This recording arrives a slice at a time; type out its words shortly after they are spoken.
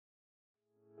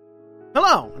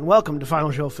Hello, and welcome to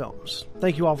Final Show Films.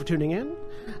 Thank you all for tuning in.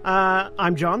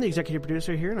 I'm John, the executive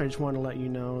producer here, and I just want to let you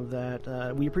know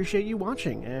that we appreciate you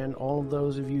watching, and all of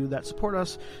those of you that support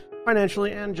us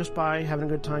financially and just by having a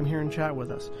good time here and chat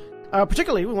with us.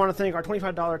 Particularly, we want to thank our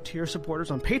 $25 tier supporters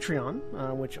on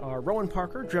Patreon, which are Rowan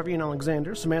Parker, Drevian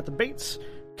Alexander, Samantha Bates,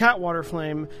 Cat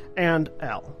Waterflame, and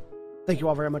Elle. Thank you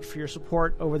all very much for your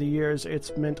support over the years.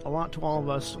 It's meant a lot to all of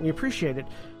us. We appreciate it,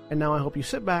 and now I hope you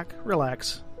sit back,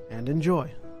 relax, and enjoy.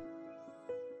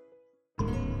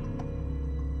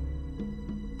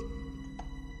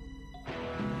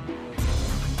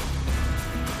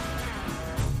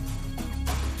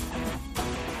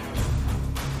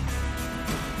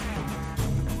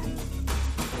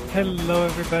 Hello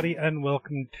everybody and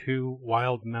welcome to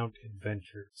Wildemount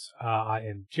Adventures. I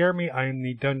am Jeremy, I am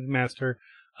the Dungeon Master,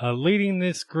 leading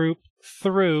this group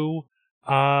through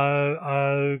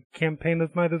a campaign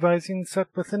of my devising set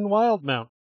within Wildemount.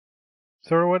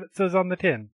 Sort of what it says on the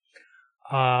tin.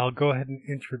 I'll go ahead and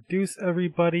introduce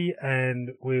everybody,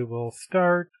 and we will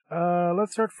start.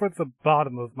 Let's start for the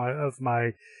bottom of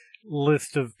my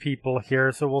list of people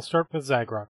here. So we'll start with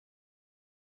Zagrog.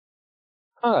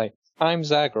 Hi, I'm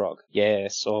Zagrog.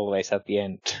 Yes, always at the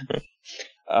end.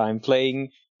 I'm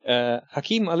playing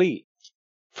Hakim Ali,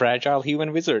 fragile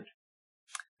human wizard.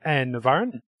 And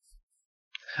Navarin.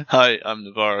 Hi, I'm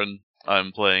Navarin.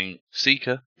 I'm playing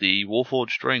Seeker, the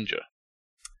Warforged Ranger.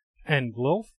 And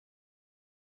Lilth.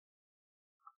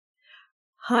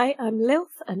 Hi, I'm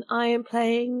Lilth, and I am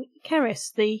playing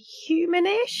Keris, the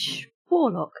humanish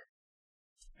warlock.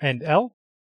 And Elle.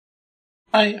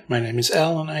 Hi, my name is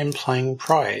Elle, and I'm playing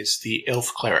Prize, the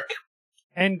elf cleric.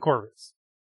 And Corvus.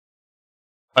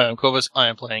 Hi, I'm Corvus. I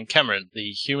am playing Cameron,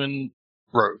 the human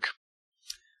rogue.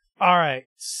 Alright,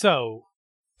 so,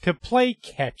 to play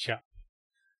catch-up,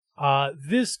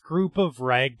 this group of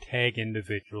ragtag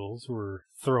individuals were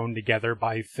thrown together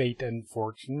by fate and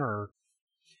fortune, or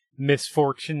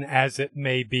misfortune as it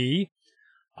may be,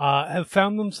 have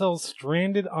found themselves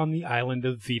stranded on the island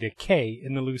of Vita K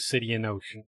in the Lucidian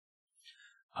Ocean.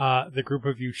 The group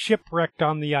of you shipwrecked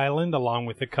on the island along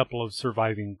with a couple of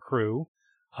surviving crew,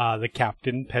 the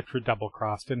captain, Petra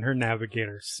Doublecrossed, and her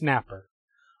navigator, Snapper.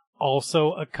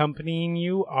 Also accompanying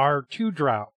you are two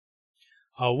drow.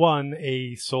 One,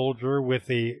 a soldier with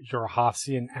a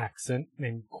Jorhassian accent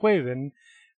named Quaven,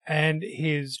 and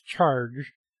his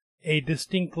charge, a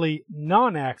distinctly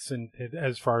non-accented,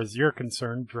 as far as you're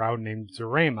concerned, drow named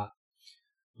Zarema,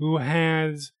 who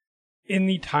has, in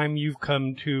the time you've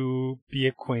come to be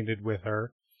acquainted with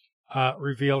her,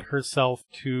 revealed herself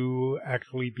to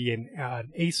actually be an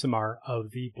Aasimar of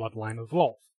the bloodline of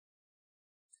Lolth.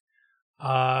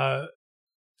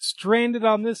 Stranded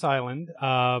on this island,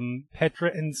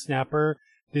 Petra and Snapper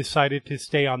decided to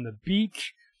stay on the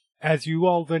beach as you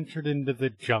all ventured into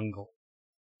the jungle.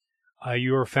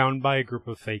 You were found by a group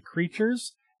of fey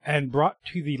creatures and brought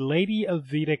to the Lady of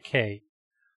Vita K,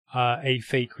 a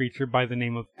fey creature by the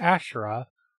name of Ashera,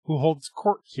 who holds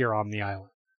court here on the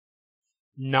island.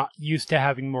 Not used to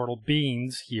having mortal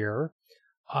beings here,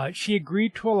 she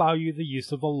agreed to allow you the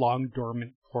use of a long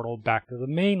dormant portal back to the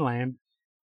mainland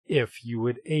if you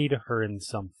would aid her in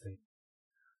something.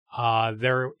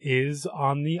 There is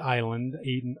on the island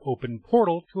an open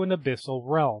portal to an abyssal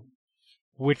realm,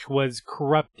 which was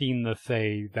corrupting the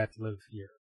Fae that live here.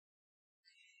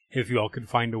 If you all could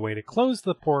find a way to close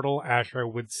the portal, Asher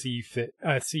would see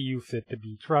you fit to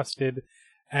be trusted,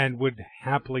 and would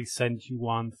happily send you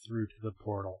on through to the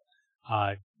portal,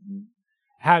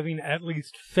 having at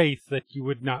least faith that you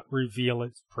would not reveal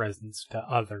its presence to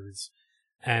others,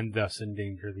 and thus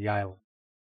endanger the island.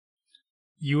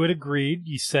 You had agreed.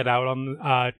 You set out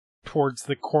on towards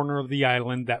the corner of the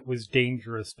island that was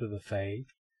dangerous to the Fae,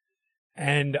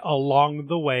 and along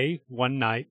the way, one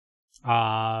night,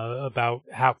 about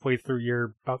halfway through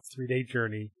your about 3-day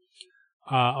journey,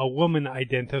 a woman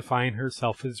identifying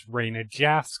herself as Reyna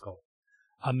Jaskell,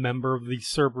 a member of the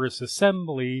Cerberus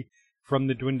Assembly from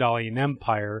the Dwendalian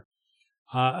Empire,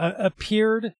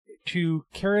 appeared to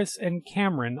Keris and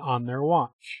Cameron on their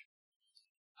watch.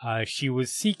 She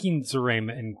was seeking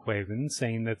Zarema and Quaven,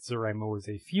 saying that Zarema was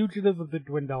a fugitive of the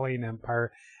Dwendalian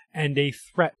Empire and a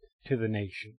threat to the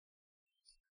nation.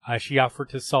 She offered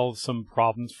to solve some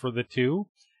problems for the two,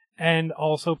 and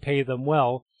also pay them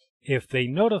well if they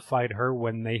notified her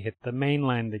when they hit the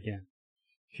mainland again.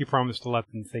 She promised to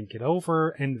let them think it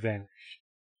over and vanish.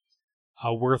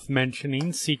 Worth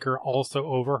mentioning, Seeker also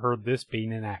overheard this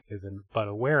being inactive but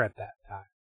aware at that time.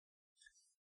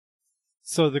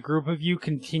 So the group of you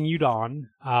continued on,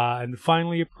 and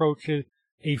finally approached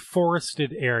a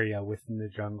forested area within the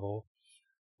jungle,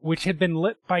 which had been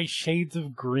lit by shades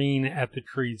of green at the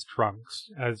tree's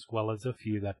trunks, as well as a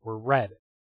few that were red.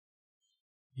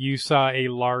 You saw a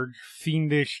large,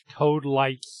 fiendish,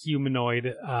 toad-like humanoid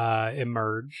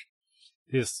emerge.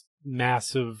 This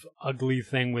massive, ugly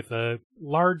thing with a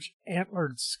large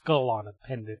antlered skull on a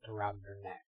pendant around her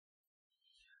neck.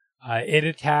 It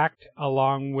attacked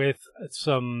along with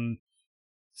some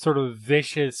sort of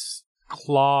vicious,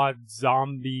 clawed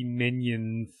zombie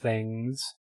minion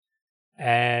things.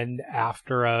 And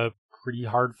after a pretty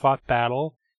hard-fought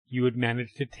battle, you had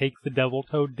managed to take the devil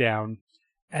toad down,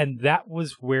 and that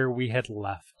was where we had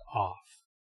left off.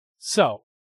 So,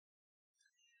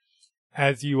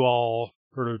 as you all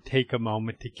sort of take a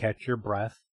moment to catch your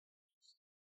breath,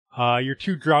 your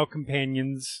two drow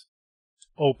companions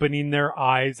opening their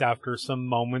eyes after some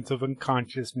moments of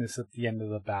unconsciousness at the end of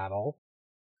the battle.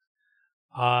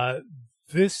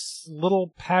 This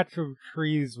little patch of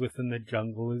trees within the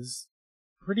jungle is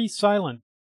pretty silent,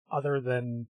 other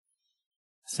than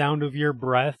sound of your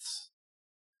breaths,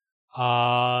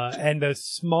 and a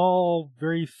small,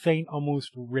 very faint,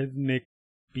 almost rhythmic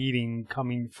beating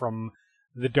coming from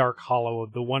the dark hollow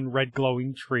of the one red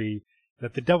glowing tree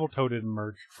that the devil toad had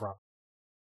emerged from.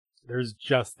 There's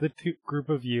just the group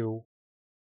of you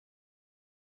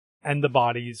and the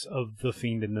bodies of the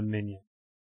fiend and the minion.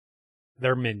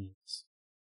 They're minions.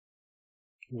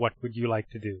 What would you like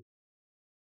to do?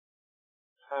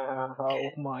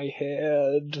 Ow, my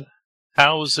head.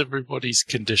 How's everybody's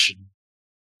condition?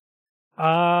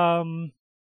 I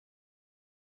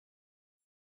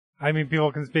mean,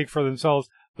 people can speak for themselves,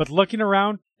 but looking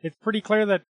around, it's pretty clear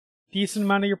that a decent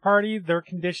amount of your party, their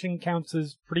condition counts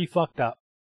as pretty fucked up.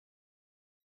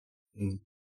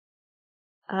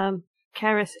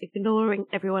 Karis, ignoring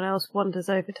everyone else, wanders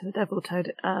over to the devil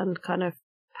toad and kind of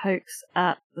pokes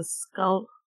at the skull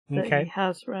that he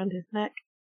has around his neck.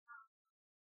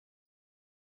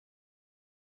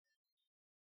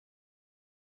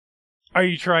 Are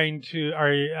you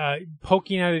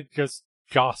poking at it just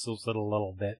jostles it a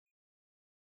little bit?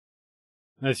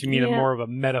 Unless you mean more of a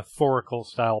metaphorical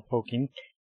style poking.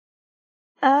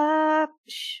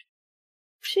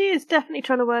 She is definitely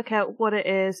trying to work out what it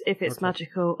is, if it's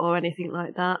magical or anything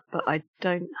like that, but I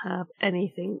don't have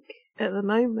anything at the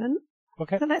moment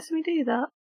that lets me do that,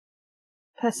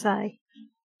 per se.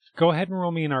 Go ahead and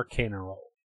roll me an Arcana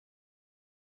roll.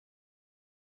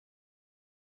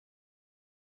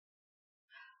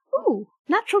 Ooh,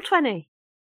 natural 20.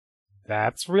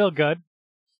 That's real good.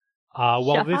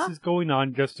 While this is going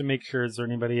on, just to make sure, is there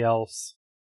anybody else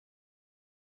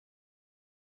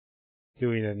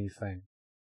doing anything?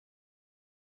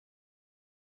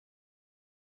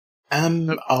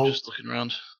 I'll just looking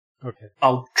around. Okay.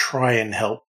 I'll try and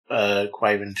help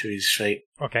Quaven to his feet.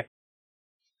 Okay.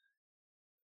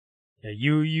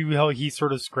 Yeah, he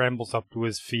sort of scrambles up to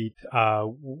his feet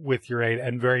with your aid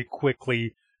and very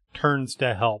quickly turns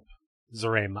to help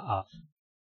Zarema up.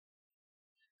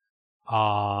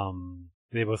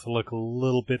 They both look a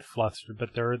little bit flustered,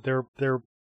 but they're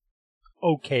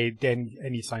okay.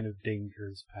 Any sign of danger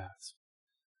is past.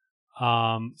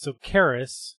 So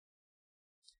Karis,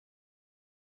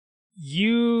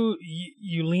 you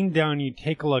lean down, you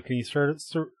take a look, and you start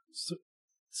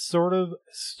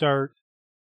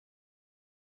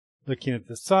looking at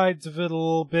the sides of it a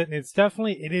little bit, and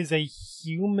it is a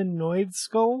humanoid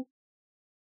skull.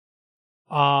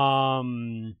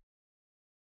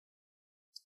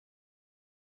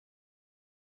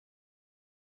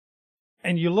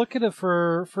 And you look at it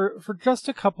for just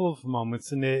a couple of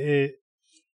moments, and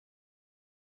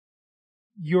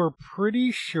you're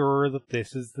pretty sure that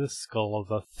this is the skull of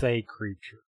a Fey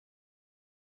creature.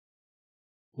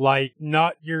 Like,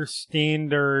 not your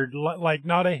standard, like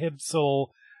not a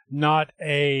Hibsel, not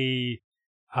a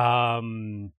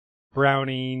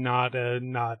Brownie, not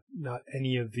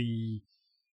any of the.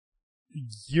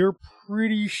 You're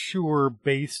pretty sure,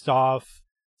 based off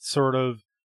sort of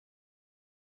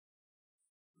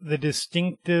the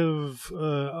distinctive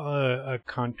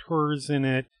contours in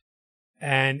it,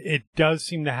 and it does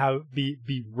seem to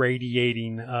be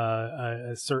radiating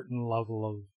a certain level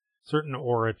of certain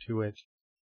aura to it.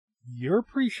 You're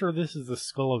pretty sure this is the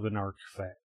skull of an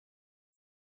Archfey.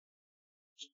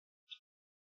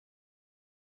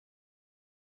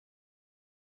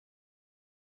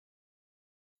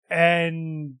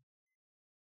 And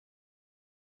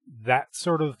that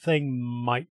sort of thing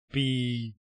might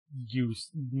be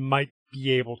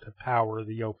able to power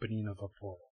the opening of a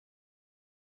portal.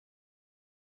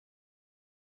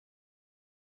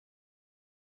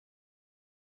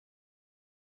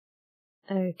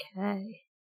 Okay.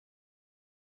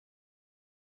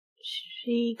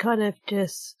 She kind of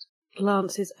just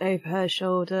glances over her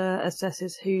shoulder,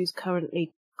 assesses who's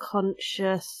currently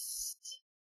conscious,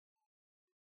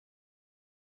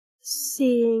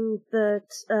 seeing that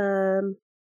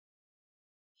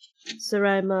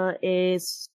Sarema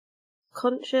is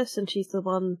conscious and she's the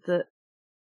one that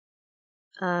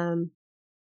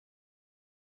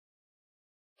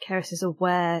Keris is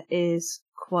aware is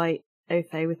quite au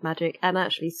fait with magic, and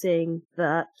actually seeing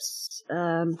that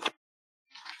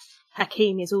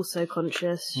Hakim is also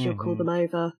conscious, she'll call them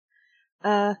over.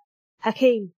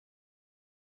 Hakim.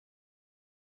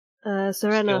 Serena.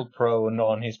 Still prone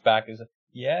on his back is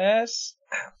yes.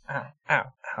 Ow,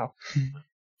 ow, ow.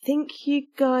 Think you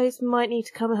guys might need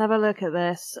to come and have a look at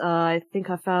this. I think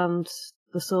I found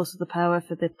the source of the power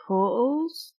for the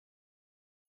portals.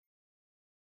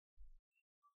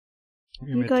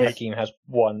 You guys... Hakim has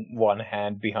one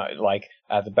hand behind, like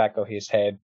at the back of his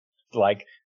head, like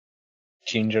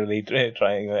gingerly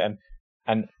trying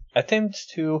and attempts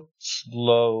to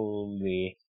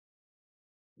slowly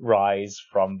rise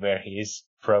from where he's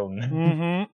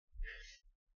prone.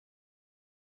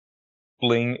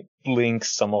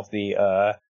 Blinks some of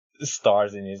the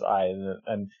stars in his eyes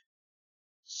and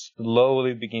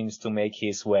slowly begins to make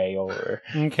his way over.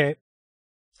 Okay.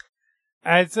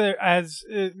 As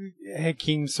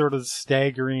Hakim's sort of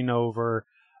staggering over,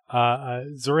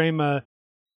 Zarema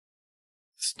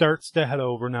starts to head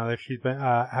over now that she's been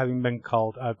having been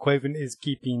called. Quaven is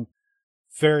keeping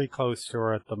very close to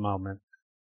her at the moment.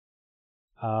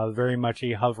 Very much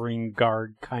a hovering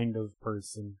guard kind of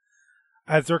person.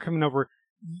 As they're coming over,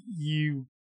 you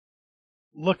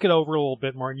look it over a little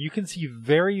bit more, and you can see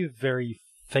very, very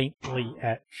faintly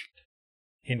etched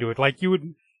into it. Like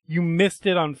you missed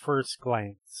it on first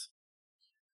glance.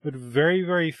 But very,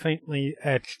 very faintly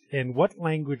etched. In what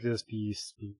languages do you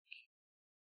speak?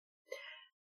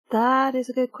 That is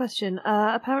a good question.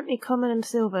 Apparently Common and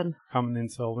Sylvan. Common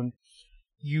and Sylvan.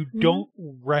 You don't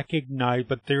recognize,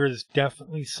 but there is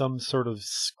definitely some sort of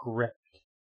script.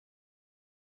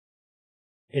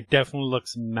 It definitely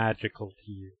looks magical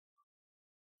to you.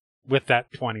 With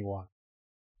that 21.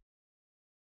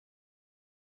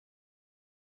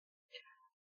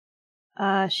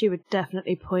 She would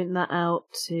definitely point that out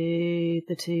to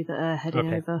the two that are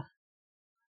heading over.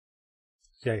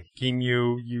 Okay, Hakim,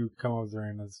 you come over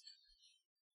and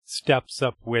steps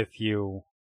up with you.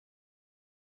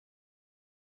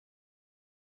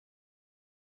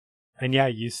 And yeah,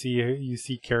 you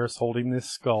see Keris holding this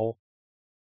skull.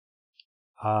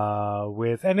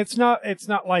 And it's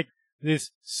not like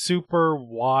this super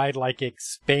wide, like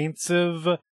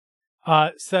expansive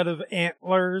set of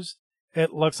antlers.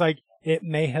 It looks like it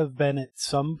may have been at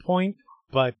some point,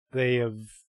 but they have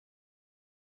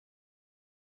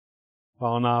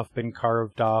fallen off, been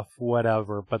carved off,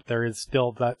 whatever. But there is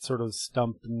still that sort of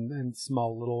stump and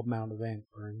small little amount of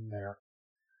antler in there.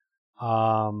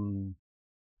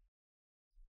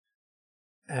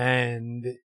 And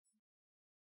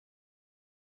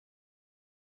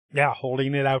yeah,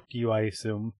 holding it out to you, I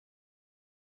assume.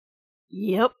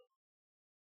 Yep.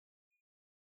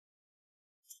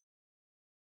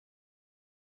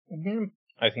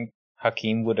 I think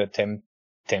Hakim would attempt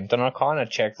an Arcana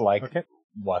check, like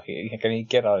what can he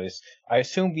get out of this? I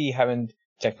assume we haven't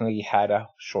technically had a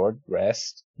short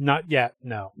rest. Not yet,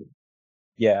 no.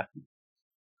 Yeah.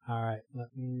 Alright, let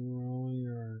me roll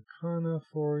your Arcana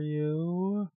for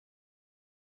you.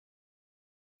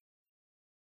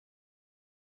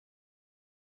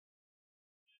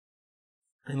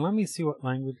 And let me see what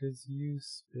languages you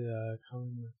speak.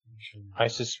 I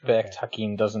suspect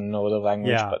Hakim doesn't know the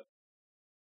language, but...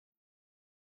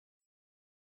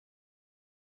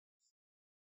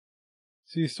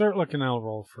 So you start looking out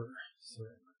roll for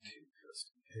Serena too,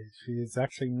 just in case. She is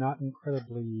actually not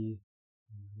incredibly...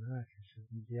 She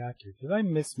shouldn't be accurate. Did I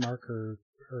mismark her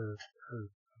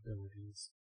abilities?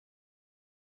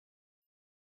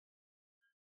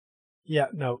 Yeah,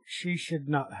 no, she should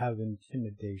not have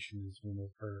intimidation as one of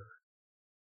her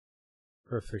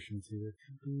proficiency. That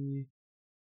should be...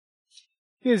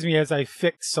 Excuse me as I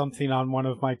fix something on one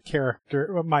of my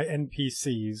my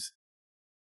NPCs.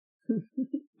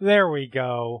 There we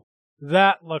go.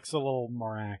 That looks a little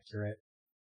more accurate.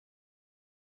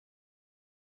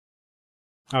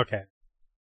 Okay.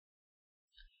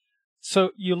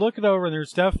 So you look it over and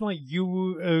there's definitely,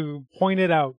 you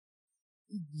pointed out,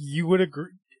 you would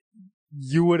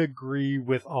agree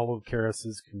with all of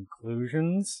Keris's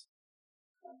conclusions.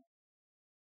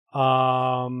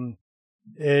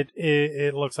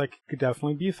 It looks like it could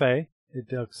definitely be Fae.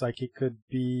 It looks like it could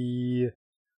be,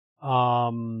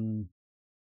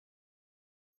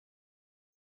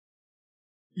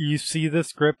 You see the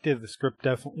script. The script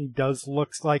definitely does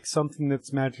look like something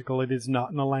that's magical. It is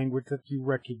not in a language that you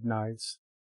recognize.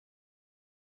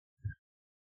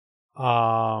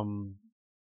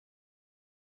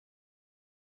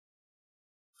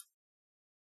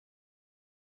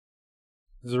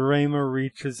 Zarema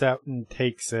reaches out and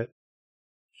takes it.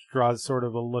 Draws sort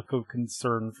of a look of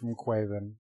concern from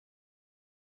Quaven.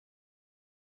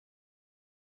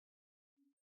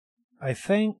 I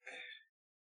think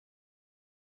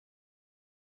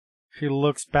she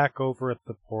looks back over at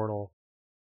the portal.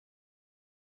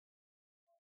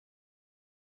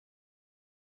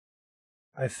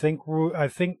 I think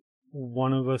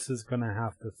one of us is gonna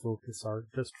have to focus our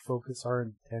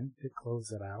intent to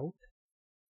close it out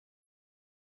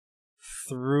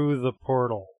through the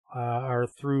portal, or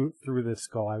through the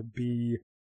skull.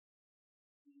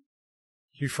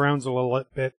 She frowns a little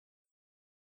bit.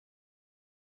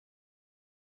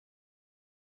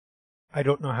 I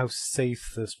don't know how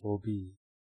safe this will be,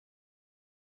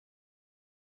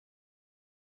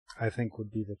 I think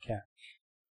would be the catch.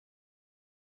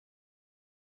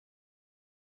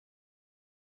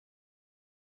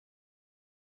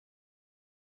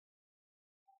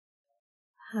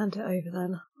 Hand it over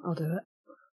then. I'll do it.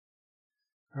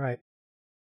 Alright.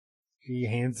 She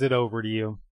hands it over to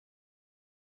you.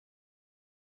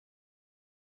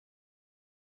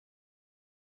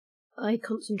 I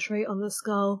concentrate on the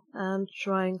skull and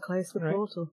try and close the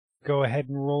portal. Go ahead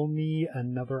and roll me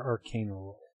another Arcana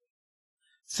roll.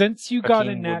 Since you got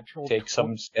a natural... Take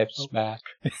some steps back.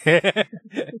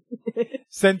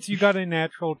 Since you got a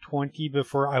natural 20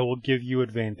 before, I will give you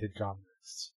advantage on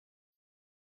this.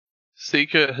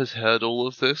 Seeker has heard all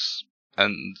of this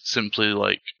and simply,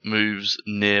 moves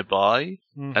nearby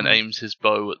and aims his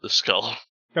bow at the skull.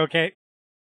 Okay.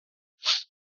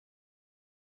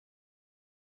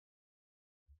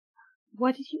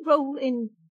 Why did you roll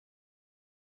in...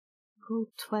 Roll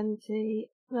 20...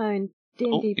 No, in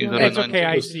D&D. It's okay,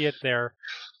 I see it there.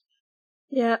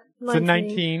 Yeah, 19. So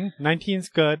 19. 19's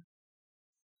good.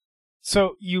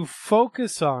 So you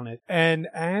focus on it, and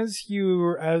as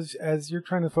you're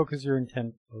trying to focus your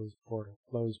intent, close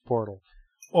portal,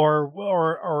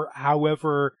 or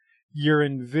however you're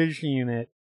envisioning it,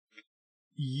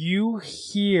 you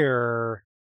hear.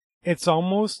 It's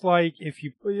almost like if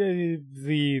you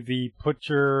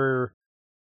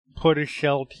put a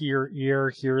shell to your ear,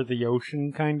 hear the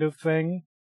ocean kind of thing.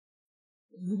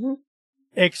 Mm-hmm.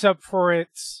 Except for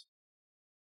it's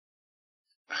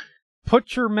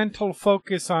put your mental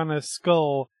focus on a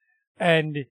skull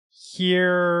and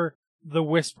hear the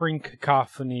whispering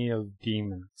cacophony of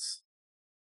demons.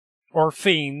 Or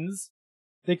fiends.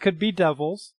 They could be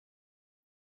devils.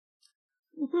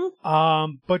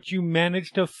 Mm-hmm. But you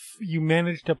managed to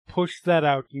push that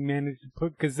out. You managed to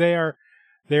because they are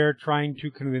trying to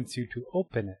convince you to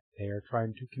open it. They are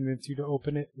trying to convince you to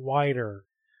open it wider,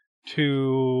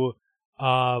 to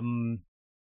enter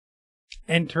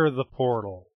the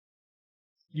portal.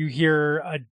 You hear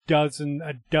a dozen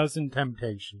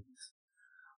temptations,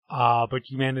 but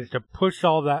you managed to push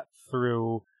all that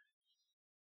through.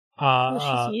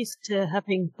 She's used to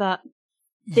having that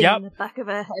thing in the back of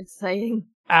her head saying,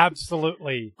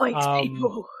 "Absolutely, fight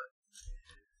people."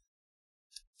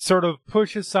 Sort of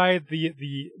push aside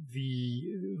the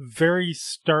very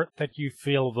start that you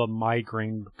feel the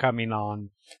migraine coming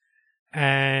on,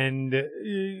 and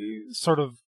sort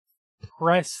of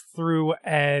press through,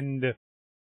 and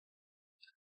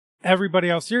everybody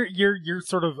else, you're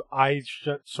sort of eyes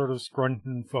shut, sort of scrunched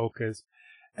and focused.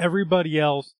 Everybody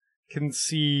else can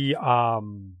see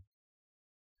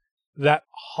that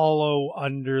hollow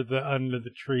under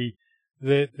the tree.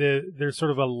 There's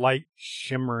sort of a light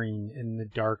shimmering in the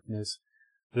darkness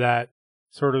that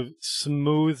sort of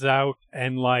smooths out,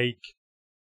 and like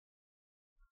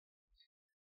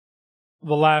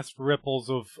the last ripples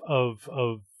of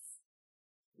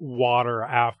water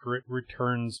after it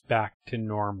returns back to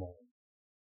normal,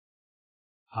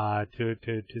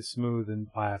 to smooth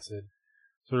and placid,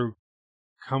 sort of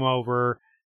come over,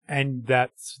 and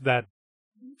that's that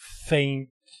faint,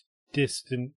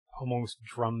 distant, almost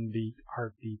drumbeat,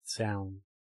 heartbeat sound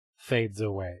fades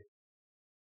away.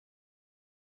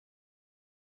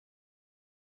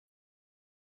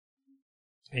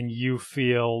 And you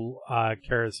feel,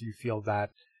 Karis, you feel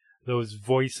that those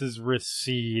voices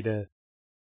recede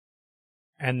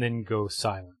and then go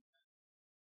silent.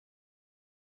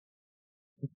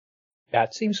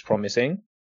 That seems promising.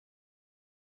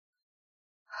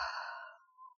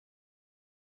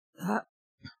 That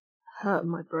hurt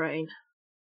my brain.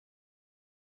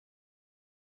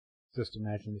 Just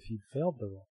imagine if you'd failed the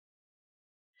roll.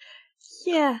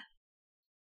 Yeah.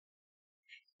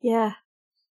 Yeah.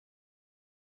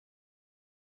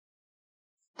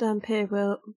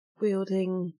 Dhampir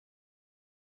wielding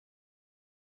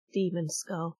demon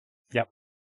skull. Yep.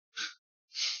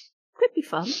 Could be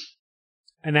fun.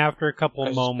 And after a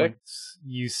couple moments,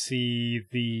 you see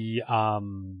the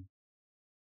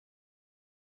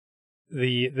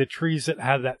trees that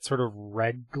have that sort of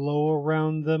red glow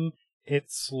around them. It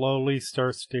slowly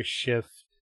starts to shift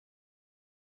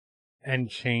and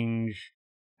change,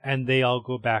 and they all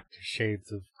go back to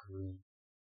shades of green.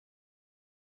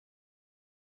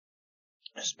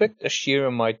 I suspect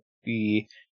Ashira might be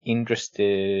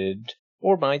interested,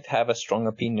 or might have a strong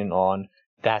opinion on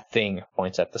that thing,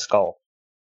 points at the skull.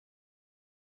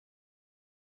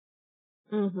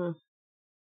 Mm-hmm.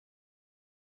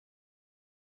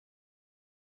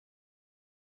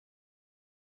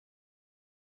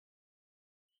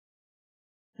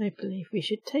 I believe we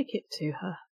should take it to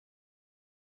her.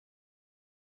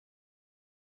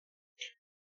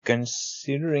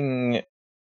 Considering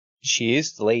she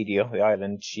is the lady of the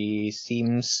island, she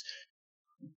seems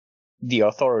the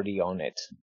authority on it.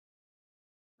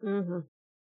 Mm-hmm.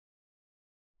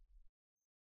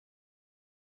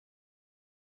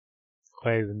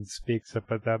 Clavin speaks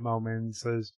up at that moment and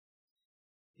says,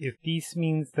 "If this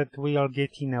means that we are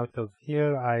getting out of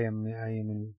here, I am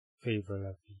in favor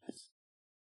of this.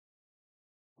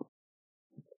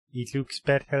 It looks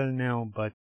better now,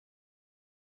 but..."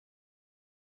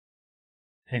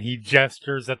 And he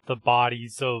gestures at the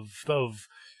bodies of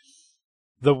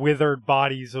the withered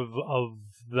bodies of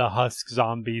the husk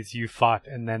zombies you fought,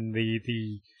 and then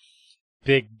the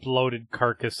big bloated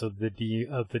carcass of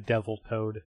the devil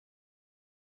toad.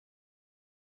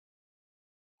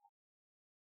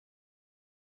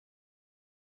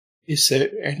 Is there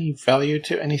any value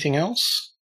to anything else?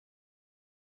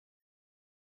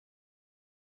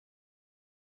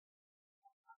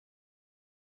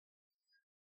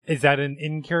 Is that an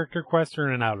in-character quest or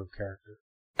an out-of-character?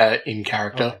 In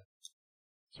character. Okay.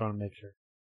 Just want to make sure.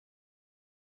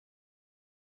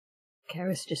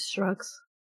 Karis just shrugs.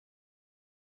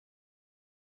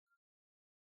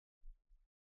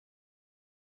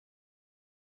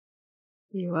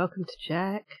 You're welcome to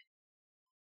check.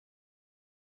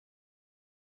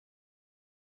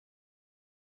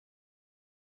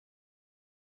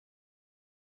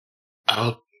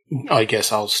 I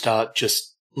guess I'll start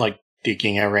just,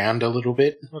 digging around a little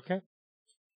bit. Okay.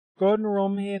 Go ahead and roll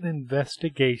me an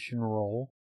investigation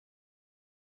roll.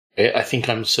 I think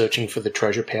I'm searching for the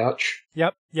treasure pouch.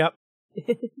 Yep.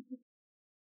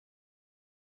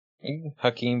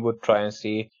 Hakim would try and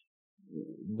see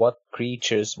what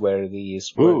creatures were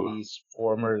these. Were these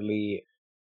formerly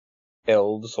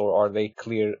elves, or are they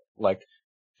clear?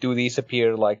 Do these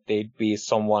appear like they'd be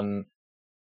someone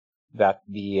that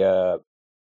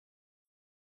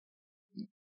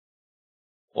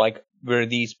were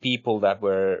these people that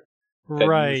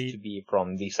used to be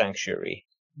from the sanctuary?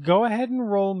 Go ahead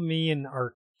and roll me an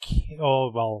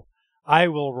I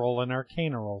will roll an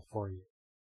Arcana roll for you.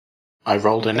 I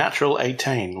rolled a natural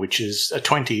 18, which is a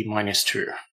 20 minus 2.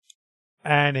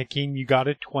 And Hakeem, you got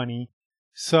a 20.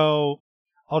 So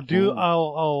I'll do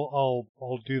I'll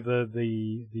do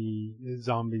the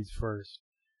zombies first.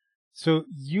 So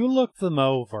you look them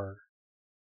over,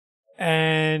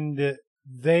 and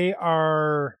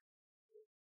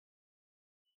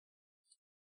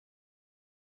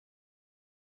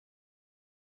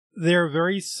they're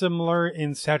very similar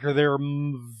in stature. They're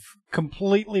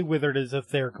completely withered, as if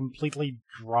they're completely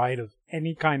dried of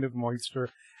any kind of moisture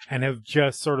and have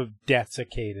just sort of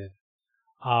desiccated,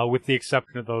 with the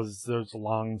exception of those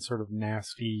long, sort of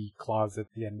nasty claws at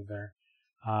the end of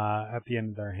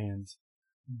their hands.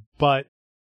 But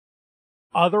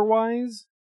otherwise,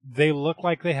 they look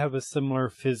like they have a similar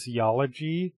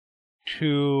physiology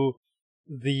to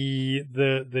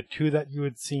the two that you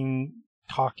had seen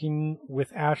talking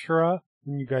with Ashura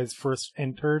when you guys first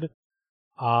entered,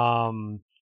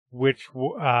 which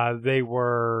they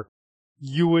were,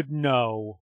 you would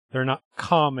know, they're not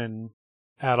common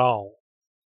at all,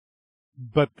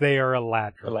 but they are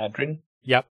Eladrin. Eladrin?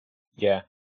 Yep. Yeah.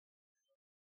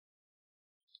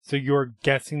 So you're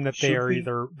guessing that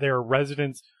they're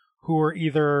residents who are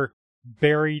either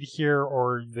buried here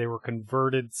or they were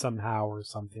converted somehow or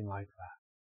something like that.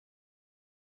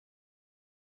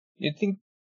 You think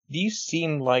these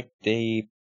seem like they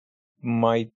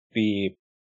might be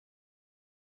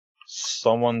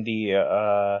someone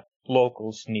the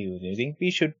locals knew? Do you think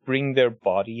we should bring their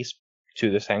bodies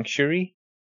to the sanctuary?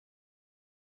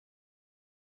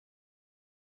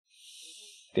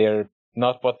 They're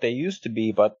not what they used to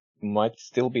be, but might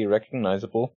still be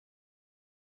recognizable.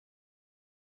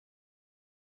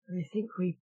 I think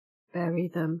we bury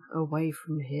them away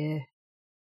from here.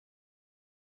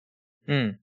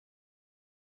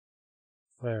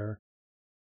 Fair.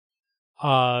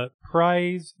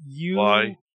 Prize, you...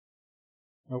 Why?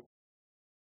 Oh.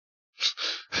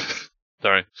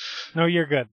 Sorry. No, you're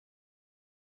good.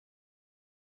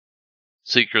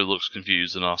 Seeker looks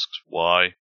confused and asks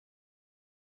why.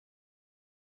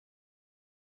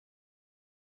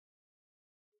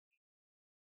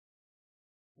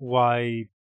 Why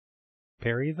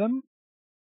bury them?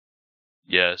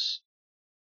 Yes.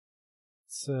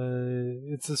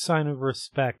 It's a sign of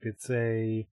respect. It's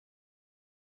a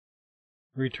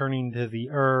returning to the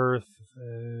earth.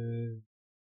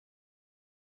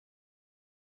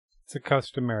 It's a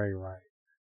customary rite.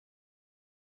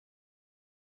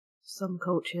 Some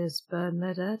cultures burn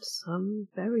their dead, some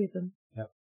bury them.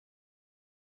 Yep.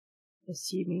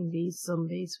 Assuming these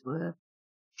zombies were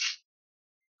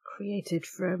created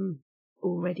from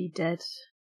already dead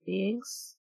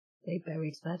beings, they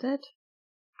buried their dead.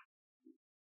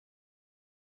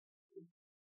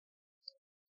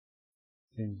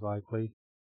 Seems likely.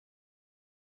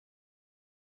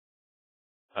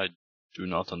 I do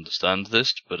not understand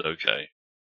this, but okay.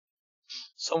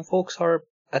 Some folks are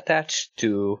attached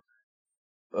to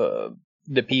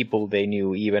the people they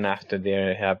knew even after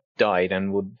they have died,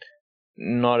 and would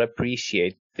not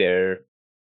appreciate their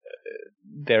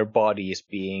bodies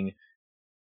being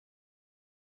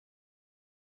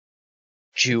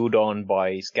chewed on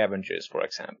by scavengers, for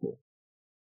example.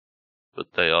 But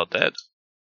they are dead.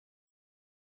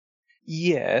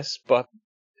 Yes, but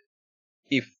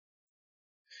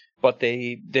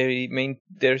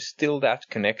there's still that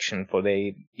connection, for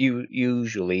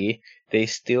usually they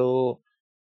still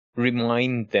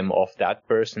remind them of that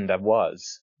person that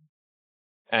was.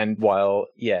 And while,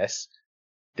 yes,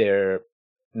 they're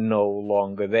no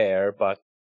longer there, but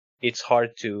it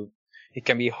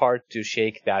can be hard to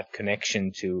shake that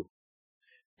connection to,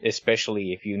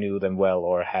 especially if you knew them well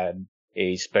or had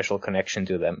a special connection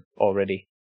to them already.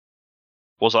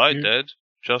 Was I dead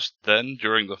just then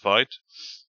during the fight?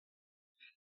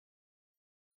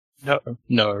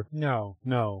 No.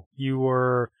 You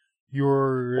were.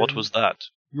 What was that?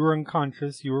 You were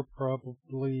unconscious. You were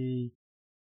probably.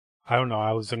 I don't know.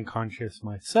 I was unconscious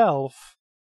myself.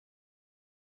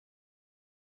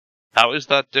 How is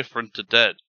that different to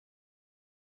dead?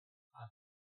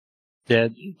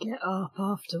 Dead. You get up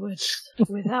afterwards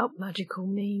without magical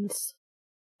means.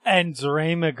 And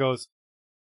Zarema goes,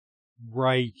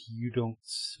 right, you don't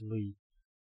sleep.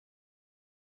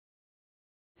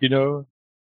 You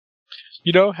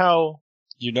know how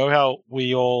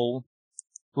we all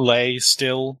lay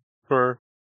still for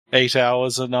 8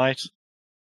 hours a night?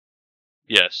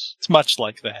 Yes. It's much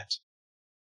like that.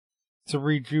 It's a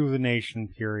rejuvenation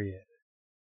period.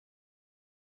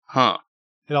 Huh.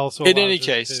 It also in allows any us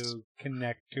case to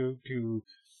connect to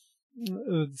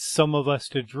some of us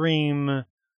to dream,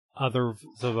 others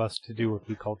of us to do what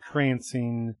we call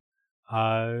trancing.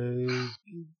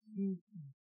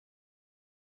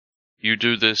 You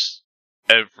do this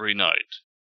every night?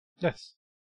 Yes.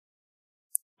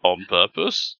 On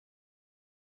purpose?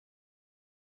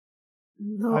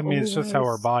 Not I mean, it's just how our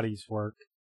always. bodies work.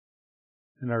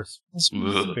 And our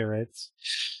spirits.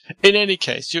 In any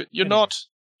case, you're not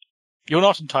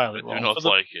entirely wrong. I do not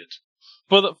like it.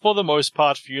 For the most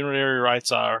part, funerary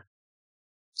rites are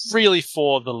really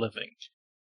for the living.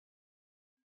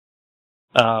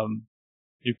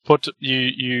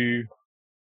 You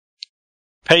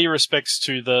pay your respects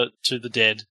to the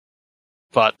dead,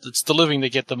 but it's the living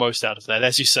that get the most out of that.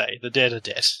 As you say, the dead are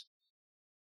dead.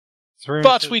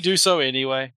 But we do so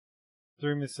anyway.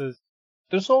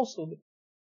 There's also the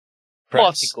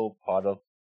practical part of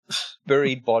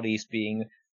buried bodies being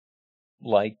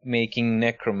like making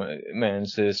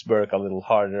necromancers work a little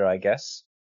harder, I guess.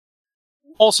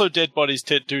 Also, dead bodies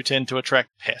do tend to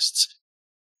attract pests.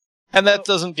 And that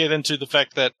doesn't get into the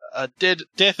fact that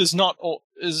death is not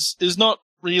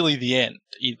really the end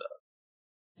either.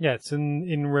 Yeah, it's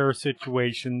in rare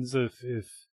situations if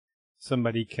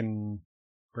somebody can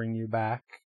bring you back.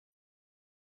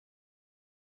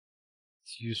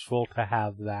 It's useful to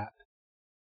have that.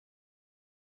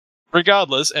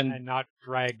 Regardless, and not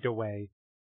dragged away.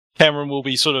 Cameron will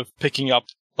be sort of picking up,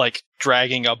 like,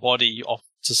 dragging a body off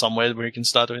to somewhere where he can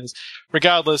start doing this.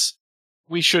 Regardless,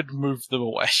 we should move them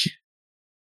away.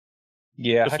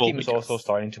 Yeah, Hakim's also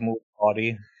starting to move the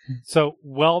body. So,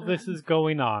 while this is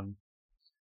going on,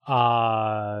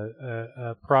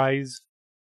 Prize,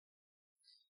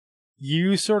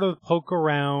 you sort of poke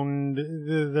around.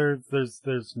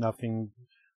 There's nothing,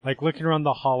 like looking around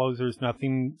the hollows. There's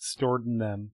nothing stored in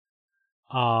them.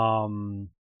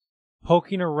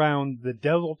 poking around the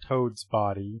devil toad's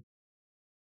body,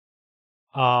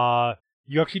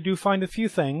 you actually do find a few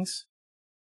things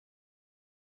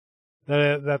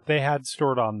that they had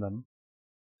stored on them.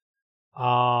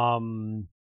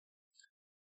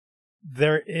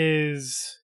 There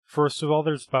is, first of all,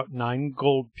 there's about 9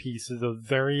 gold pieces of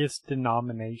various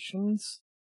denominations,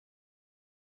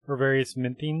 or various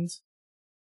mintings.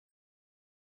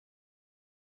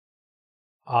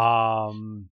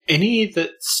 Any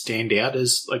that stand out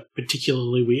as, like,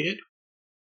 particularly weird?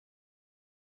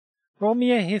 Roll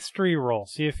me a history roll,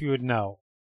 see if you would know.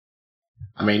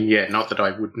 I mean, yeah, not that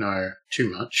I would know too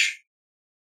much.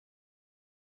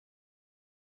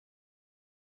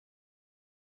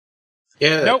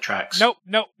 Yeah, that tracks. Nope.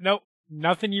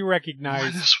 Nothing you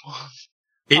recognize.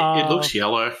 It looks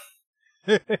yellow.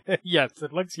 Yes,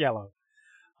 it looks yellow.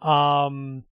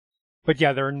 But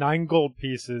yeah, there are 9 gold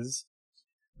pieces.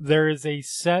 There is a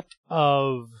set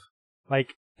of,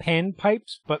 like,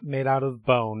 panpipes, but made out of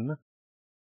bone.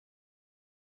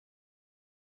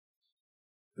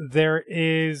 There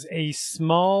is a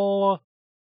small,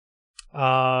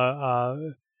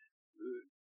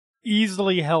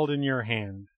 easily held in your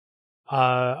hand,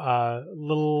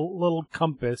 little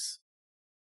compass,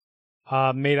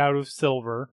 made out of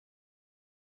silver.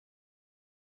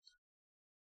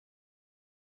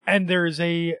 And there's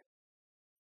a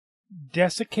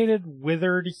desiccated,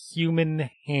 withered human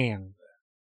hand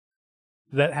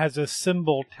that has a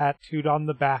symbol tattooed on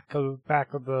the back of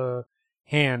the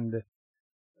hand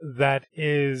that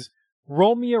is,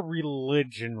 roll me a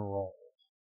religion roll.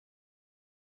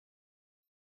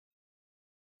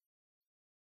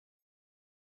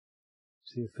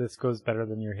 See if this goes better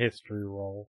than your history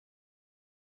roll.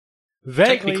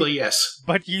 Vaguely, technically, yes.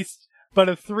 But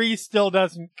a 3 still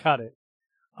doesn't cut it.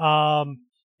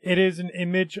 It is an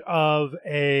image of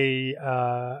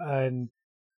an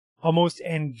almost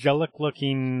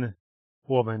angelic-looking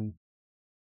woman,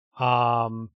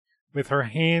 with her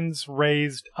hands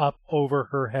raised up over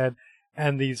her head,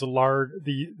 and this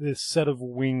set of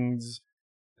wings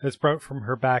that sprout from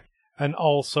her back, and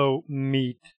also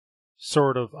meet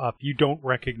sort of up. You don't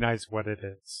recognize what it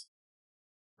is,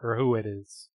 or who it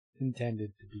is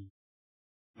intended to be,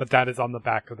 but that is on the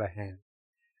back of the hand.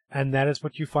 And that is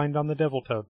what you find on the devil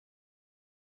toad.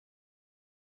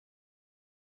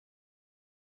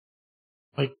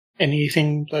 Like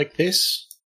anything like this?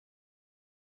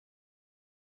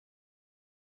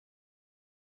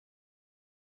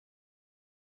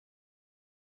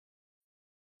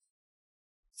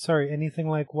 Sorry, anything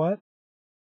like what?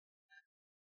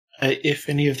 If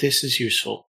any of this is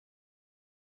useful.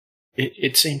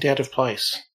 It seemed out of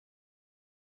place.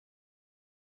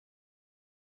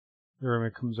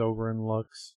 Irma comes over and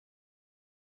looks.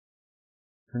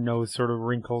 Her nose sort of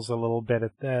wrinkles a little bit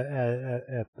at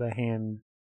the hand.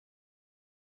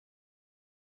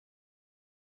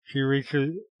 She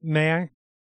reaches. May I?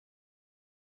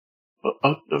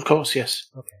 Oh, of course, yes.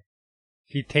 Okay.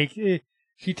 She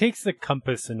takes the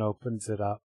compass and opens it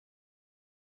up.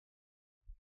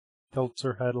 Tilts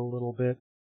her head a little bit.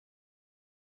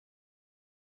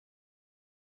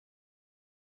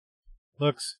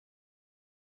 Looks.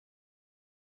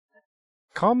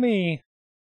 Call me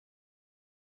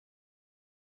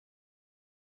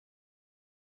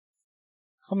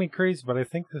crazy, but I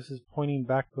think this is pointing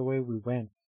back the way we went.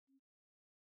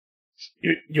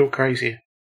 You're crazy.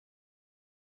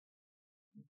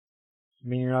 I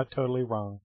mean, you're not totally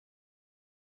wrong.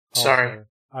 Sorry. Also,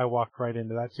 I walked right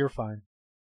into that. You're fine.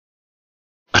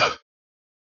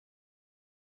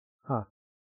 Huh.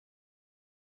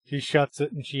 She shuts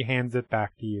it and she hands it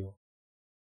back to you.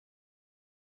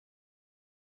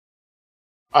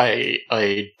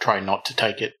 I try not to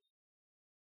take it.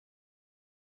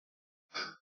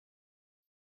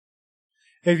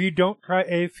 If you don't try,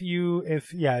 if you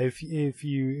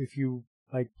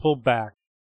like pull back,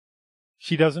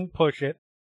 she doesn't push it.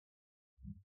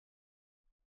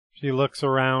 She looks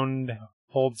around,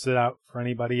 holds it out for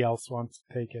anybody else who wants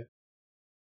to take it.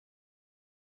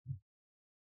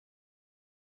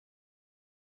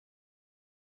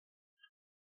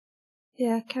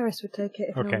 Yeah, Karis would take it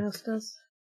if no one else does.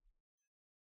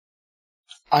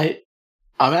 I'm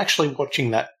actually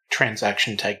watching that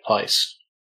transaction take place.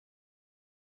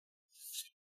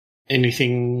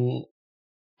 Anything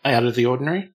out of the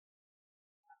ordinary?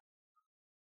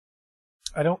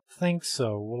 I don't think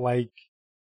so. Like,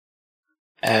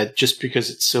 just because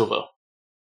it's silver.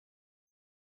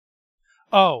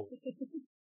 Oh.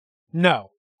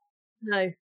 No.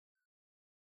 No.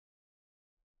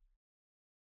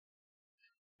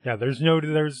 Yeah, there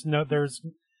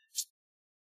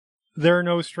are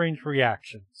no strange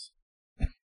reactions.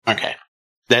 Okay.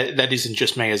 That isn't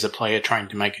just me as a player trying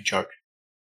to make a joke.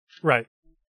 Right.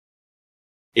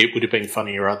 It would have been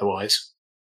funnier otherwise.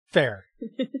 Fair.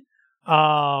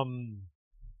 Quaven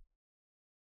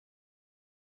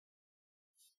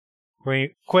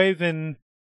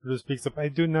speaks up. I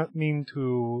do not mean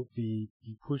to be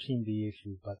pushing the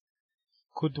issue, but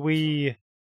could we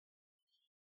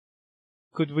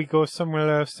go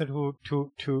somewhere else to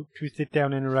sit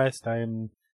down and rest? I am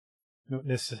not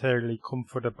necessarily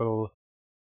comfortable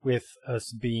with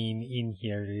us being in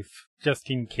here, just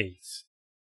in case.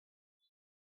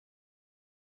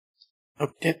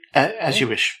 Okay, as you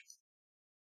wish.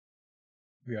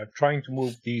 We are trying to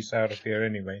move these out of here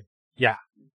anyway. Yeah,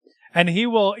 and he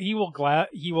will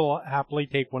happily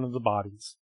take one of the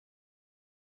bodies.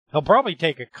 He'll probably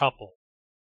take a couple.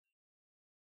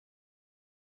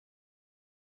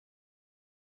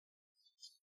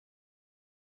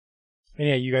 And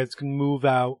yeah, you guys can move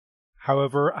out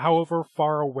however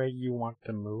far away you want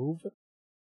to move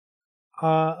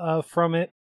from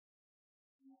it.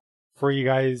 For you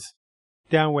guys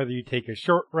down, whether you take a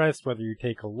short rest, whether you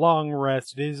take a long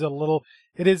rest,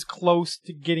 it is close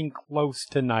to getting close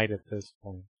to night at this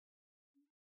point.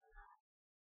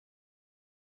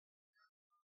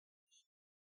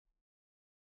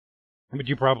 But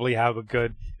you probably have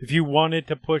if you wanted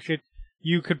to push it,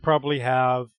 you could probably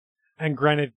have, and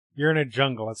granted, you're in a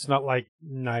jungle, it's not like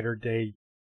night or day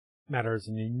matters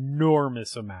an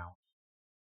enormous amount.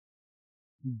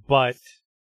 But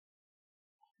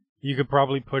you could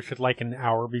probably push it like an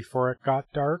hour before it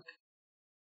got dark.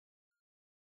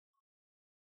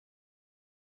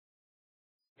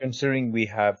 Considering we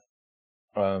have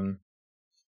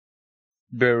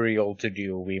burial to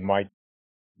do, we might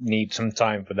need some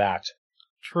time for that.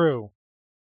 True.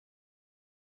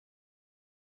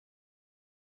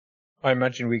 I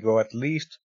imagine we go at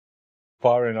least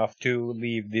far enough to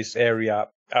leave this area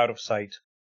out of sight.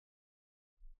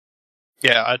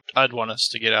 Yeah, I'd want us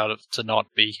to get to not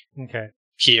be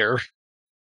here.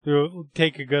 It'll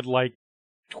take a good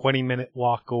 20-minute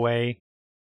walk away.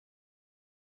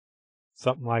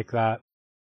 Something like that.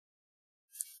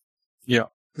 Yeah.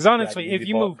 Because honestly, if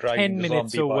you move 10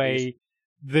 minutes away,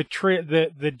 the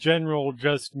general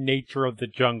just nature of the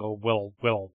jungle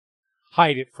will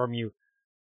hide it from you.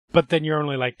 But then you're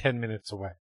only 10 minutes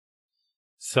away.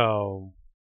 So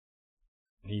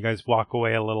you guys walk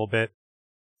away a little bit.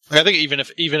 I think even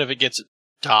if it gets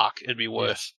dark, it'd be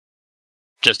worth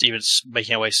just even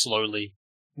making our way slowly,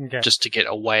 just to get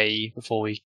away before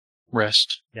we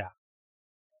rest. Yeah.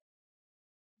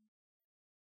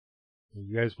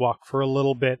 You guys walk for a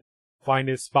little bit, find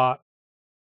a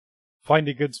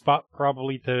good spot,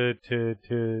 probably to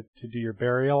do your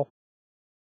burial.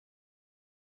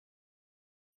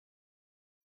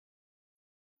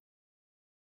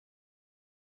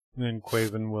 And then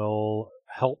Quaven will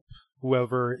help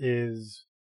whoever is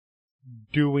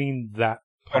doing that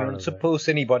part. I don't suppose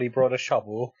anybody brought a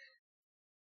shovel.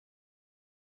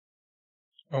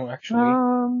 Oh,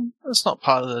 actually, that's not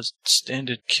part of the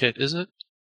standard kit, is it?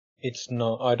 It's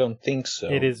not. I don't think so.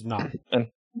 It is not.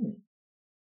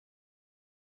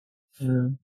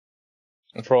 And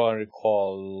for all I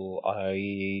recall,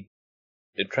 the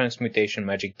transmutation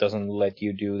magic doesn't let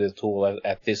you do the tool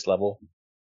at this level.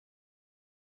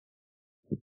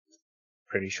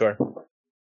 Pretty sure.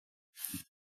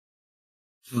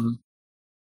 Mm-hmm.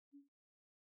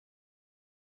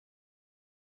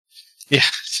 Yeah,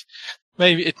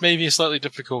 maybe it may be a slightly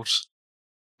difficult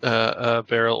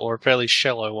barrel, or a fairly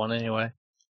shallow one anyway.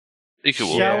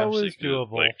 Shallow is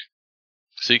doable.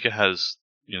 Seeker has,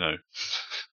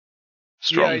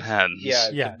 strong hands.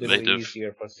 Yeah, it's a bit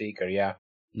easier for Seeker, yeah.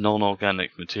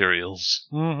 Non-organic materials.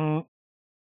 Mm-hmm.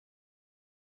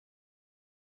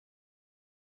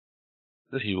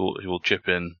 He will chip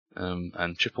in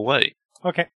and chip away.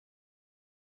 Okay.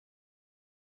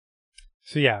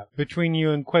 So yeah, between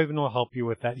you and Quaven will help you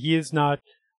with that. He is not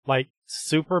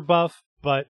super buff,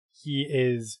 but he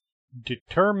is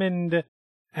determined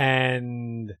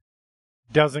and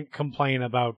doesn't complain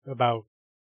about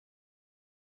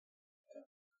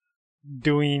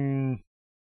doing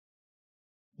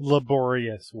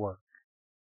laborious work.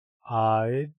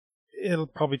 It'll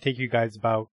probably take you guys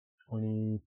about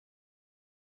 20.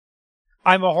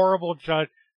 I'm a horrible judge.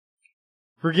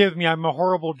 Forgive me, I'm a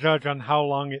horrible judge on how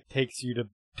long it takes you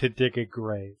to dig a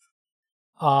grave.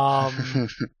 I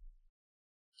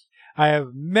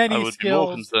have many skills. I would be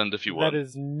more concerned if you won. That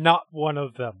is not one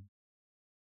of them.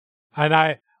 And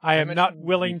I am not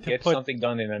willing to get something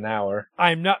done in an hour.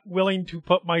 I'm not willing to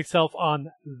put myself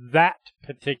on that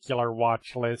particular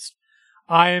watch list.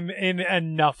 I am in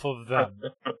enough of them.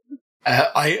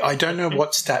 I don't know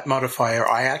what stat modifier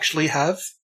I actually have.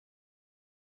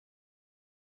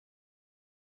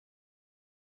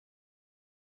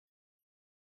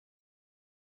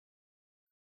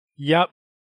 Yep.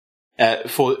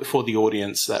 For the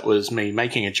audience, that was me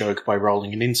making a joke by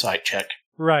rolling an insight check.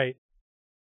 Right.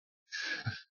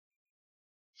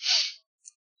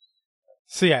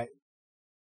 So yeah,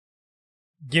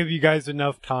 give you guys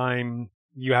enough time.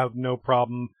 You have no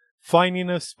problem finding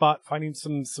a spot, finding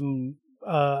some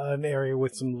an area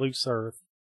with some loose earth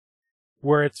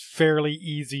where it's fairly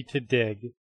easy to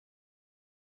dig,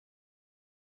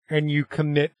 and you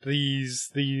commit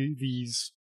these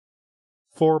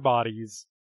 4 bodies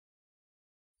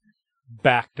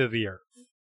back to the earth.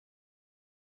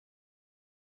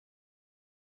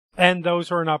 And those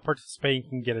who are not participating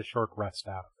can get a short rest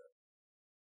out of it.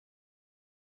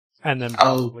 And then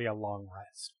probably a long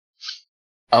rest.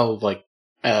 I'll,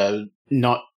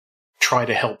 not try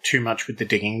to help too much with the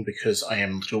digging because I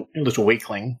am a little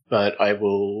weakling, but I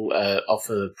will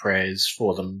offer prayers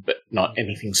for them, but not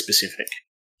anything specific.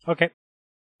 Okay.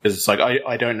 Because it's like,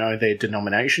 I don't know their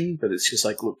denomination, but it's just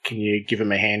like, look, can you give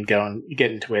them a hand, go and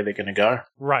get into where they're going to go?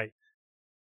 Right.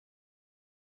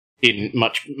 In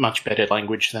much, much better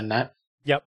language than that.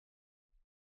 Yep.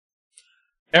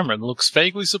 Cameron looks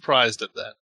vaguely surprised at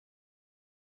that.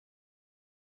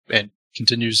 And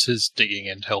continues his digging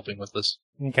and helping with this.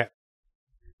 Okay.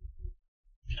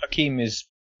 Hakim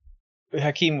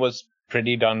was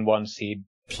pretty done once he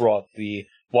brought the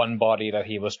one body that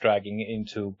he was dragging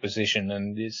into position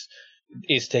and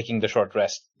is taking the short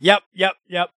rest. Yep.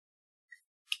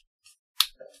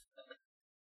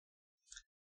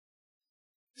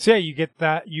 So yeah, you get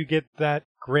that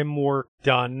grim work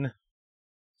done.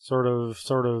 Sort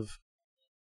of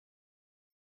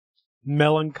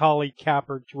melancholy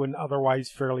capper to an otherwise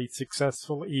fairly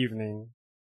successful evening.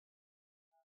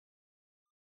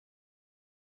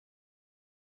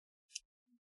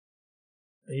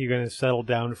 Are you going to settle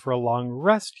down for a long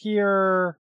rest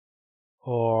here?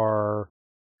 Or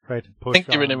try to push on? I think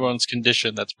given everyone's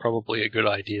condition, that's probably a good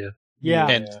idea. Yeah.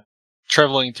 And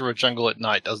traveling through a jungle at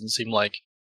night doesn't seem like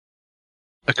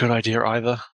a good idea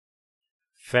either.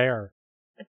 Fair.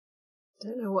 I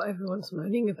don't know what everyone's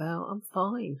moaning about. I'm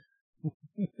fine.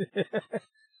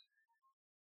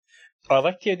 I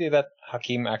like the idea that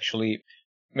Hakim actually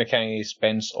mechanically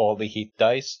spends all the hit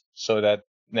dice so that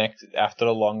after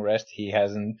a long rest he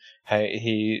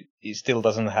still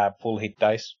doesn't have full hit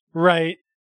dice. Right.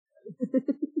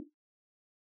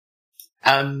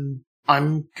 I'm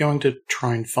going to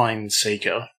try and find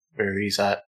Seeker where he's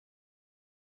at.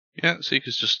 Yeah,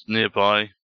 Seeker's just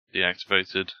nearby,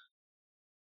 deactivated.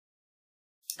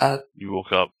 You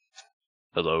walk up.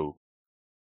 Hello.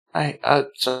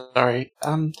 Sorry.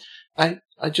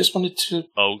 I just wanted to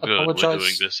apologize. We're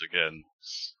doing this again.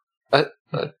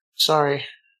 Sorry.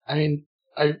 I mean,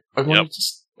 I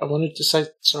wanted to say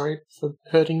sorry for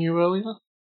hurting you earlier.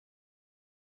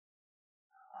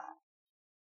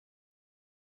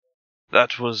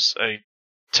 That was a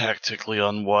tactically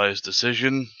unwise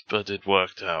decision, but it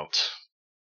worked out.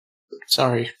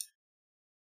 Sorry.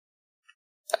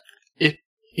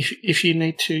 If you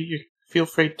need to, you feel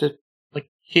free to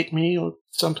hit me or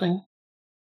something.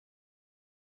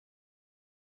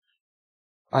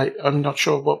 I'm not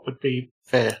sure what would be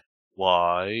fair.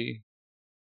 Why?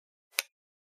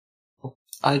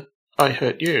 I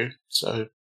hurt you, so...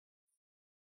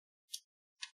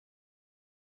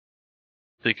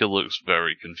 Seeker looks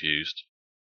very confused.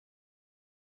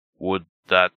 Would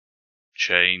that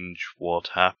change what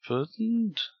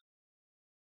happened?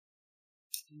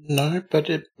 No, but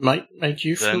it might make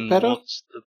you feel better. Then what's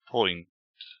the point?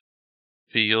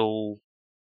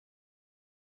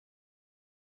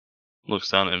 Looks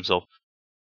down at himself.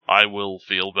 I will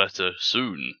feel better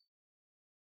soon.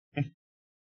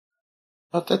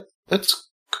 That's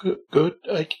good,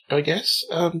 I guess.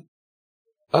 How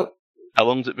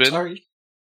long's it been? Sorry.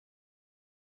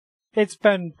 It's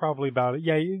been probably about,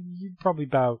 you probably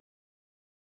about,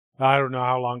 I don't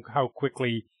know how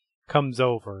quickly comes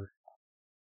over.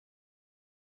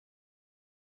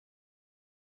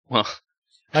 Well,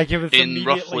 like if it's in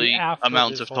roughly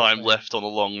amount of time left on a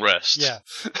long rest. Yeah.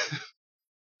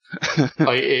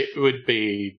 It would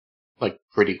be,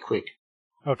 pretty quick.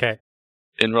 Okay.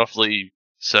 In roughly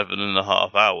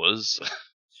 7.5 hours,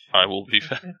 I will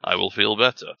feel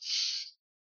better.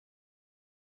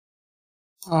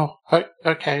 Oh,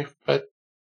 okay, but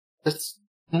that's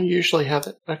not usually how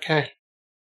that... Okay.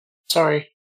 Sorry.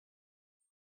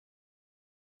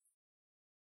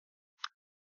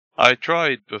 I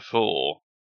tried before.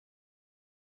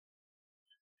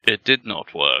 It did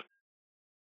not work.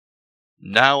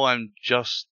 Now I'm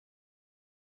just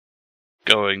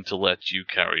going to let you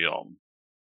carry on.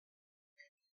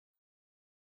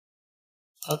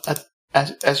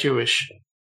 As you wish.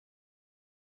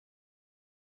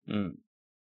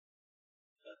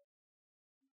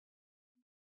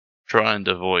 Try and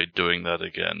avoid doing that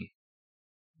again.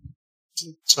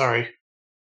 Sorry.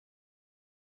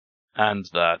 And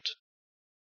that.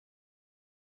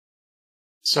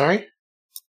 Sorry?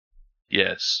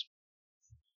 Yes.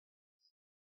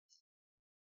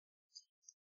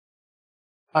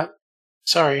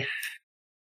 Sorry.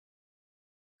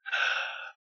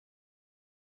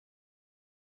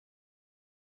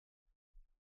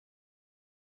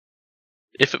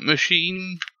 If a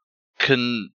machine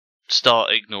can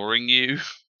start ignoring you,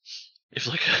 if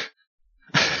like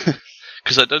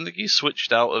because I don't think he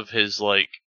switched out of his like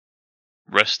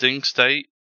resting state.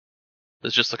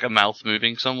 There's just like a mouth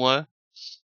moving somewhere.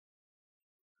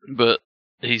 But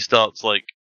he starts like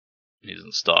he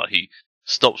doesn't start, he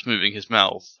stops moving his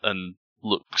mouth and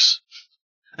looks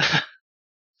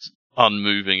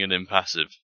unmoving and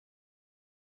impassive.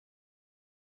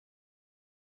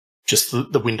 Just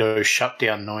the window shut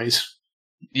down noise.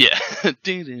 Yeah.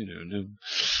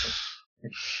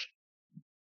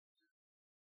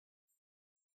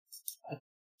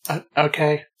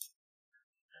 Okay.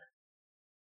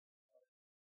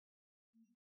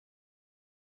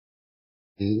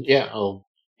 Yeah, I'll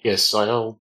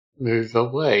move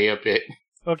away a bit.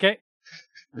 Okay.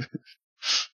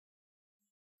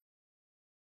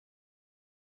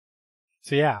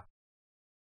 So yeah.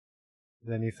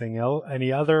 Is anything else?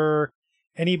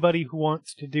 Anybody who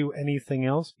wants to do anything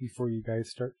else before you guys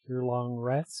start your long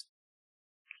rest?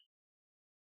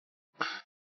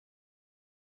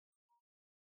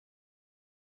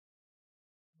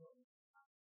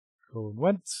 Going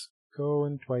once,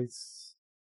 going twice.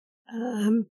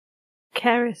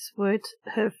 Karis would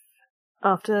have,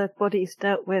 after Body's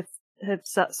dealt with, have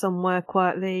sat somewhere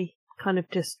quietly, kind of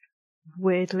just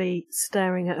weirdly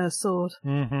staring at her sword.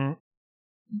 Mm-hmm.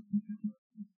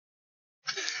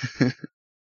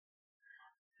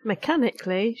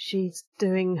 Mechanically, she's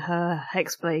doing her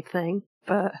hexblade thing,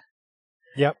 but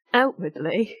yep.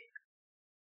 Outwardly,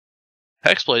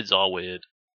 hexblades are weird.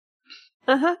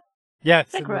 Uh-huh.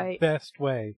 Yes, they're in great. The best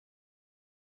way.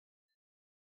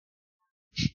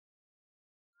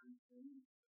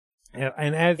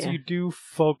 And as you do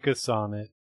focus on it,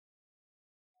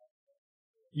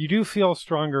 you do feel a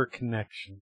stronger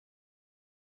connection.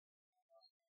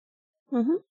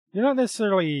 Mm-hmm. You're not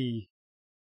necessarily...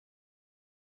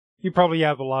 You probably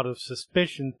have a lot of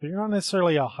suspicions, but you're not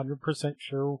necessarily 100%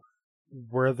 sure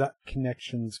where that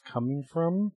connection's coming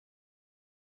from.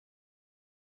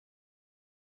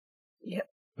 Yep.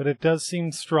 But it does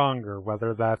seem stronger.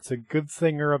 Whether that's a good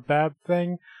thing or a bad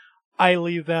thing, I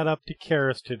leave that up to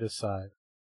Karis to decide.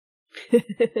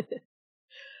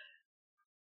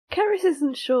 Karis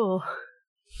isn't sure.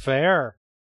 Fair.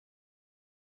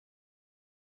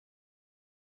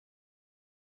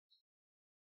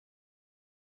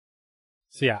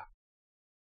 So yeah.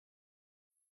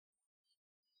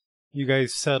 You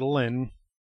guys settle in.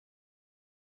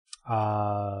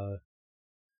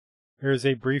 There's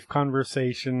a brief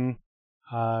conversation,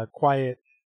 quiet,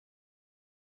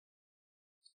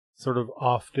 sort of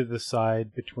off to the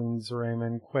side between Zarema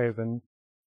and Quaven.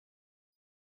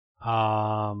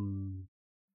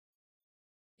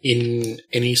 In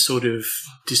any sort of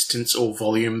distance or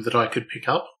volume that I could pick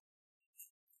up?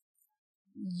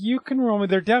 You can roll me.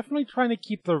 They're definitely trying to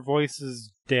keep their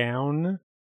voices down.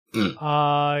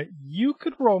 You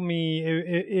could roll me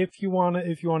if you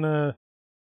wanna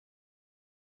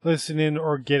listen in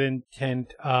or get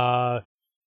intent.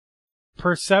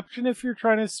 Perception if you're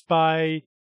trying to spy,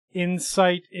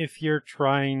 insight if you're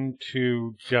trying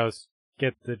to just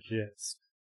get the gist.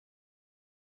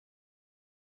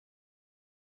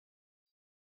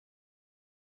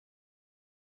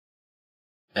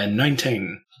 And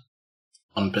 19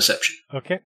 on perception.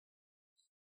 Okay.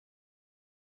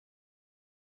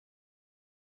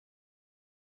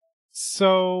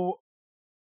 So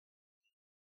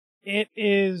it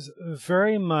is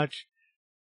very much...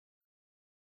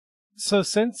 So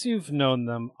since you've known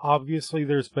them, obviously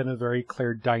there's been a very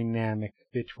clear dynamic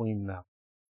between them.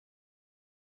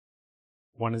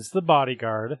 One is the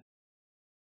bodyguard.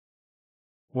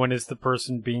 One is the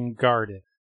person being guarded.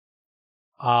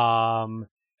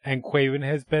 And Quaven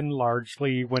has been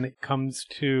largely, when it comes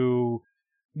to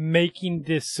making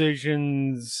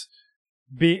decisions,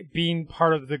 being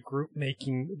part of the group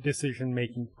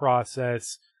decision-making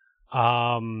process,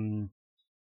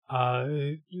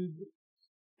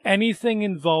 anything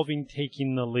involving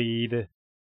taking the lead,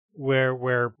 where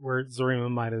Zarima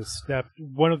might have stepped,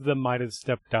 one of them might have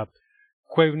stepped up.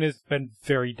 Quaven has been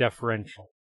very deferential.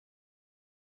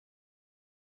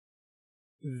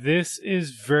 This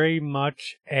is very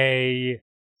much a.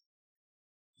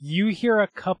 You hear a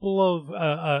couple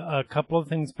of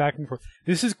things back and forth.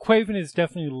 This is Quaven is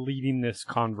definitely leading this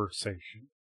conversation,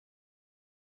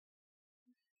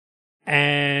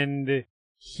 and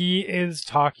he is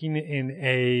talking in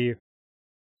a.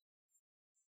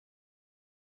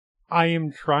 I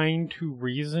am trying to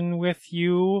reason with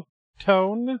you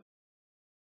tone.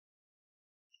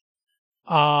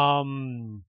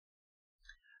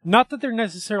 Not that they're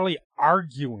necessarily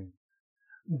arguing,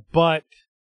 but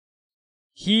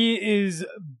he is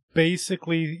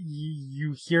basically,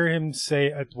 you hear him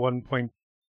say at one point,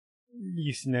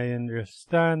 listen, I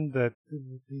understand that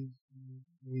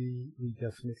we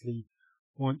definitely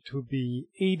want to be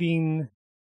aiding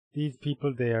these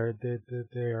people. They're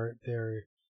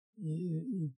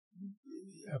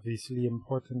obviously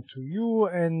important to you,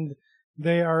 and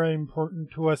they are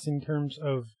important to us in terms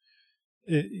of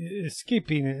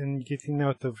escaping and getting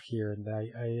out of here, and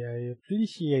I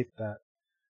appreciate that.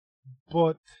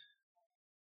 But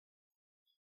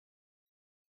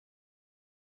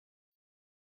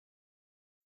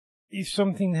if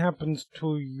something happens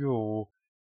to you,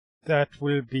 that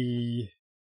will be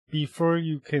before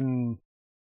you can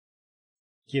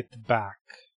get back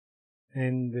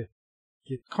and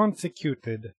get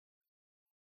consecuted.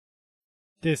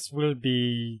 This will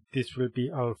be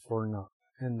all for naught,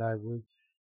 and I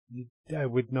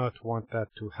would not want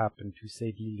that to happen, to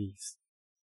say the least.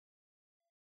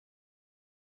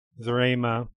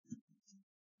 Zarima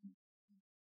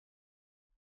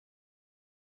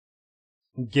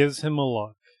gives him a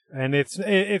look, and it's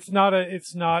not a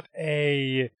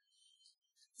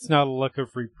look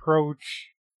of reproach.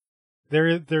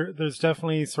 There's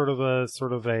definitely sort of a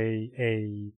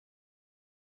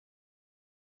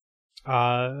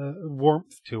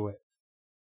warmth to it.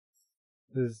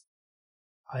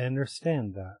 I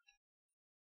understand that.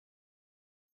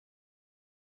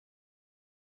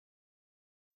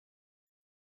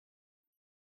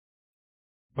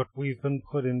 But we've been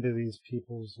put into these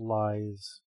people's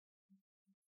lives,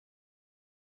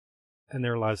 and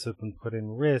their lives have been put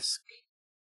in risk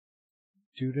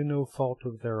due to no fault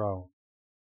of their own.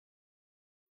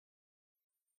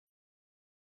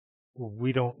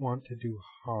 We don't want to do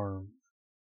harm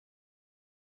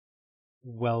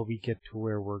while we get to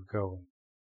where we're going.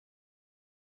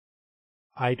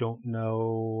 I don't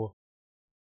know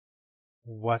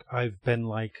what I've been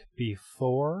like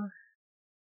before,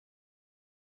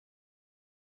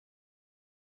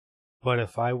 but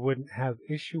if I wouldn't have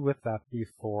issue with that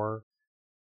before,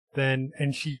 then,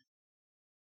 and she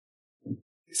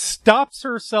stops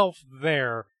herself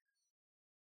there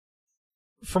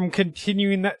from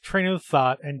continuing that train of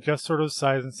thought and just sort of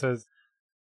sighs and says,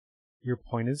 your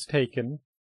point is taken,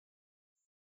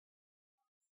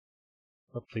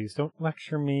 but please don't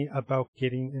lecture me about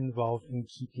getting involved in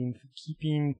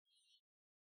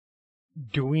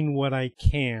doing what I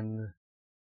can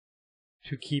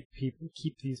to keep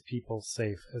these people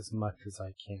safe as much as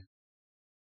I can.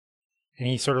 And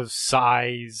he sort of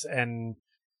sighs and,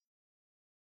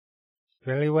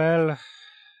 very well,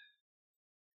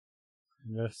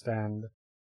 understand.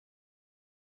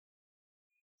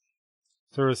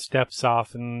 Sort of steps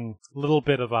off in a little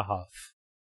bit of a huff.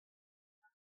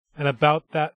 And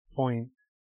about that point,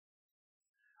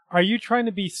 are you trying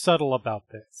to be subtle about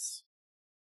this?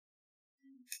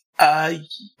 I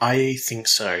think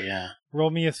so, yeah. Roll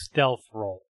me a stealth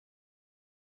roll.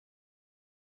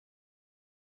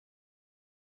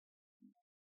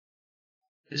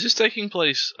 Is this taking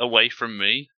place away from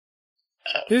me?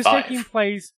 This is taking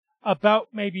place about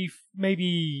maybe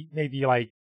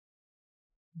like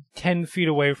 10 feet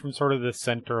away from sort of the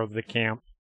center of the camp.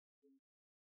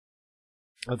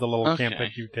 Of the little camp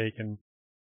that you've taken.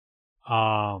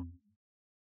 Let's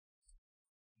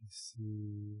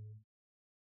see.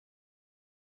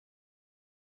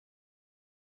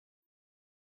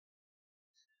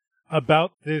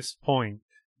 About this point,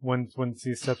 once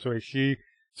he steps away, she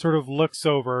sort of looks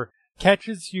over,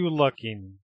 catches you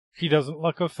looking. She doesn't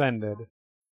look offended.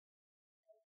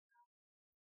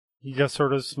 He just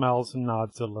sort of smells and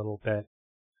nods a little bit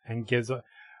and gives a...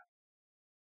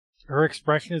 Her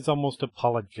expression is almost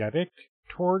apologetic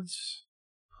towards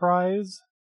Prize.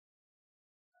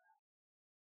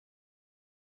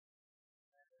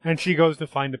 And she goes to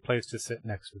find a place to sit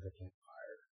next to the campfire.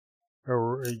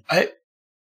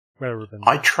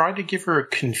 I try to give her a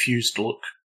confused look.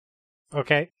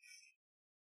 Okay.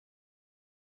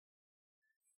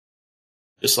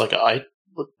 Just like,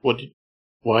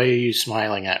 Why are you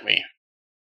smiling at me?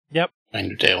 Yep.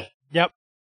 Kind of deal. Yep.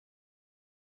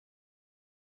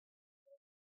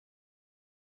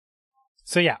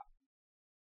 So yeah.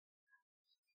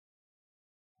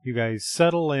 You guys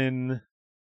settle in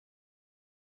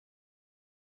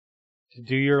to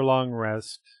do your long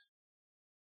rest.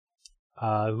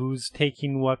 Who's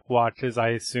taking what watches? I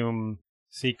assume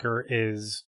Seeker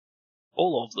is...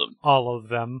 All of them. All of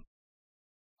them.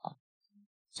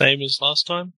 Same as last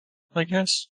time, I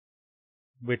guess.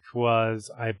 Which was,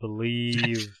 I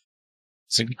believe...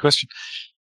 That's a good question.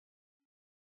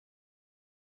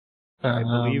 I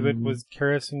believe it was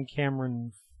Karis and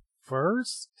Cameron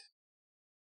first?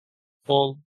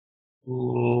 Or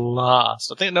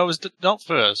last. I think, no, it was not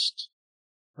first.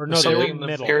 Or no, they were in the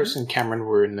middle. Karis and Cameron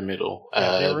were in the middle.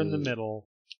 Yeah, they were in the middle.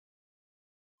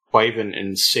 Quaven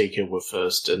and Seeker were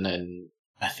first, and then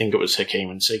I think it was Hakeem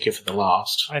and Seeker for the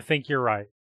last. I think you're right.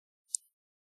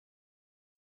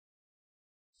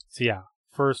 So yeah,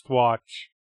 first watch.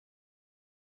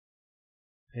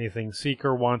 Anything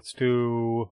Seeker wants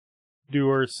to do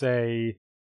or say?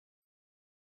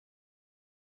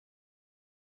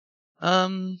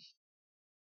 No,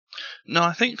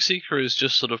 I think Seeker is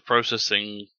just sort of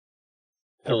processing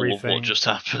all of what just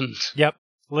happened. Yep,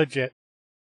 legit.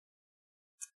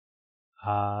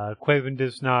 Quaven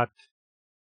does not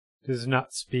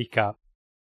speak up.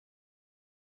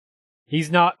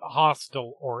 He's not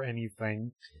hostile or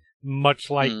anything, much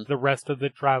like the rest of the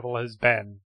travel has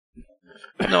been.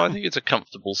 No, I think it's a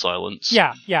comfortable silence.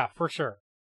 Yeah, for sure.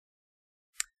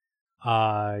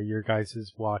 Your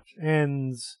guys' watch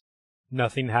ends.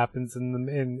 Nothing happens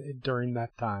during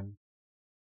that time.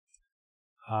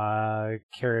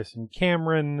 Karis and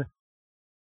Cameron.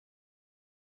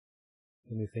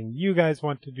 Anything you guys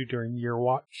want to do during your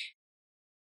watch?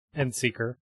 And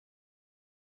Seeker.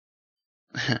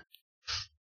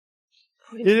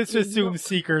 Let's assume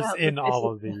Seeker's in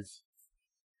all of these.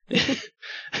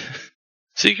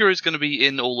 Seeker is going to be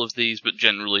in all of these, but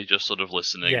generally just sort of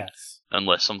listening. Yes.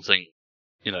 Unless something,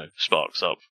 sparks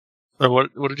up.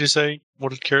 What did you say?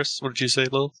 What did you say,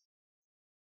 Lil?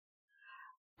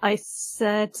 I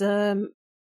said,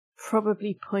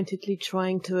 probably pointedly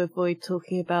trying to avoid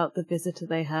talking about the visitor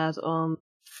they had on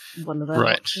one of their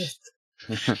watches.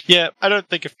 Yeah, I don't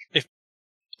think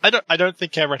I don't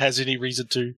think Cameron has any reason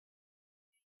to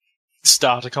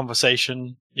start a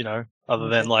conversation, other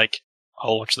than like,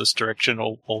 I'll watch this direction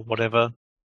or whatever.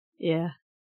 Yeah.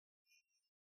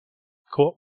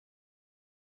 Cool.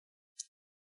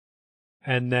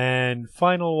 And then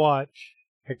final watch,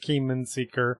 Hakeem and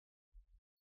Seeker.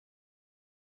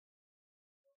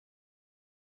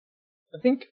 I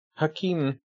think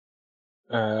Hakeem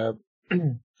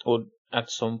would at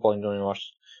some point turn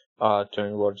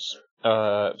towards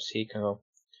Seeker.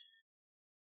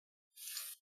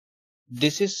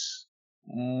 This is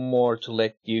more to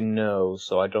let you know,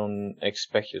 so I don't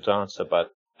expect you to answer,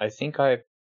 but I think I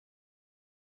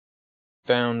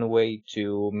found a way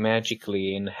to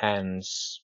magically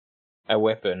enhance a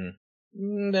weapon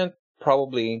that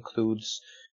probably includes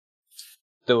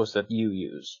those that you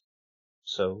use.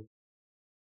 So,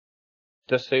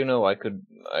 just so you know, I could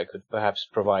perhaps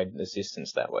provide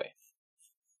assistance that way.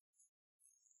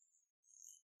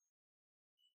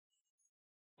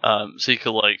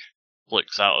 Seeker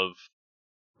flicks out of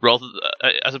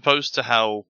as opposed to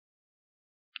how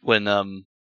when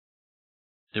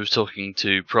he was talking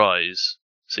to Prize,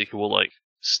 Seeker will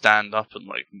stand up and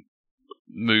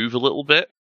move a little bit.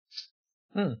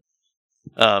 And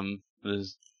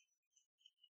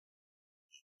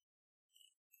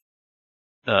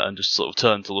just sort of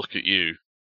turn to look at you.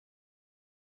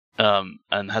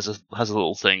 And has a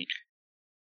little think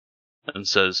and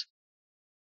says,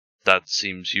 "That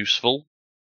seems useful.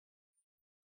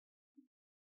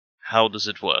 How does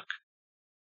it work?"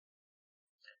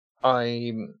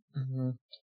 I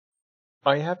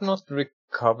have not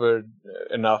recovered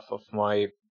enough of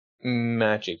my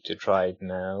magic to try it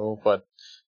now, but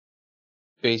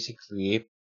basically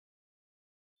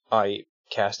I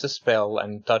cast a spell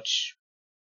and touch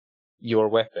your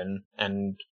weapon,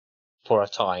 and for a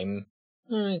time,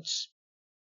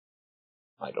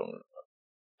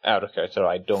 out of character,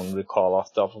 I don't recall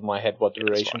off the top of my head what the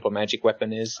duration for magic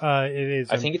weapon is. It is.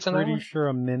 I think it's an hour. Pretty sure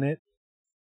a minute.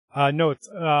 No, it's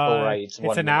right,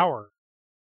 it's an hour.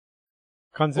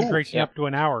 Concentration up to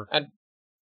an hour. And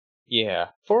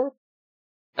for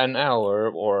an hour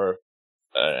or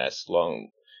as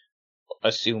long,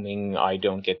 assuming I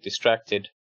don't get distracted,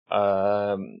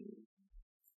 the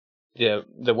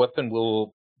weapon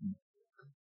will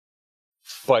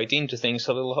bite into things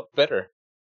a little better.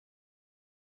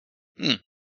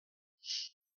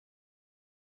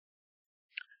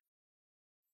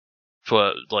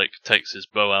 takes his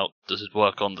bow out. Does it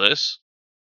work on this?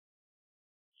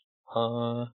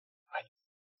 I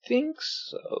think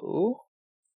so.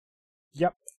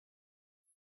 Yep.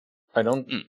 I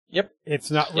don't. Yep. It's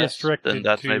not restricted then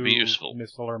that to may be useful.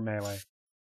 missile or melee.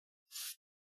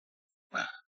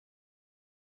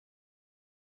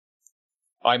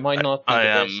 I might not be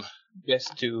the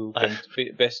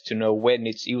best to know when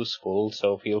it's useful,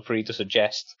 so feel free to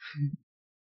suggest.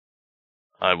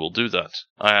 I will do that.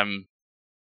 I am,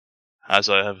 as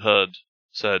I have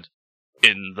said,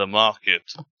 in the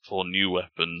market for new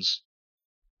weapons.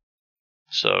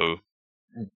 So,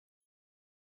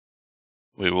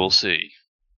 we will see.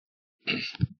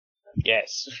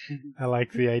 Yes. I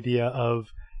like the idea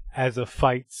of, as a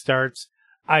fight starts,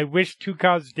 I wish to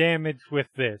cause damage with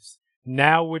this.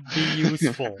 Now would be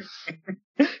useful.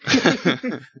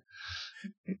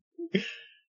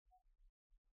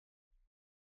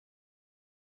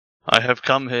 I have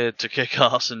come here to kick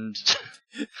ass and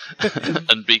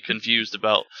and be confused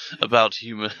about other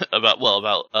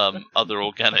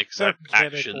organics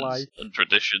actions life. and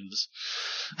traditions,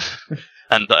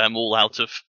 and I am all out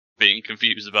of being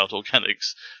confused about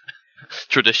organics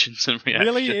traditions and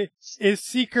reactions. Really? Is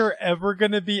Seeker ever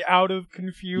going to be out of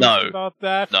confused about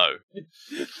that? No.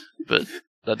 But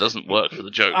that doesn't work for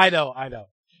the joke. I know.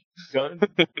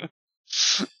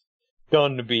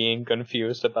 Done being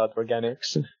confused about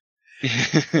organics.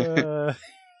 You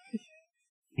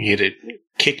get it.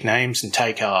 Kick names and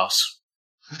take ass.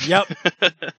 Yep.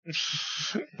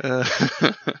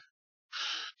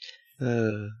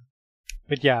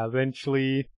 But yeah,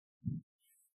 eventually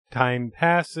time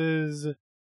passes.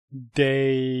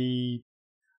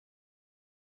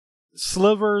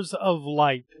 Slivers of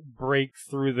light break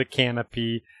through the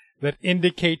canopy that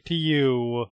indicate to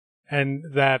you and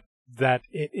that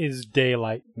it is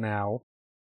daylight now.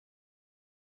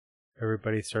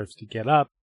 Everybody starts to get up.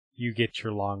 You get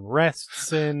your long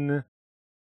rests in.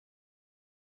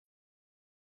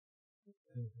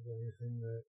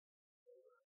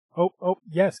 Oh,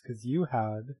 yes, because you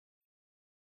had.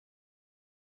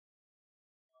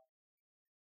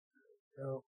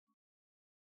 Go.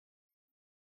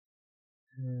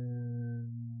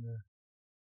 And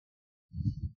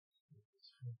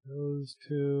those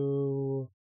two.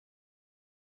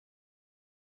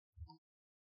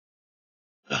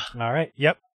 All right.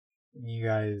 Yep. You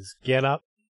guys get up.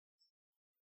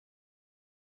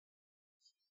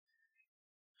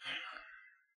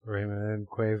 Raymond and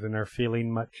Quaven are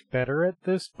feeling much better at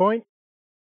this point.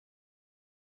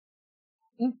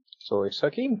 So is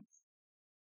Hakim.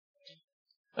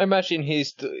 I imagine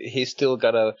he's still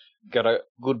got a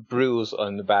good bruise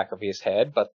on the back of his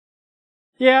head, but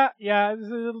yeah,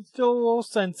 it's still a little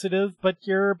sensitive, but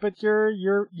you're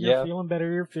feeling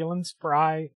better. You're feeling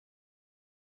spry.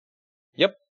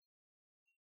 Yep.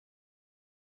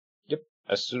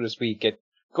 As soon as we get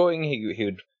going, he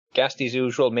would cast his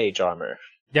usual mage armor.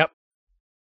 Yep.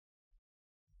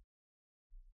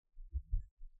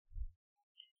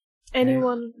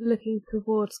 Anyone looking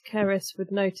towards Keris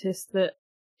would notice that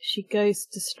she goes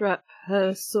to strap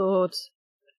her sword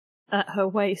at her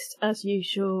waist as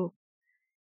usual,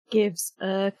 gives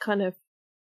a kind of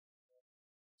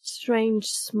strange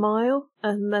smile,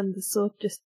 and then the sword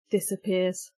just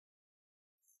disappears.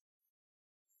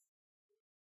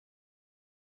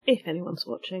 If anyone's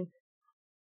watching.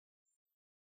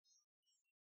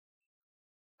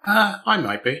 I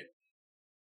might be.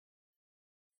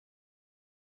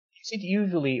 Is it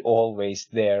usually always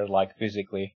there, like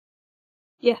physically?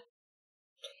 Yeah.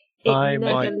 It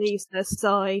never leaves her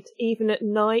side. Even at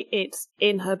night, it's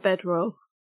in her bedroll.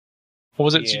 What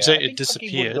was it you say? It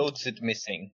disappeared. Notice it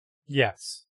missing.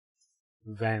 Yes.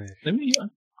 Vanished. I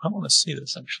want to see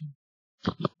this, actually.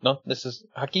 No, this is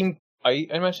Hakim. I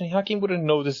imagine Hakim wouldn't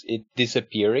notice it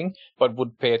disappearing, but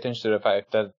would pay attention to the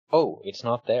fact that, it's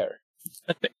not there.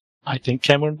 I think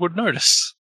Cameron would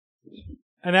notice.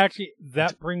 And actually,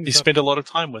 that brings He spent a lot of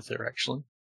time with her, actually.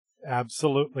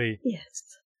 Absolutely. Yes.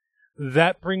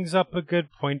 That brings up a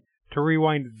good point. To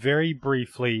rewind very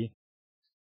briefly,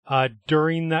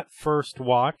 during that first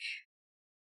watch,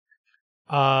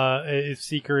 if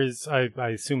Seeker is, I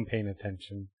assume, paying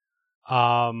attention,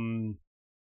 Quaven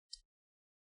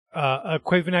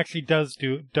actually does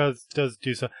do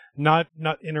so. Not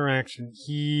interaction.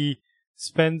 He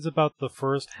spends about the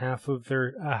first half of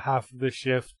the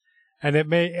shift, and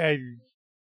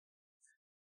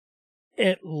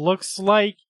it looks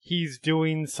like he's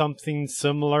doing something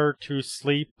similar to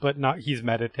sleep, but not. He's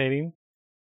meditating.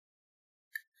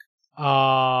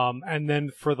 And then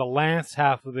for the last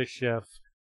half of the shift,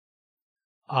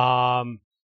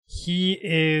 he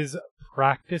is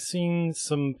practicing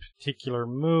some particular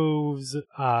moves,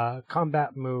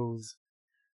 combat moves,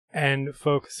 and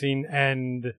focusing.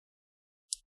 And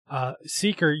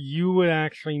Seeker, you would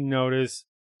actually notice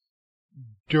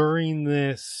during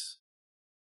this,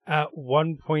 at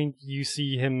one point you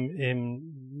see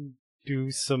him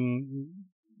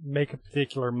make a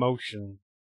particular motion,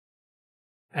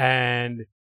 and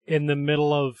in the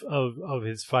middle of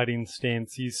his fighting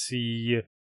stance, you see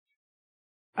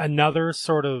another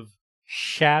sort of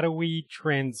shadowy,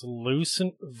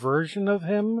 translucent version of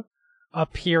him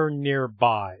appear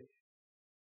nearby.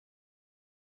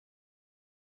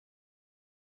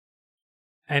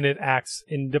 And it acts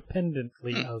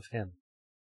independently of him.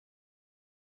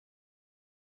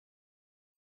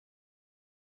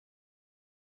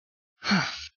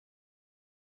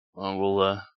 Well,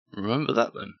 we'll remember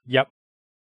that then. Yep.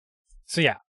 So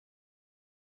yeah.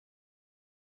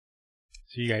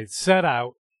 So you guys set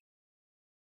out,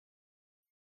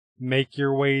 make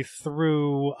your way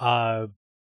through.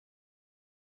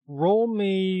 Roll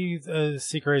me,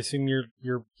 Seeker. I assume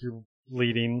you're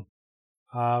leading.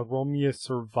 Roll me a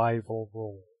survival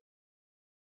roll.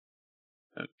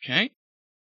 Okay.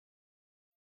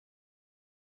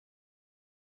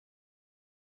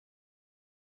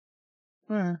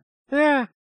 Yeah.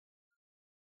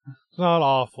 It's not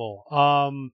awful.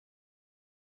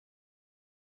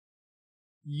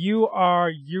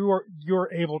 You're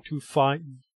able to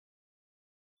find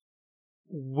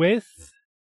with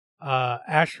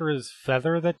Ashura's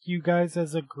feather that you guys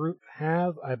as a group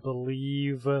have. I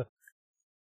believe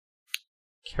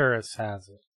Karis has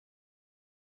it.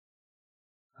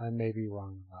 I may be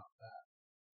wrong about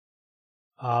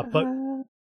that. But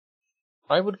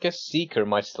I would guess Seeker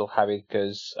might still have it,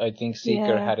 because I think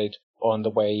Seeker had it on the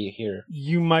way here.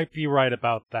 You might be right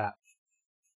about that.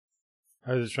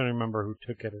 I was just trying to remember who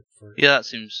took it at first. Yeah, that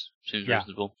seems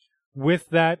reasonable. With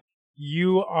that,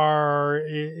 you're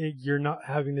not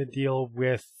having to deal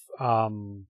with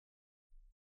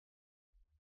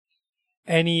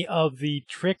any of the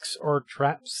tricks or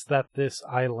traps that this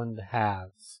island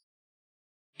has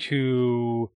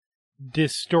to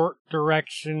distort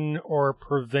direction or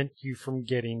prevent you from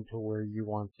getting to where you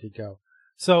want to go.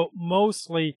 So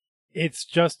mostly it's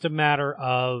just a matter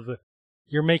of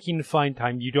you're making fine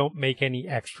time. You don't make any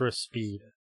extra speed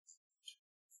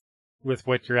with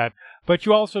what you're at. But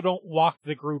you also don't walk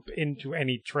the group into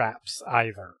any traps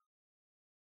either.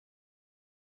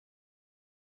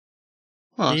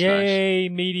 Well, that's Yay,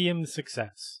 nice. medium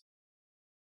success.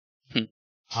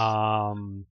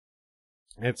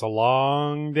 It's a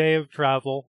long day of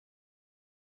travel.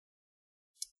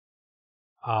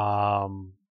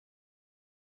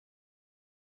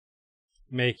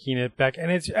 Making it back,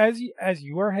 and it's as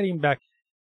you are heading back,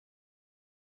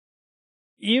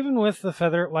 even with the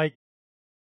feather, like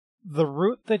the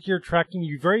route that you're tracking,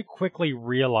 you very quickly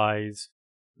realize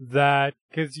that,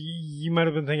 because you might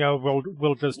have been thinking, oh,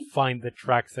 we'll just find the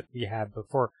tracks that we had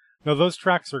before. No, those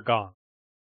tracks are gone.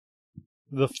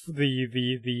 The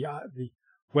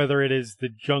whether it is the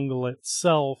jungle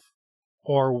itself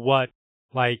or what,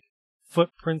 like,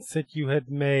 footprints that you had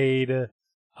made,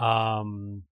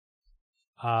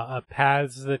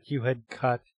 paths that you had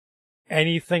cut,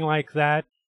 anything like that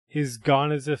is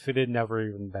gone as if it had never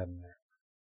even been there.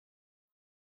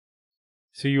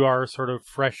 So you are sort of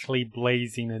freshly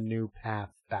blazing a new path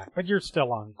back, but you're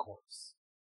still on course.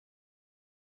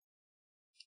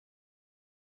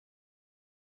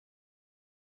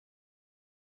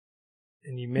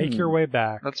 And you make your way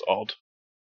back. That's odd.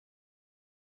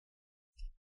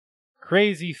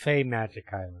 Crazy Fey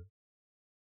Magic Island.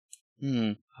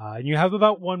 Hmm. And you have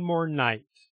about one more night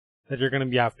that you're going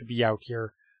to have to be out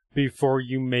here before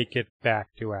you make it back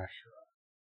to Ashura.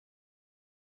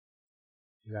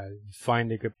 You gotta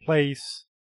find a good place.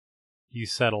 You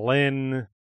settle in.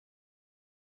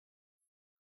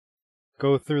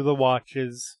 Go through the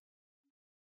watches.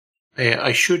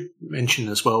 I should mention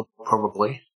as well,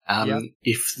 probably,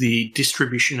 if the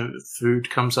distribution of food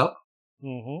comes up,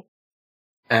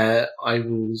 I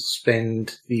will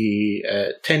spend the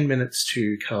 10 minutes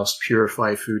to cast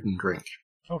Purify Food and Drink.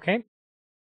 Okay.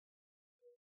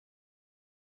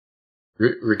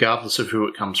 Regardless of who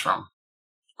it comes from.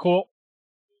 Cool.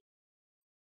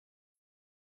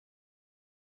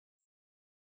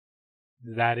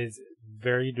 That is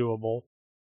very doable.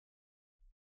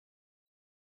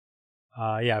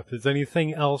 If there's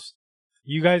anything else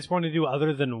you guys want to do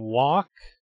other than walk,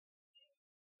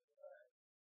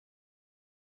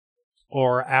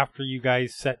 or after you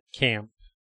guys set camp?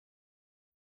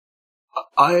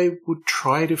 I would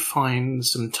try to find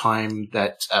some time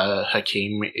that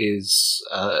Hakim is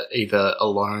either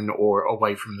alone or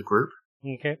away from the group.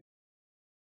 Okay.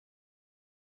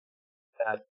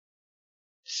 That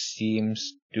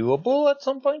seems doable at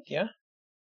some point, yeah.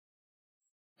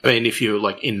 I mean, if you're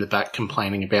like in the back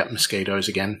complaining about mosquitoes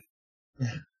again.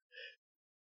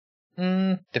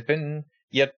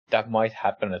 Yet that might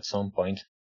happen at some point.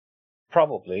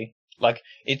 Probably. Like,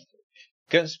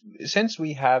 because since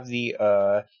we have we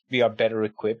are better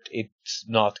equipped, it's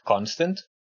not constant,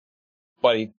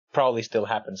 but it probably still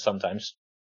happens sometimes.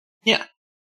 Yeah.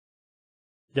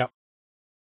 Yep.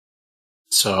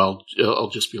 So I'll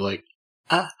just be like,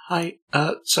 hi,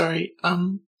 sorry,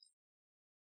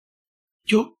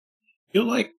 you're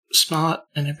like smart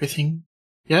and everything,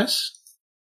 yes?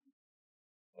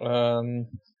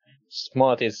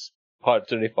 Smart is hard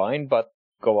to define, but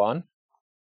go on.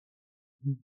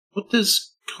 What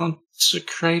does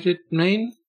consecrated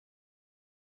mean?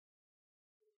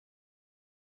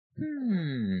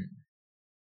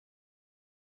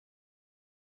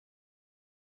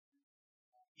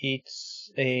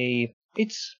 It's a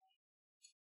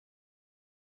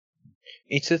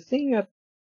thing that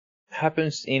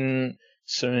happens in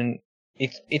certain.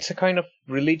 It's a kind of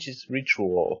religious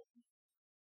ritual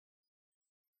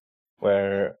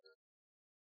where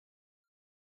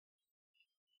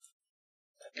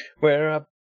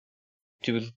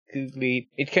typically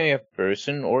it can be a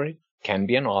person or it can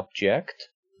be an object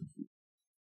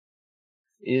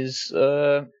is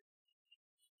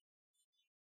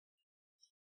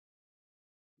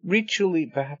ritually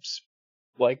perhaps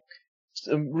like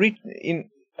in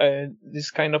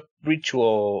this kind of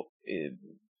ritual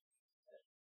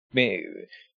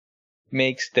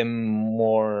makes them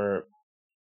more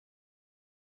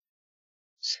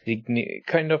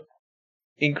kind of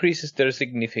increases their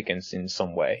significance in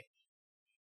some way.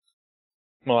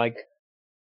 Like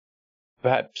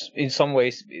perhaps in some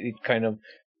ways it kind of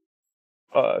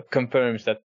confirms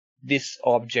that this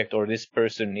object or this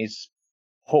person is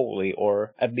holy,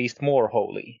 or at least more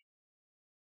holy.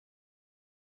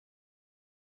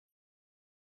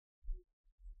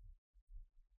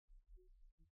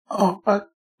 Oh,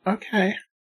 okay.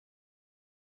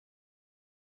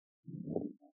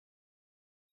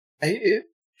 It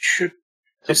should.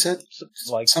 Is that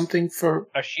like something for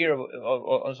Ashir?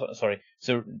 Sorry.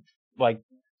 So, like,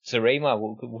 Zarema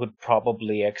would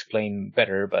probably explain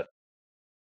better, but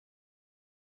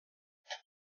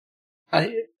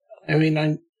I mean,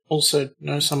 I also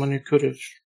know someone who could have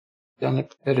done a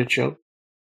better job.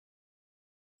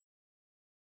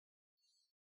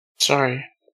 Sorry.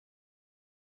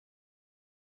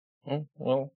 Oh,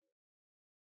 well.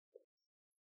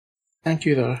 Thank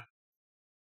you, though.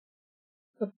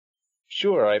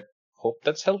 Sure, I hope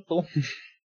that's helpful.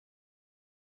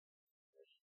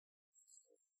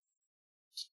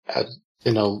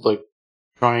 Then I'll, like,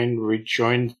 try and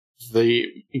rejoin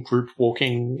the group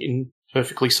walking in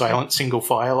perfectly silent single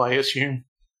file, I assume.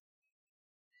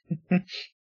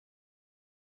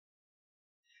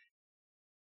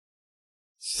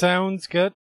 Sounds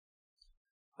good.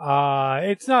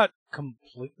 It's not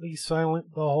completely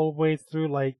silent the whole way through,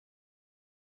 like...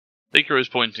 Baker is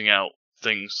pointing out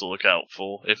things to look out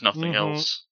for, if nothing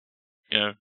else. You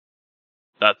know,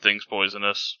 that thing's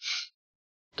poisonous.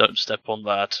 Don't step on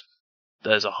that.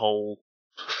 There's a hole.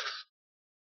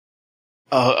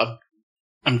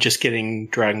 I'm just getting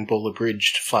Dragon Ball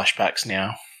Abridged flashbacks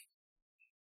now.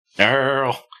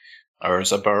 Earl,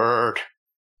 there's a bird.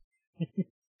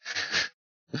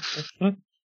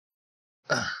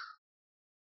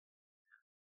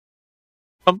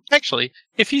 Actually,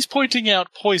 if he's pointing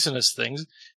out poisonous things,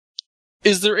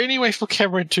 is there any way for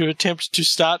Cameron to attempt to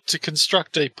start to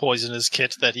construct a poisonous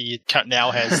kit that he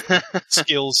now has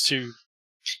skills to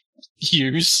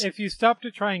use? If you stop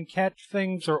to try and catch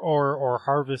things or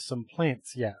harvest some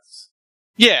plants, yes.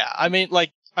 Yeah, I mean,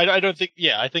 like, I don't think.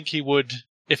 Yeah, I think he would.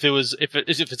 If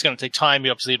it's going to take time,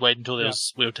 obviously he'd wait until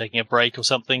we were taking a break or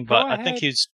something. But I think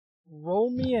he's roll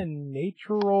me a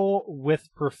nature roll with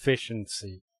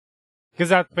proficiency, because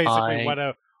that's basically what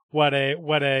a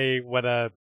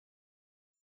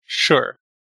sure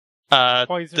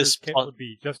poisoner's kit would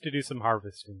be, just to do some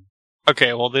harvesting.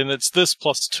 Okay, well then it's this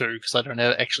plus 2 because I don't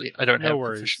have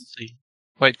proficiency.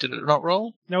 Wait, did it not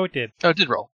roll? No, it did. Oh, it did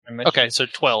roll. Okay, so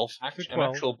 12. An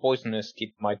actual poisonous kit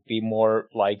might be more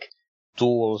like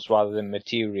tools rather than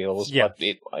materials. Yeah.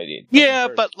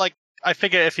 But but like I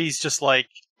figure if he's just like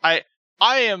I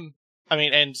am. I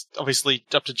mean, and obviously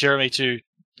up to Jeremy to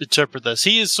interpret this.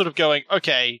 He is sort of going,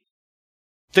 okay,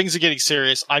 things are getting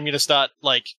serious. I'm going to start,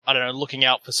 like, I don't know, looking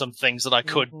out for some things that I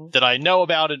could, that I know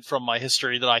about it from my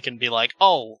history, that I can be like,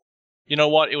 oh, you know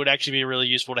what? It would actually be really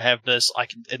useful to have this. I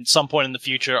can, at some point in the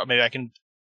future, maybe I can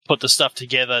put the stuff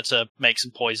together to make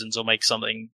some poisons or make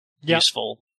something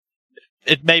useful.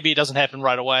 Maybe it doesn't happen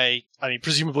right away. I mean,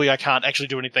 presumably I can't actually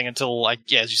do anything until I,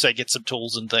 as you say, get some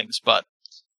tools and things, but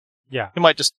yeah, you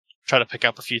might just try to pick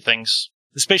up a few things,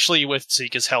 especially with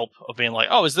Seeker's help of being like,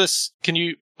 is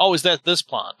that this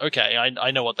plant? Okay, I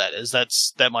know what that is.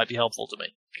 That might be helpful to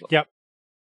me. Yep.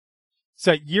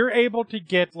 So you're able to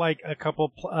get like a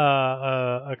couple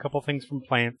things from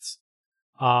plants,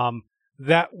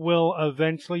 that will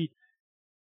eventually.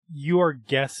 You are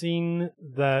guessing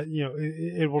that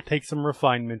it will take some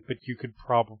refinement, but you could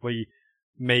probably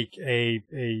make a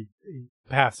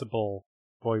passable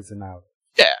poison out.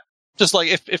 Yeah, just like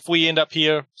if we end up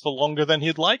here for longer than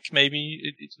he'd like,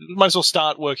 maybe we might as well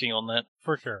start working on that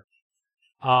for sure.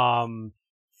 I'm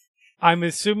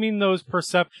assuming those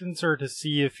perceptions are to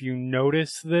see if you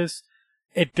notice this.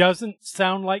 It doesn't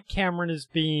sound like Cameron is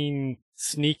being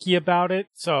sneaky about it,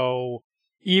 so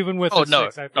even with a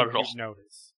 6, I think you'd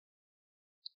notice.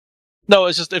 No,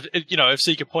 it's just if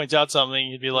Seeker points out something,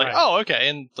 you'd be like, right. Oh, okay,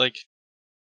 and like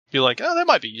be like, oh, that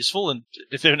might be useful. And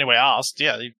if anyone asked,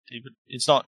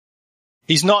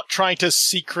 he's not trying to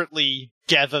secretly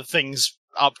gather things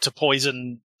up to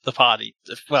poison the party.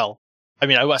 Well, I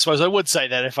mean, I suppose I would say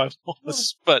that if I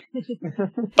was, but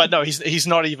no, he's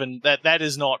not even that. That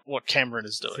is not what Cameron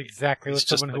is doing. That's exactly what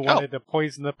someone who wanted to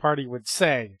poison the party would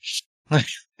say.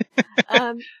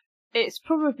 It's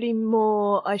probably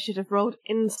more I should have rolled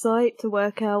insight to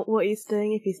work out what he's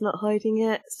doing if he's not hiding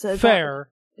it. So fair.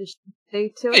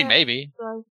 Maybe.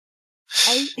 So,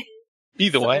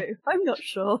 Either way. I'm not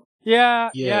sure.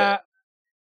 Yeah.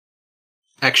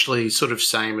 Actually, sort of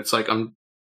same. It's like I'm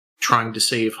trying to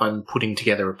see if I'm putting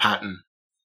together a pattern.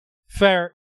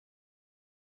 Fair.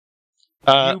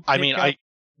 What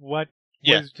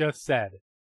was just said.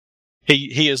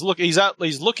 He's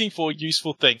looking for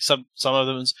useful things. Some of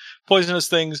them is poisonous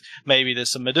things. Maybe there's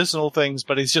some medicinal things,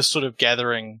 but he's just sort of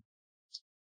gathering.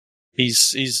 He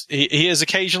is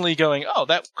occasionally going, oh,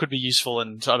 that could be useful,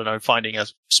 and I don't know, finding a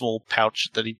small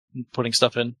pouch that he's putting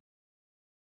stuff in.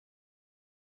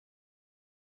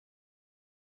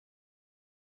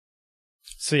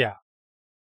 So yeah,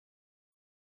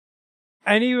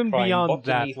 and even beyond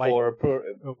that, like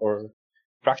for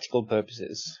practical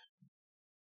purposes.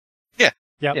 Yep.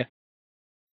 Yeah.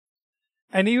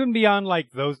 And even beyond,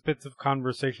 like, those bits of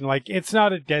conversation, like, it's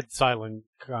not a dead silent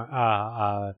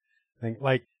thing.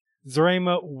 Like,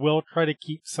 Zarema will try to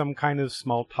keep some kind of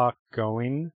small talk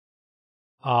going.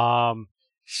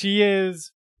 She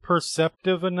is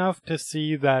perceptive enough to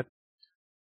see that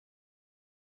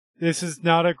this is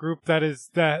not a group that is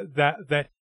that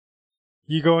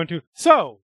you go into,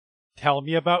 so, tell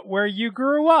me about where you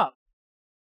grew up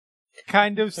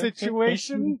kind of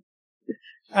situation.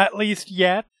 At least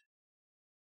yet.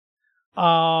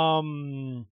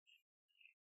 But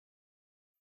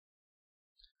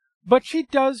she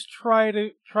does try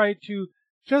to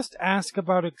just ask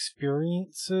about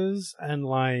experiences and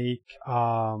like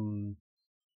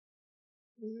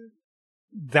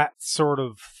that sort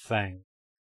of thing.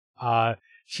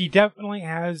 She definitely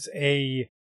has a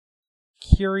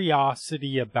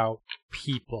curiosity about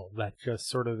people that just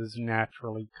sort of is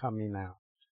naturally coming out.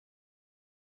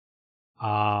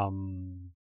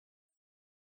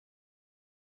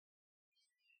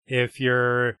 If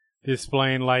you're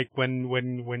displaying like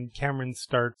when Cameron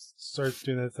starts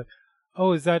doing this, like,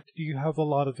 oh, do you have a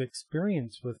lot of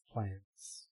experience with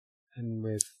plants and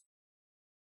with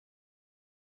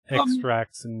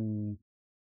extracts and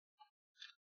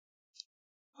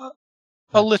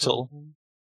a little.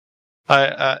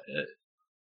 A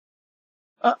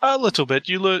little bit.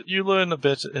 You learn a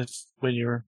bit when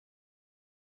you're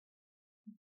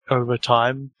over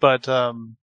time, but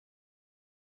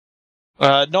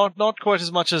not quite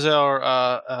as much as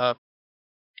our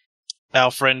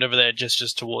friend over there,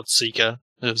 just towards Seeker,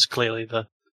 who's clearly the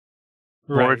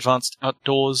more advanced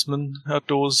outdoors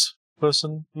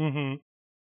person. Mm-hmm.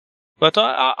 But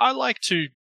I like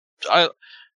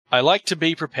to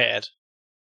be prepared.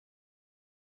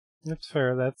 That's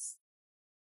fair. That's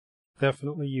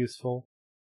definitely useful.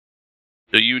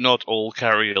 Do you not all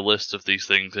carry a list of these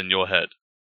things in your head?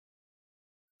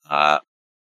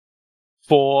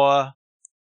 For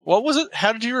what was it?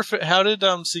 How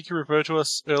did Seeker refer to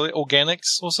us earlier?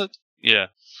 Organics, was it? Yeah.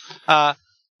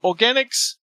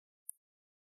 Organics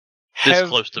this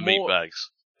close to meat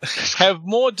bags. have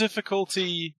more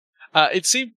difficulty. It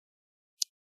seems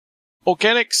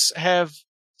organics have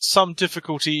some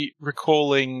difficulty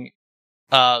recalling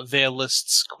their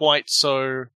lists quite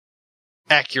so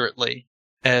accurately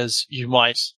as you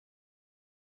might.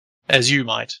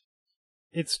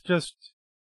 It's just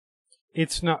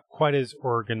It's not quite as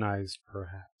organized,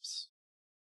 perhaps.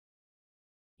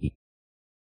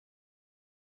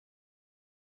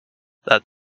 That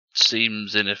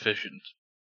seems inefficient.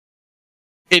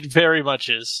 It very much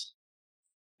is.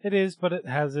 It is, but it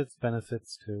has its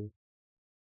benefits too.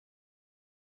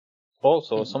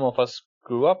 Also, some of us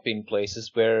grew up in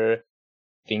places where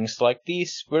things like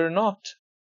these were not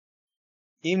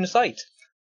in sight.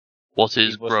 What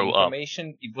is grow up?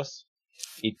 It was.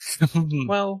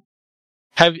 Well.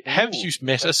 Have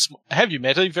you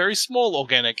met a very small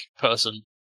organic person?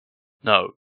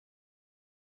 No.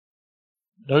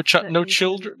 No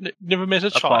children. Never met a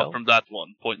child. Apart from that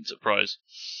one, points at Prize.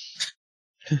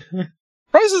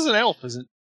 Prize is an elf, isn't?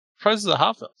 Prize is a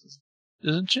half elf,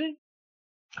 isn't she?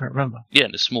 I can't remember. Yeah,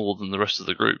 and it's smaller than the rest of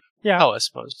the group. Yeah. Oh, I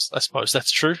suppose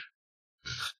that's true.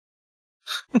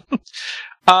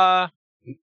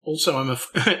 Also, I'm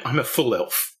a full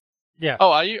elf. Yeah.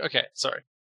 Oh, are you? Okay, sorry.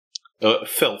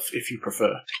 Filth, if you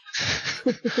prefer.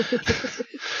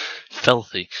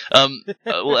 Filthy.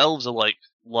 Well, elves are light,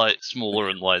 smaller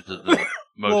and lighter than most.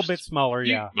 A little bit smaller,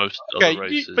 yeah. Most other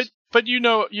races. But you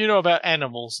know about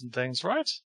animals and things, right?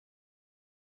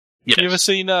 Yes. Have you ever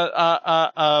seen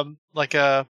like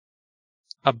a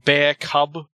bear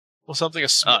cub or something?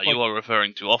 You are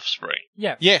referring to offspring.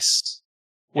 Yeah. Yes.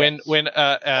 When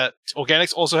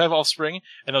organics also have offspring,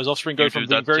 and those offspring go from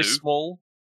being very small.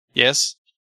 Yes.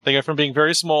 They go from being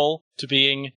very small to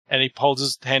being, and he holds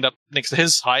his hand up next to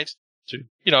his height to,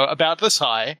 about this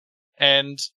high,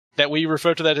 and that we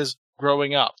refer to that as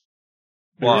growing up.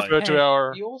 We refer to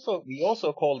our... We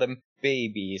also call them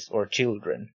babies or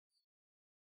children.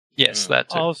 Yes, that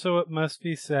too. Also, it must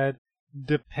be said,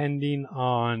 depending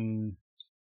on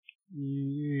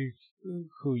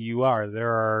who you are,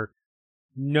 there are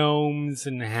gnomes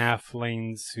and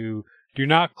halflings who do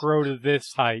not grow to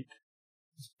this height.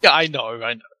 Yeah, I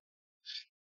know.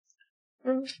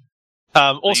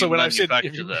 Also, when I said,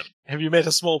 have you met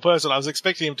a small person, I was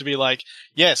expecting him to be like,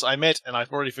 yes, I met, and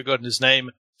I've already forgotten his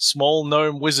name, small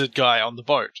gnome wizard guy on the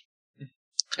boat.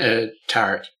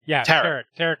 Tarek. Yeah, Tarek.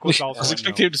 Tarek was also I was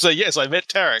expecting him to say, yes, I met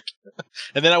Tarek.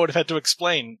 And then I would have had to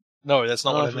explain, no, that's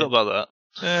not what I meant. About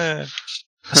that.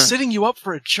 Setting you up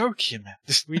for a joke here, man.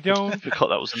 We don't... I forgot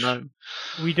that was a gnome.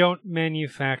 We don't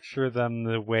manufacture them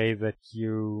the way that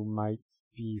you might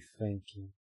be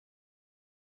thinking.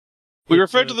 We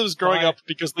refer to them as growing up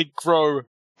because they grow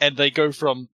and they go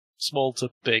from small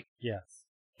to big. Yes.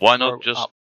 Why not just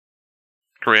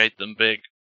create them big?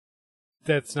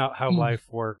 That's not how life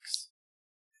works.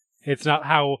 It's not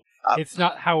how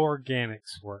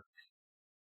organics work.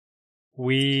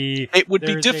 It would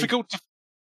be difficult to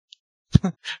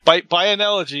by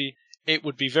analogy, it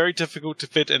would be very difficult to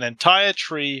fit an entire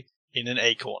tree in an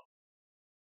acorn.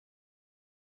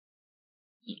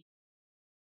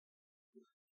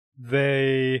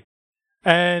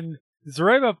 And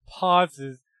Zareba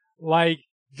pauses, like,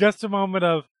 just a moment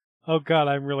of, oh god,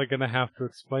 I'm really gonna have to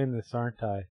explain this, aren't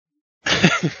I?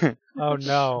 Oh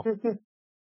no.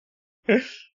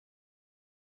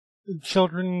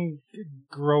 Children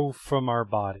grow from our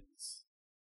bodies.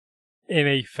 In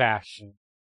a fashion.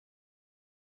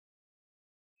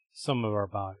 Some of our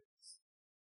bodies.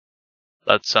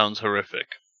 That sounds horrific.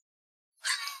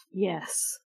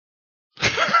 Yes.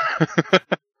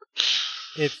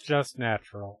 It's just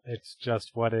natural. It's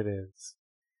just what it is.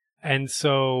 And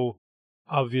so,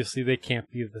 obviously they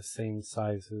can't be the same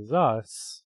size as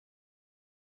us.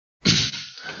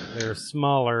 They're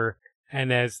smaller,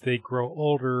 and as they grow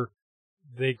older,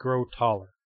 they grow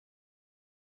taller.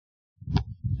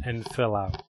 And fill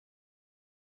out.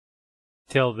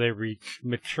 Till they reach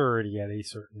maturity at a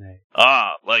certain age.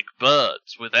 Ah, like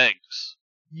birds with eggs.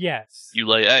 Yes. You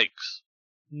lay eggs.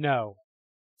 No.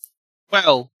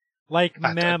 Well, like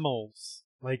mammals,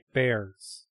 like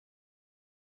bears.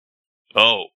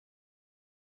 Oh.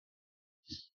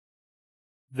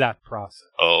 That process.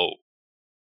 Oh.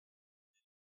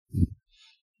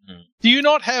 Do you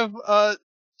not have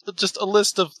just a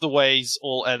list of the ways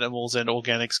all animals and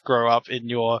organics grow up in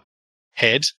your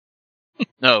head?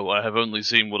 No, I have only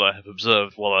seen what I have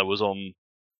observed while I was on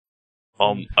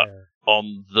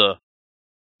the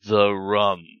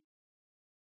run,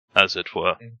 as it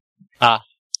were. Ah.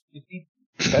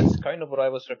 That's kind of what I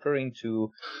was referring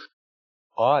to.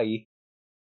 I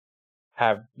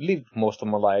have lived most of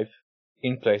my life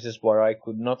in places where I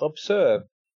could not observe,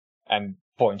 and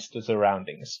points to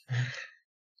surroundings.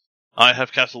 I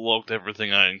have catalogued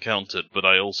everything I encountered, but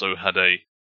I also had a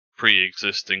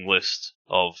pre-existing list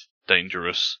of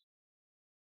dangerous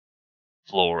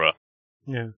flora.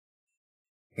 Yeah.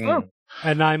 Oh.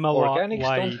 And I'm a lot Organics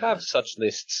like... don't have such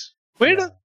lists. Where do...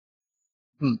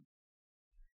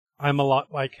 I'm a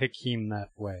lot like Hakeem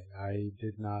that way. I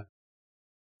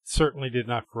certainly did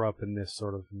not grow up in this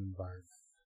sort of environment.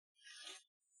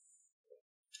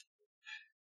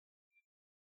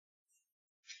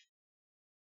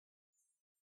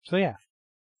 So yeah.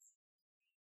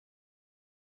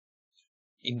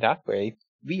 In that way,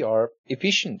 we are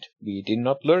efficient. We did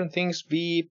not learn things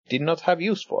we did not have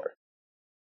use for.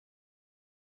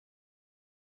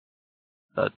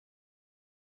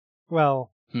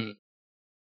 Well,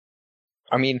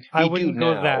 I mean, I we wouldn't do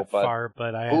go now, that but far,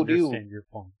 but I understand your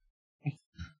point.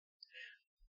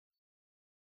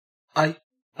 I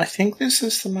think this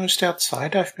is the most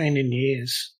outside I've been in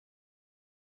years.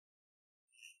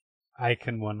 I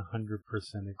can 100%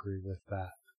 agree with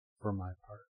that for my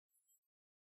part.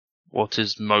 What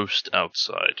is most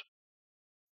outside?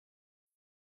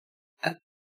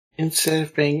 Instead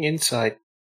of being inside.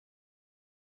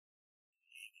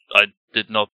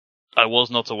 I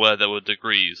was not aware there were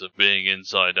degrees of being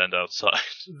inside and outside.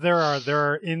 There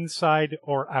are inside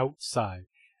or outside,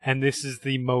 and this is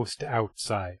the most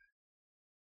outside.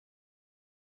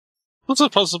 Also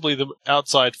possibly the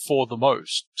outside for the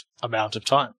most amount of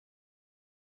time.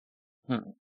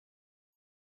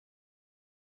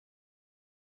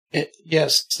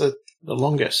 Yes, the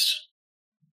longest.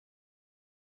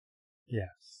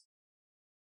 Yes.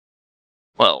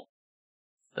 Well,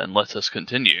 then let us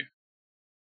continue.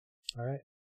 All right.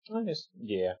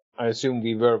 I assume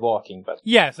we were walking, but...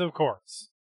 Yes, of course.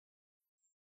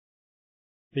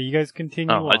 But you guys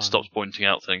continue on. I'd stopped pointing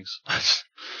out things.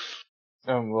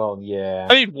 Well, yeah.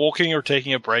 I mean, walking or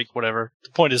taking a break, whatever.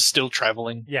 The point is still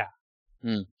traveling. Yeah.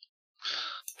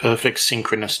 Perfect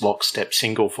synchronous lockstep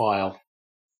single file.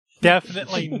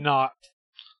 Definitely not.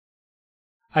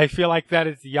 I feel like that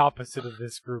is the opposite of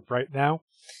this group right now.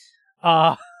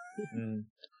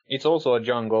 It's also a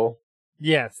jungle.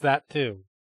 Yes, that too.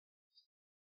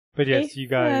 But yes, you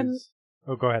guys...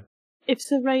 go ahead. If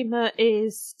Sarema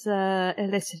is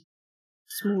illicit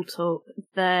small talk,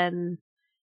 then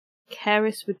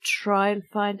Karis would try and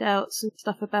find out some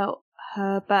stuff about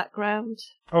her background.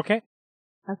 Okay.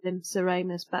 As in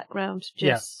Sarema's background,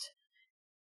 just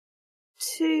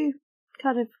to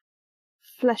kind of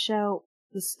flesh out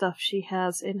the stuff she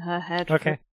has in her head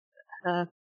for her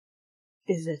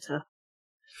visitor.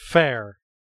 Fair.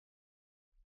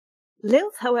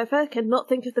 Lilith, however, cannot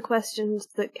think of the questions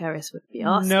that Karis would be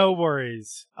asking. No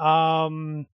worries.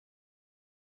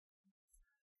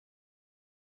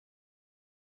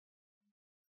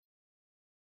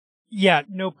 Yeah,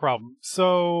 no problem.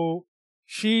 So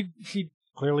she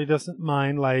clearly doesn't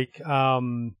mind. Like, I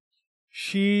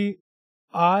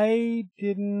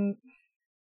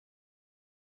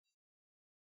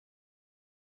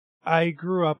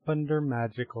grew up under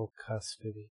magical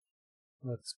custody.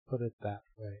 Let's put it that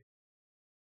way.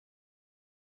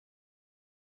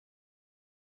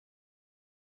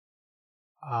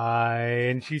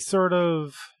 And she sort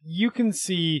of, you can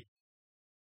see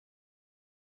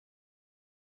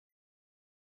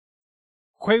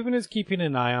Quaven is keeping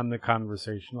an eye on the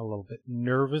conversation a little bit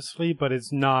nervously, but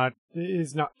is not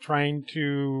trying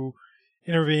to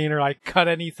intervene or like cut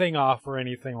anything off or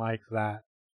anything like that.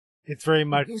 It's very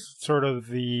much sort of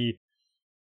the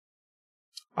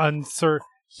uncertain.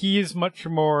 He is much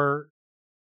more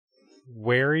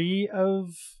wary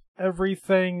of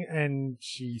everything, and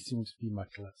she seems to be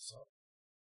much less so.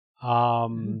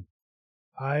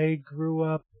 I grew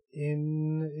up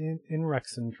in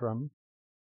Rexentrum.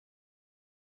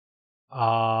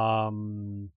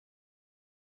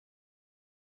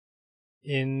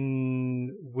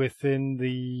 Within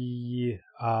the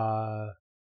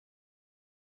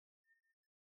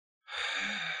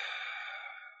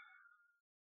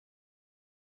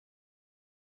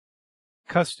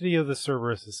custody of the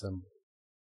Cerberus Assembly.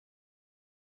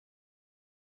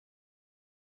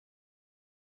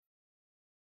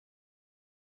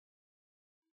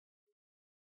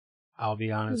 I'll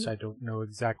be honest, I don't know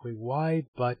exactly why,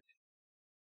 but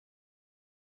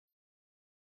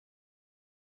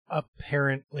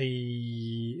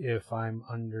apparently, if I'm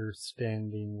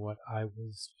understanding what I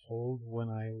was told when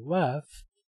I left,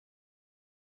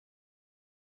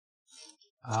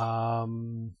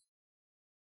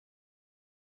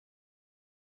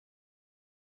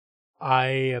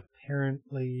 I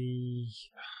apparently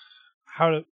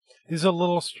this is a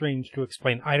little strange to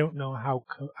explain. I don't know how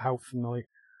familiar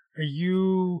are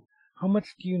you. How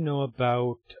much do you know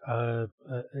about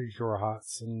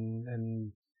Jorhas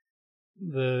and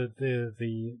the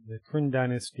Kryn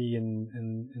dynasty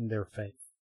and their faith?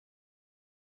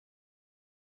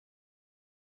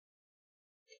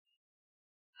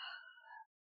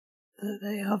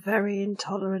 They are very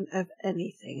intolerant of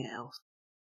anything else.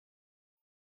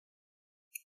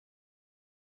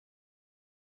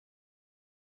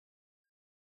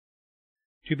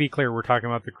 To be clear, we're talking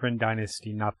about the Kryn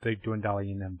dynasty, not the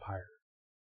Dwendalian Empire.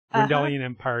 Dwendalian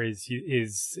Empire is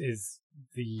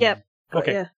the... Yep.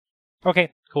 Okay. Yeah.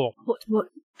 Okay, cool. What?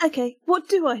 Okay, what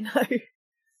do I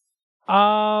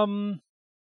know?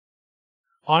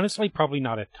 Honestly, probably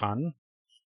not a ton.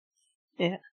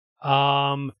 Yeah.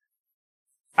 I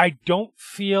don't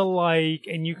feel like,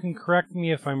 and you can correct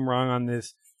me if I'm wrong on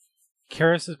this,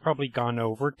 Karis has probably gone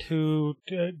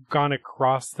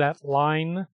across that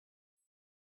line.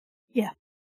 Yeah.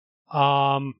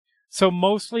 So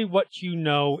mostly what you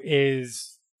know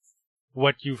is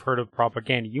what you've heard of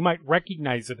propaganda. You might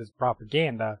recognize it as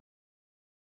propaganda,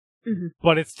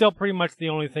 but it's still pretty much the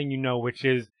only thing you know, which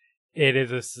is it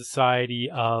is a society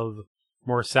of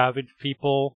more savage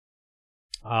people,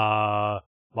 a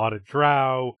lot of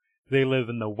drow. They live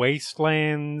in the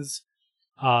wastelands.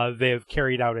 They have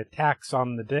carried out attacks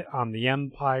on the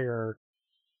Empire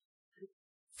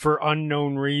for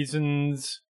unknown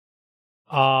reasons.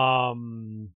 They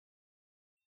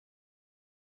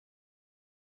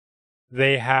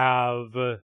have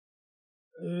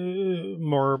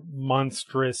more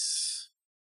monstrous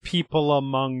people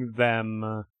among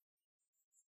them.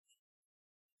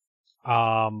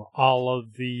 All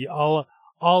of the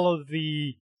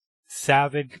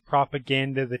savage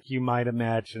propaganda that you might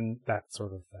imagine, that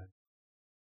sort of thing.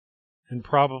 And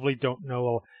probably don't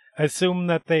know. Assume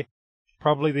that they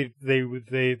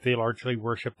largely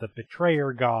worship the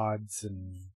betrayer gods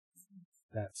and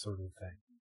that sort of thing.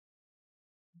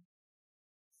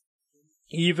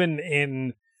 Even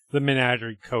in the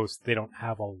Menagerie Coast, they don't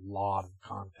have a lot of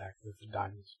contact with the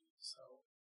dynasty. So.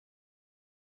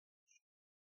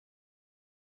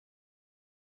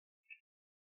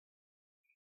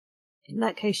 In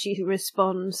that case, she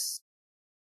responds,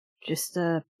 just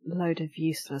a load of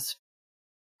useless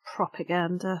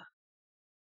propaganda.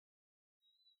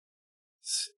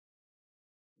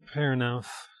 Fair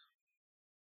enough.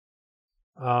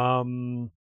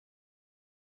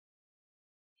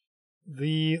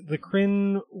 The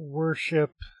Kryn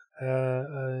worship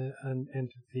an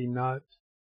entity, not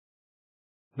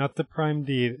the prime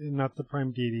deity, not the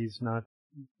prime deities, not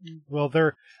well.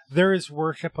 There is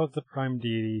worship of the prime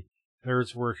deity. There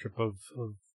is worship of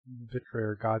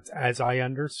betrayer gods, as I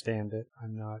understand it.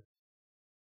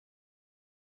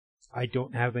 I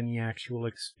don't have any actual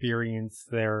experience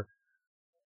there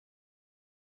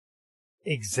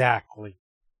exactly.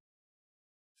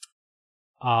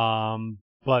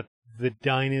 But the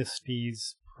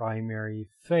dynasty's primary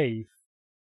faith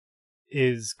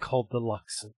is called the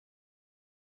Luxon.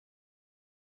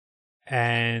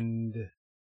 And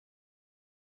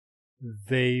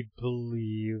they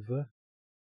believe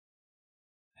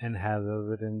and have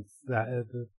evidence that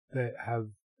have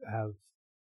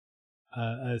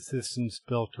systems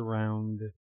built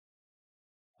around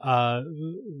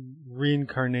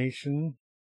reincarnation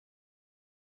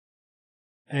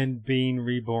and being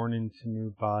reborn into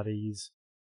new bodies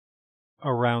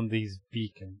around these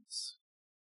beacons.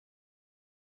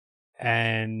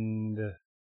 And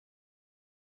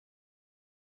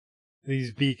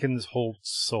these beacons hold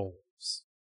souls.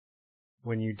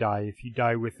 When you die, if you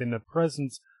die within the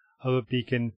presence of a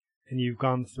beacon and you've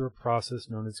gone through a process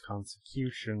known as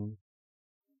consecution,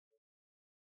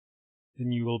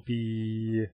 then you will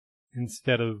be,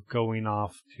 instead of going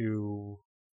off to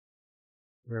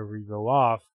wherever you go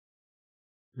off,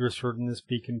 you're stored in this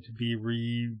beacon to be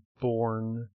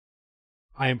reborn.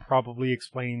 I am probably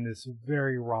explaining this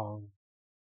very wrong.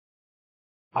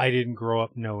 I didn't grow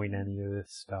up knowing any of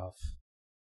this stuff.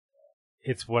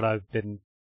 It's what I've been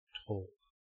told.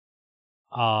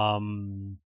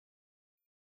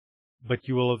 But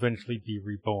you will eventually be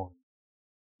reborn.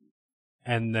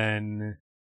 And then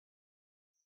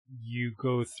you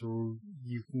can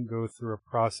go through a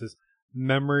process.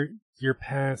 Your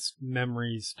past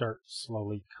memories start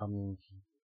slowly coming to you.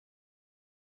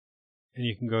 And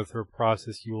you can go through a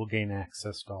process, you will gain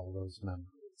access to all those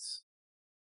memories.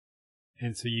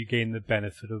 And so you gain the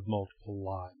benefit of multiple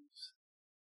lives.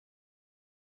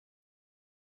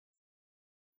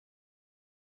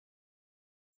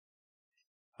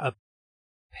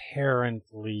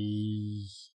 Apparently,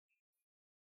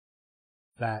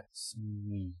 that's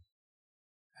me.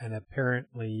 And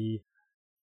apparently,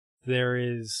 there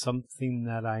is something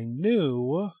that I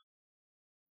knew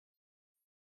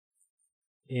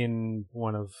in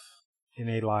a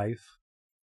life.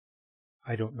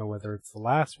 I don't know whether it's the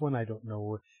last one. I don't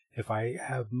know if I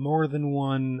have more than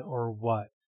one or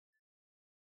what.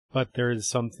 But there is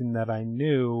something that I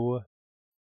knew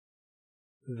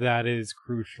that is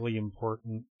crucially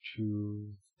important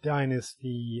to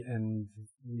Dynasty and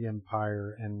the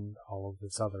Empire and all of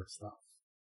this other stuff.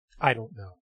 I don't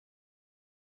know.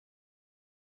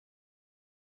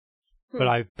 But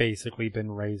I've basically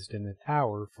been raised in a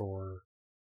tower for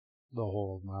the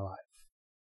whole of my life.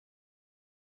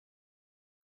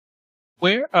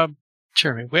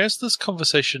 Jeremy, where's this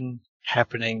conversation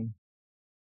happening?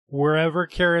 Wherever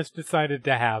Karis decided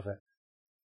to have it.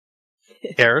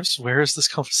 Karis, where is this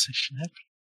conversation happening?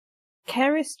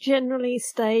 Karis generally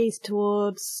stays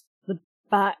towards the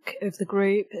back of the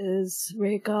group as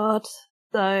rear guard,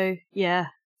 so yeah.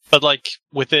 But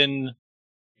within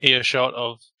earshot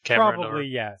of Cameron? Probably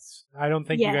yes. I don't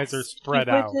think you guys are spread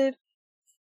out.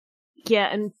 Yeah,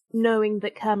 and knowing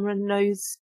that Cameron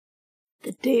knows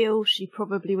the deal, she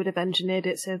probably would have engineered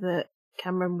it so that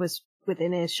Cameron was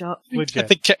within earshot. Legit. I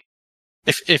think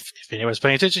if anyone's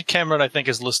paying attention, Cameron, I think,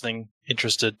 is listening,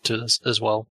 interested to this as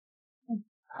well.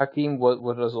 Hakim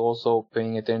was also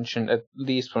paying attention, at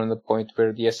least from the point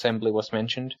where the assembly was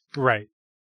mentioned. Right.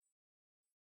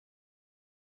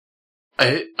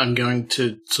 I'm going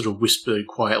to sort of whisper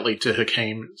quietly to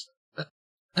Hakim,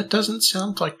 that doesn't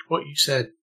sound like what you said.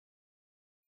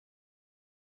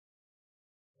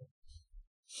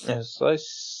 As I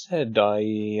said,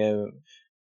 I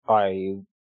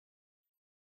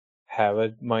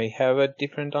might have a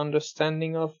different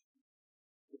understanding of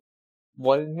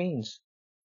what it means.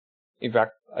 In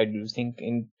fact, I do think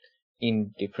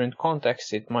in different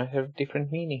contexts it might have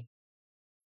different meaning.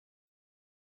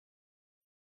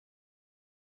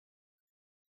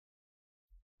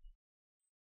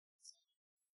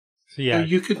 So yeah,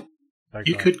 you could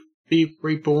be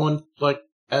reborn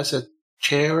as a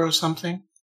chair or something.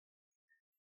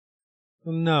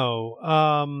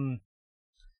 No,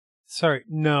 sorry,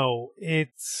 no.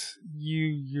 It's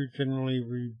you're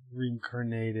generally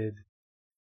reincarnated.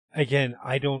 Again,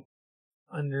 I don't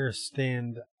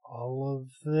understand all of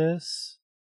this.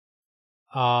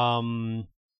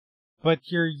 But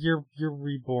you're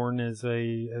reborn as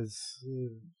a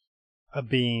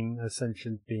being, a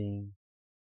sentient being.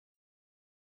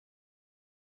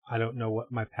 I don't know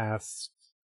what my past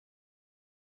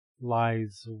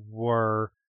lives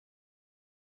were.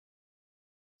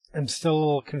 I'm still a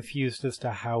little confused as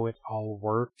to how it all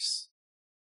works.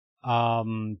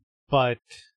 But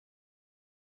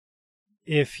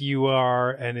if you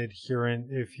are an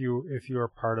adherent, if you are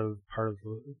part of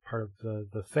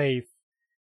the faith,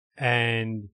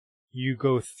 and you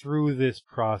go through this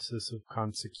process of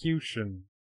consecution,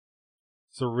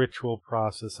 it's a ritual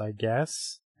process, I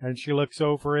guess. And she looks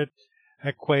over at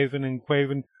Quaven, and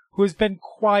Quaven, who has been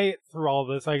quiet through all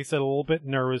this, like I said, a little bit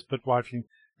nervous, but watching,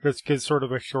 just gives sort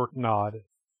of a short nod.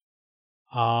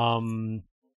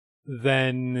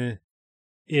 Then,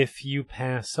 if you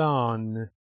pass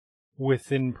on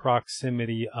within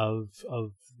proximity of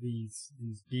these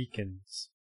beacons,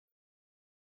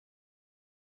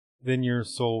 then your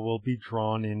soul will be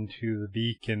drawn into the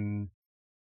beacon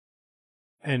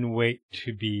and wait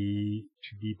to be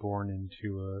born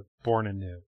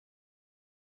anew.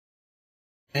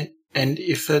 And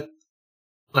if a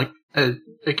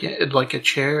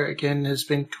chair again has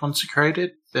been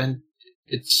consecrated, then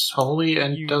it's holy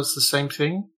and does the same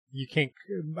thing? You can't,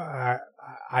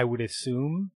 I would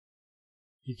assume,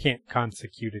 you can't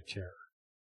consecute a chair.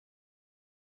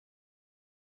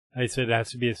 I said it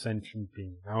has to be a sentient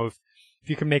being. Now, if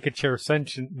you can make a chair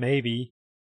sentient, maybe.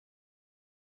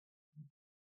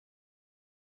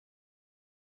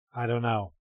 I don't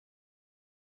know.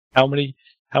 How many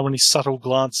subtle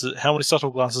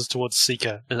glances towards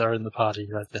Seeker are in the party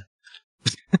right there?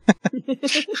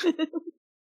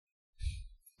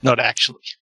 Not actually.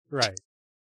 Right.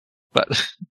 But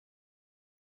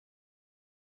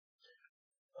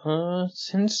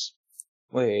since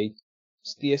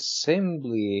the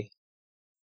assembly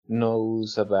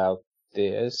knows about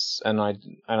this, and I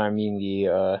mean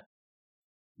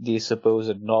the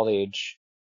supposed knowledge,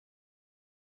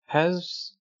 to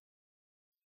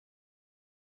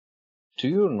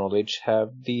your knowledge,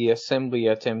 have the assembly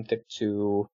attempted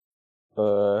to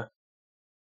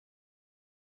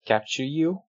capture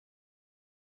you?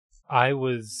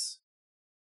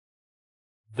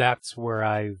 That's where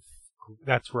I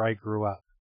grew up.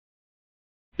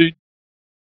 Do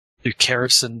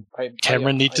Karis and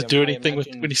Cameron need to do anything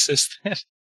when he says that?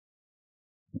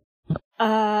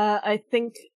 I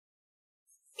think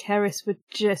Karis would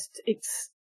just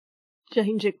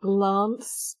exchange a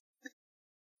glance.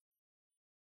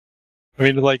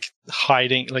 I mean,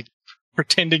 hiding,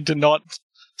 pretending to not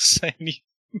say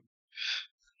anything.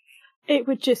 It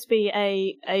would just be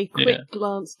a quick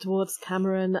glance towards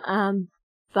Cameron, and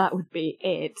that would be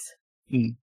it.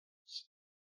 Mm.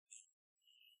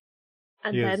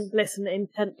 And then listen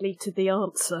intently to the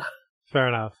answer. Fair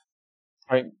enough.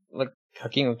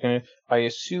 Hakim, I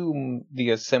assume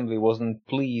the assembly wasn't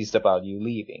pleased about you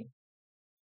leaving.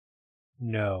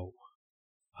 No.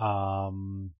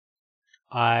 And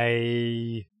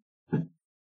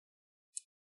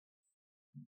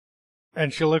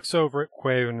she looks over at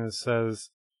Quaven and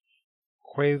says,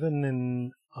 Quaven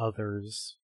and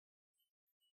others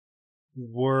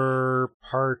were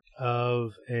part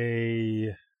of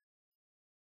I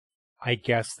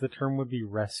guess the term would be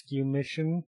rescue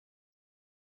mission.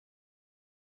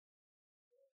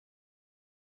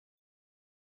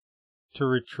 To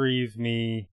retrieve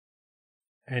me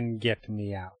and get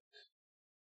me out.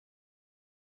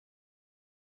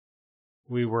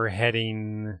 We were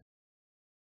heading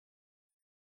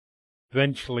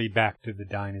eventually back to the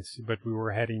dynasty, but we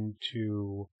were heading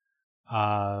to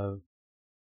Karis.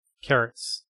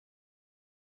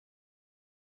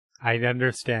 I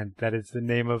understand that is the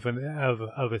name of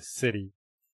a city.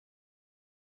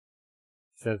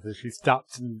 Says as she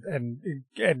stops and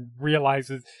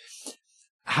realizes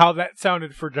how that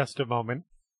sounded for just a moment.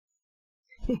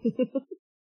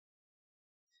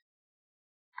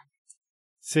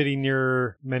 City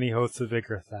near many hosts of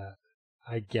Yggdrasil,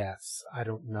 I guess. I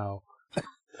don't know.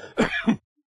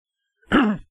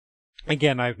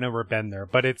 Again, I've never been there,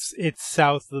 but it's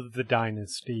south of the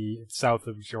dynasty. It's south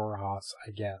of Jorhas,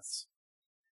 I guess.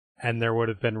 And there would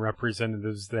have been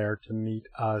representatives there to meet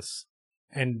us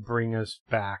and bring us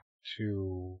back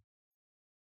to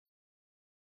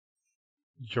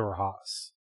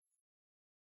Jorhas.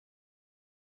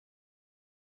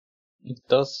 It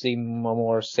does seem a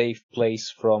more safe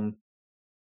place from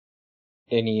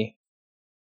any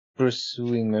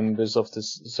pursuing members of the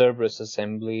Cerberus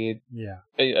Assembly. Yeah.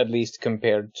 At least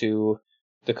compared to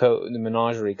the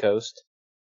Menagerie Coast.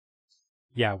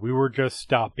 Yeah, we were just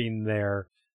stopping there.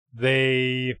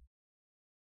 There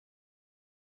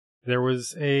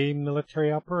was a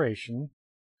military operation,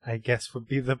 I guess would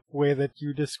be the way that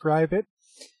you describe it,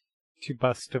 to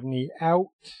bust me out.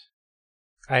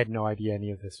 I had no idea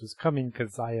any of this was coming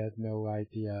because I had no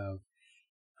idea of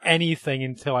anything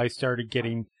until I started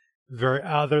getting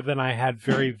other than I had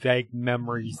very vague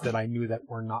memories that I knew that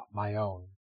were not my own.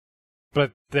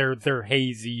 But they're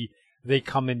hazy, they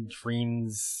come in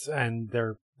dreams, and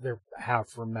they're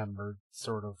half remembered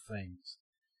sort of things.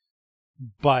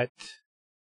 But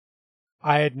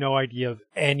I had no idea of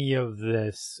any of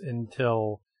this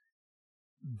until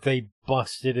they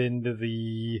busted into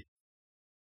the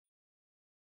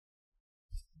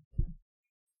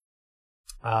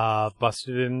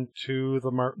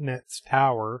Martinet's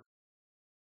tower,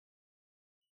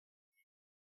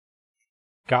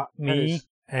 got me,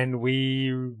 and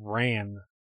we ran.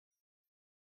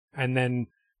 And then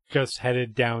just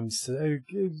headed down.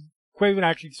 Quaven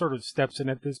actually sort of steps in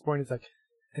at this point. It's like,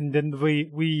 and then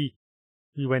we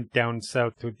went down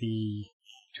south to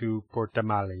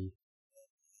Portamale,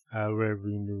 where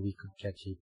we knew we could catch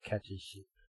a ship.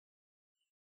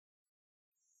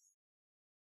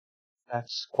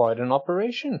 That's quite an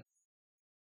operation.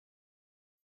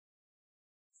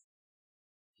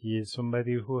 He is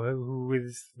somebody who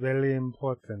is very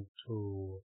important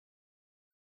to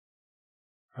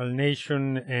our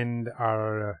nation and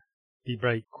the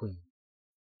Bright Queen.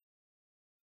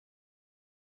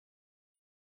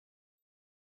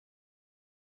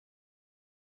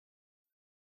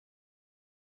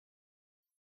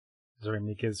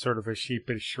 Zorimi gives sort of a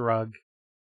sheepish shrug,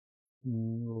 a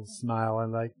little smile,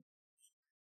 and like,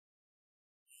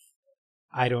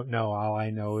 I don't know. All I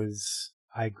know is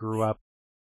I grew up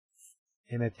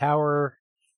in a tower,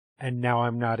 and now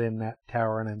I'm not in that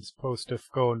tower, and I'm supposed to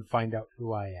go and find out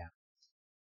who I am.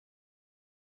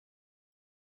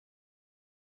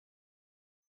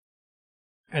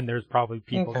 And there's probably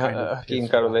people kind of... Hakim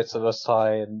kind of lets it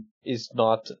aside and is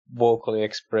not vocally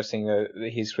expressing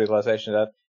his realization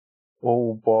that,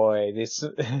 oh boy, this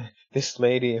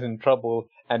lady is in trouble,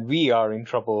 and we are in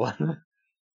trouble. A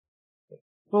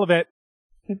little bit.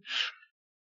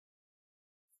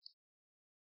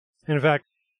 In fact,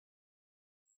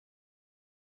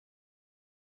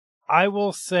 I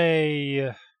will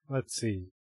say, let's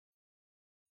see.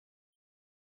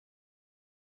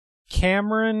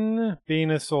 Cameron,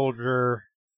 being a soldier,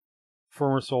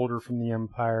 former soldier from the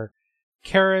Empire.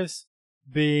 Karis,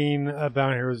 being a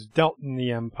bounty hunter who's dealt in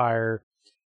the Empire.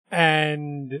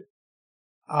 And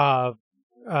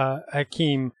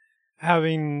Hakim,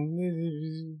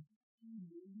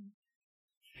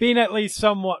 being at least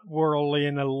somewhat worldly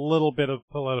and a little bit of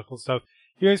political stuff.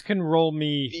 You guys can roll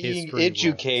me history being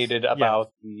educated rolls.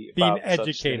 About being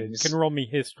educated. Can roll me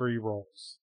history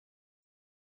rolls.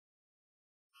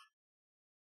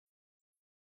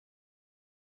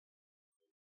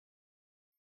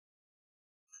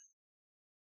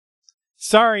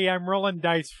 Sorry, I'm rolling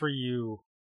dice for you,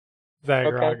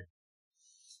 Zagrog. Okay.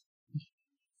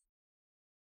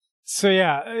 So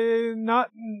yeah,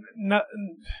 nothing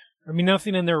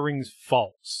in there rings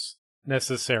false,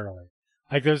 necessarily.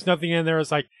 Like, there's nothing in there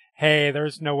that's like, hey,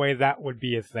 there's no way that would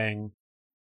be a thing.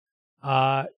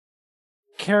 Karis,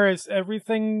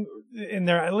 everything in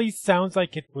there at least sounds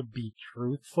like it would be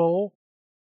truthful.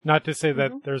 Not to say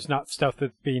that there's not stuff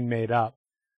that's being made up.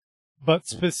 But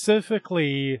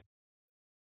specifically,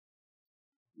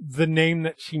 the name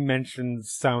that she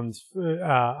mentions sounds,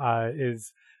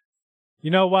 is,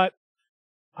 you know what?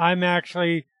 I'm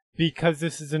actually, because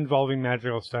this is involving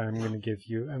magical stuff, I'm gonna give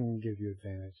you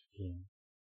advantage again.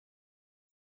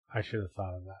 I should have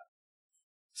thought of that.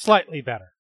 Slightly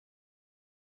better.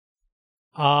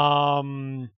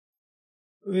 One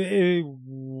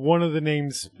of the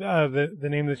names, the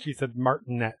name that she said,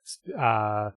 Martinet,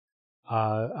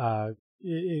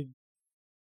 it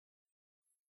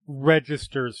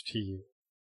registers to you.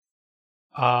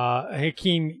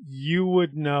 Hakeem, you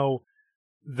would know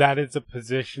that is a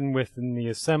position within the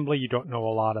assembly. You don't know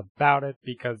a lot about it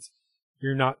because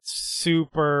you're not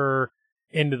super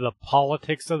into the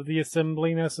politics of the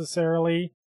assembly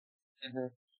necessarily. Mm-hmm.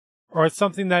 Or it's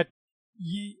something that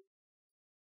even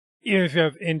if you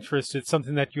have interest, it's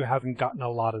something that you haven't gotten a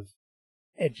lot of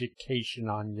education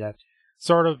on yet.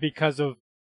 Sort of because of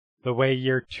the way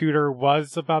your tutor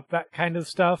was about that kind of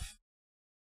stuff.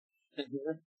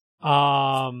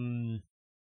 Mm-hmm.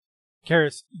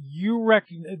 Karis, you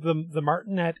reckon the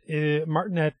Martinet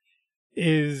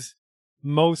is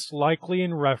most likely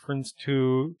in reference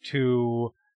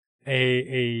to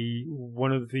a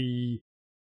one of the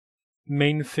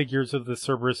main figures of the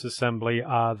Cerberus Assembly,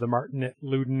 the Martinet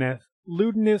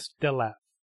Ludinus Deleth,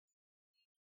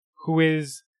 who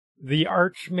is the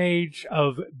Archmage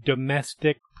of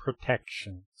Domestic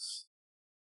Protections.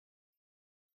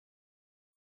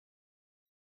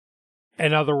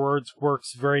 In other words,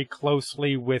 works very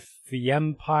closely with the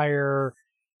Empire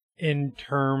in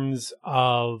terms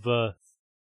of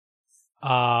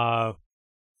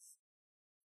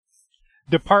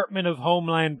Department of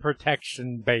Homeland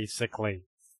Protection, basically.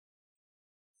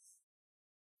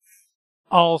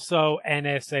 Also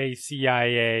NSA,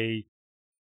 CIA,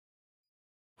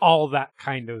 all that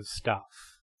kind of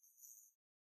stuff.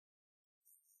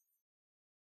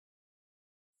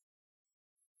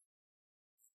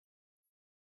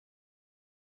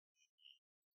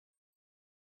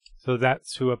 So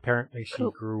that's who apparently she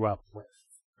grew up with,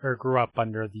 or grew up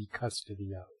under the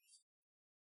custody of.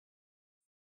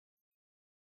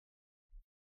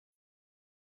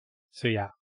 So yeah.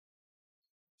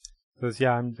 Because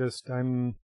yeah,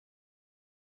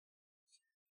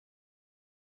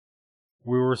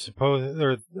 we were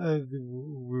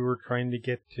we were trying to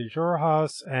get to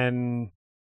Jorhas and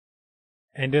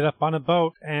ended up on a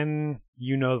boat, and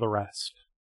you know the rest.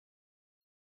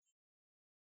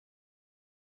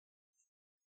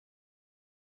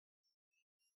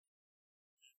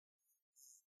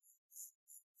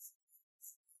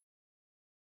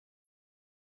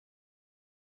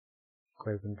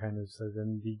 Quaven kind of says,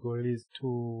 and the goal is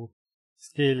to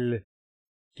still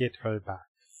get her back.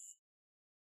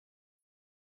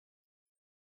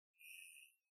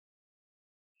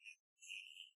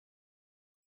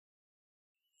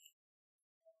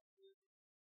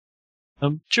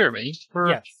 Jeremy,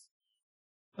 yes.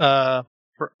 For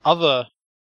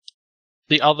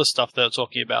the other stuff they're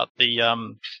talking about,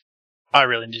 I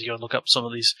really need to go and look up some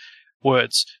of these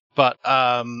words, but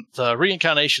the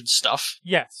reincarnation stuff.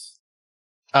 Yes.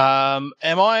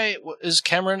 Is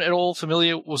Cameron at all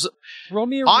familiar? Roll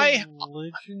me a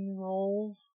religion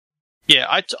roll?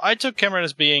 Yeah, I took Cameron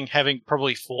as having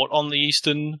probably fought on the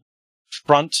Eastern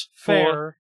Front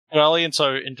for early, and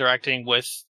so interacting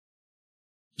with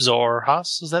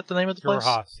Zorhas, is that the name of the place?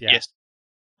 Zorhas, yeah. Yes.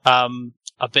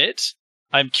 A bit.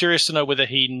 I'm curious to know whether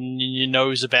he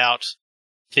knows about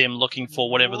them looking for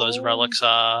whatever those relics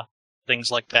are, things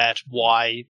like that.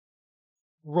 Why?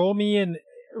 Roll me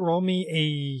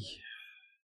a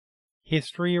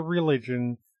history of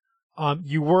religion.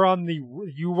 You were on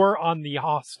the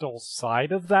hostile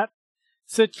side of that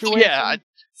situation. Yeah,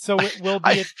 so it will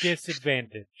be a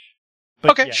disadvantage.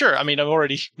 But okay, yes. Sure. I mean, I'm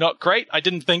already not great. I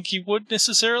didn't think he would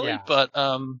necessarily, but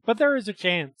there is a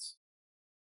chance.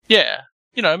 Yeah,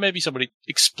 maybe somebody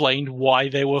explained why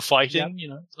they were fighting.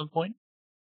 Yep. At some point.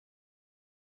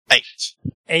 8.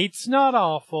 8's not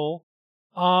awful.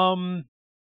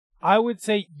 I would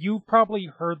say you probably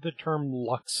heard the term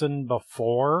Luxon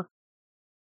before.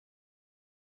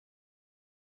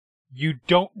 You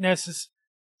don't necessarily...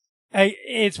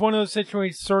 It's one of those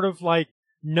situations, sort of like,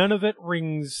 none of it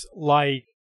rings like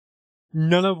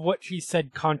none of what she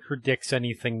said contradicts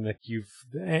anything that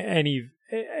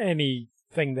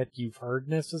anything that you've heard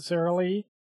necessarily.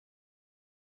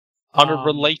 On a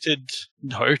related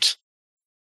note,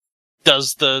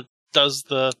 does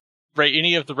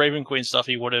any of the Raven Queen stuff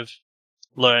he would have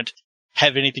learned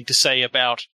have anything to say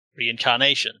about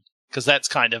reincarnation? Because that's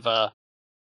kind of a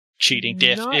cheating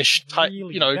death-ish type,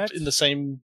 really. In the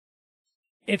same.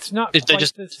 It's not. It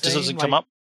just doesn't come up.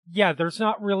 Yeah, there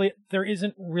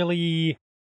isn't really.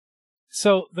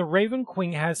 So the Raven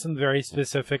Queen has some very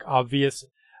specific, obvious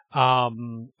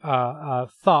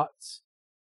thoughts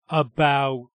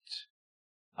about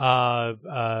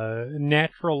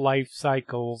natural life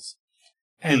cycles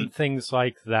and things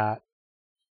like that.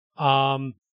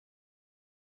 The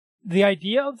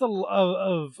idea of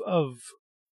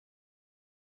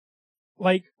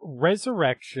like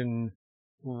resurrection,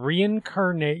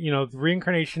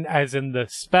 reincarnation as in the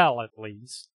spell at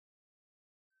least.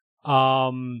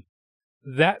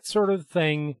 That sort of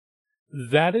thing,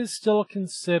 that is still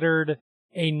considered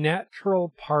a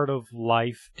natural part of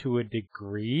life to a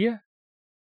degree.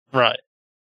 Right.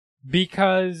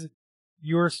 Because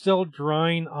you're still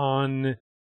drawing on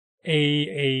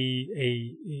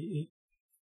a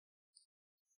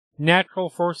natural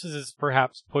forces is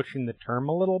perhaps pushing the term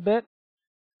a little bit,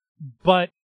 but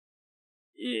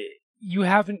you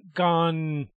haven't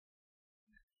gone.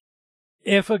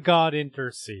 If a god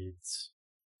intercedes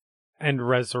and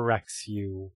resurrects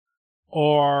you,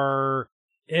 or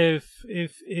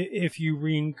if you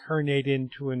reincarnate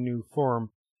into a new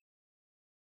form,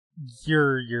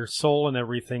 your soul and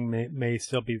everything may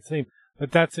still be the same,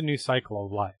 but that's a new cycle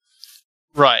of life.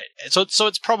 Right. So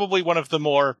it's probably one of the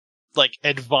more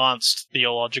advanced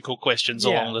theological questions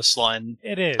along this line.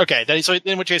 It is. Okay, so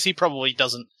in which case he probably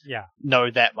doesn't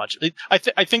know that much. I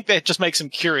think that just makes him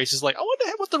curious. Is I wonder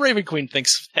what the Raven Queen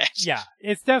thinks of that. Yeah,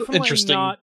 it's definitely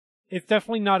interesting. It's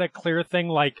definitely not a clear thing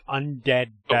like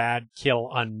undead bad kill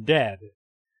undead.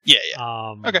 Yeah.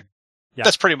 Okay. Yeah.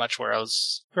 That's pretty much where I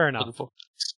was. Fair enough. Looking for.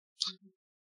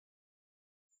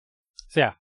 So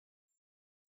yeah,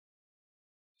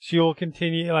 she will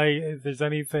continue. If there's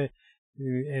anything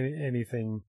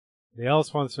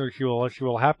else wants to know, she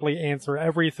will happily answer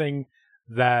everything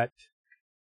that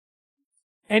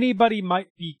anybody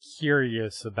might be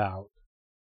curious about.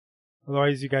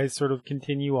 Otherwise, you guys sort of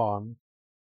continue on.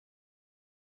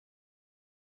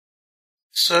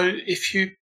 So, if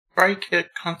you break a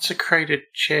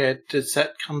consecrated chair, does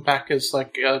that come back as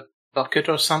a bucket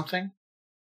or something?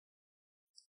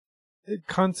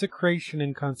 Consecration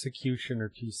and consecution are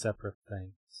two separate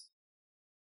things.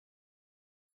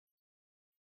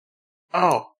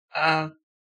 Oh,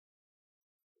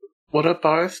 what are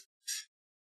both?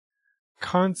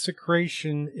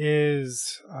 Consecration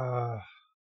is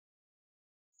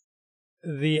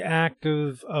the act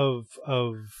of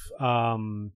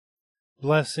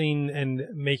blessing and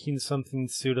making something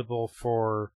suitable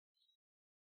for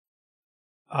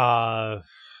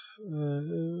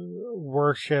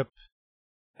worship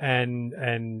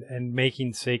and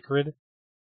making sacred.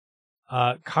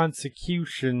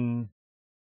 Consecution,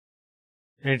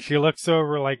 and she looks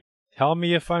over tell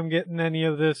me if I'm getting any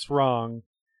of this wrong,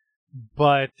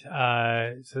 but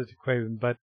says to Quaven,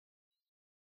 but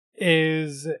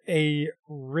is a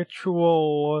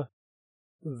ritual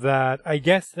that I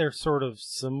guess they're sort of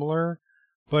similar,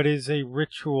 but is a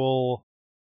ritual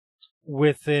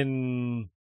within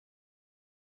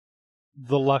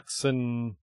the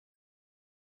Luxon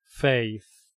faith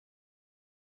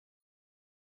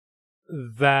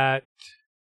that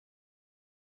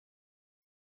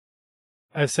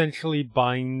essentially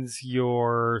binds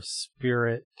your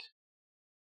spirit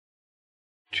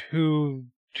to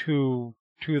the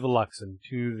Luxon,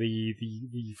 to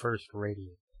the first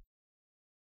radiant,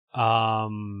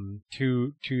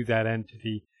 to that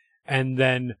entity, and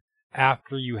then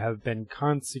after you have been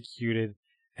consecuted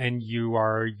and you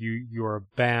are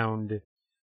bound,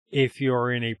 if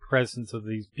you're in a presence of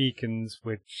these beacons,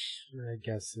 which I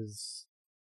guess is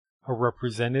a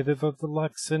representative of the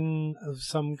Luxon of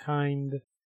some kind,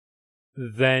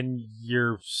 then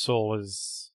your soul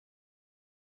is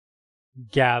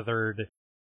gathered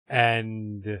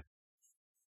and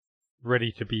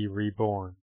ready to be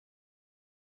reborn.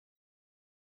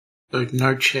 So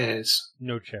no chairs.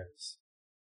 No chairs.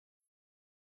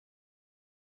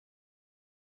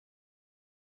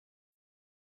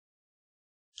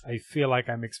 I feel like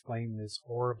I'm explaining this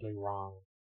horribly wrong,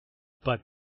 but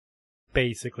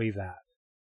basically that.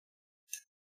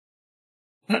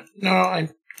 No,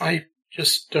 I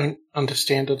just don't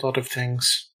understand a lot of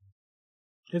things.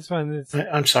 It's fine.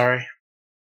 I'm sorry.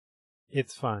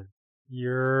 It's fine.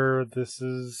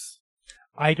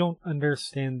 I don't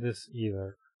understand this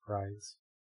either, Prize.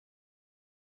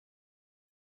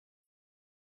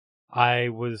 I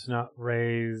was not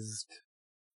raised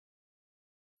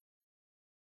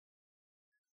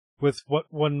with what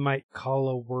one might call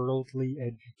a worldly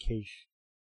education.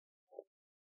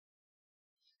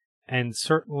 And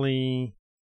certainly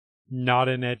not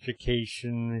an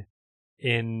education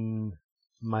in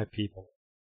my people.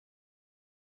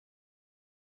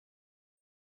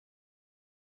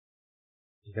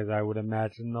 Because I would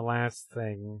imagine the last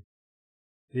thing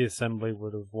the Assembly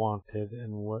would have wanted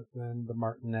and what then the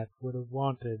Martinet would have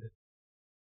wanted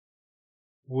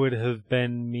would have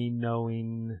been me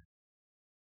knowing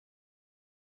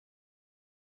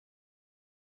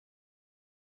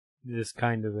this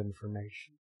kind of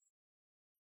information.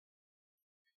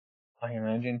 I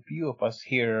imagine few of us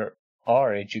here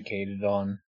are educated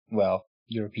on, well,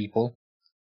 your people.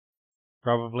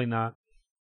 Probably not.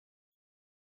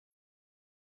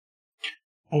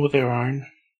 Or their own.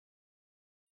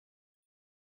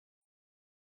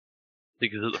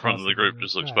 Because at the front of the group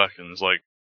just looks back and is like,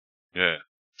 yeah.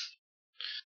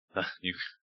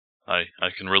 I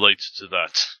can relate to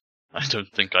that. I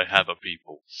don't think I have a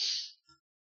people.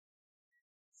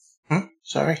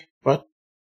 Sorry, what?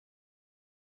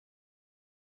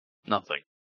 Nothing.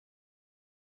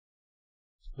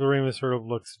 Zarema sort of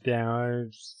looks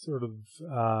down, sort of,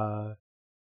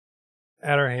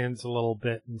 at her hands a little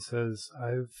bit and says,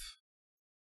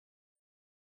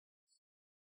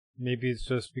 maybe it's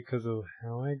just because of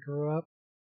how I grew up.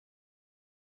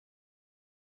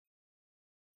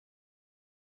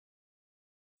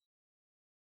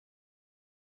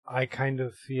 I kind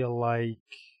of feel like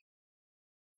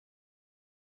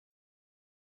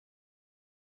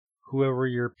whoever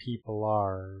your people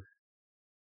are,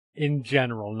 in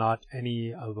general, not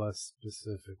any of us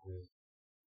specifically,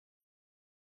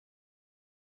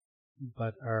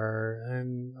 but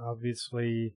and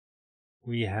obviously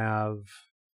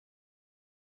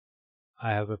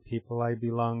I have a people I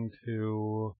belong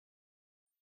to.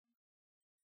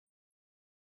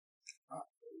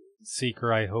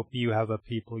 Seeker, I hope you have a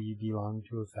people you belong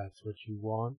to if that's what you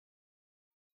want.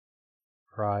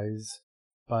 Prize.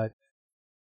 But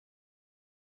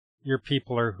your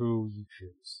people are who you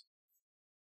choose.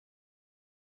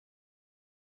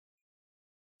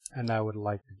 And I would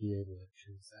like to be able to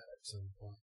choose that at some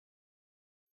point.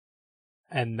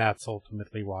 And that's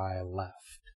ultimately why I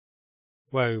left.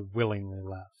 Why I willingly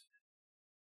left.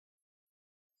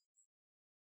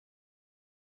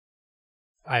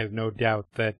 I have no doubt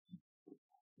that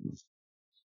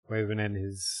Waven and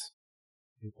his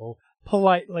people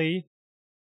politely,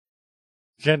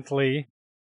 gently,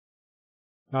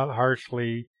 not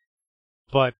harshly,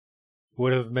 but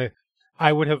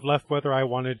I would have left whether I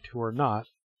wanted to or not,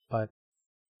 but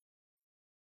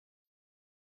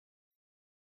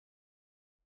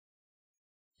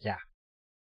yeah.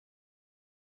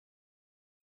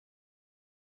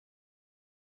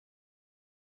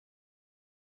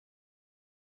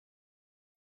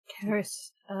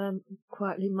 Karis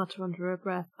quietly mutter under her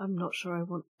breath, I'm not sure I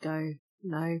want to go.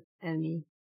 No,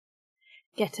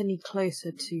 get any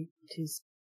closer to tis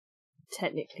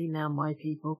technically now my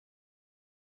people.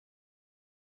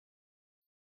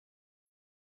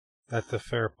 That's a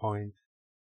fair point.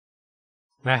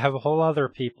 And I have a whole other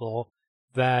people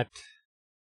that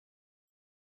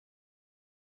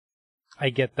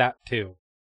I get that too.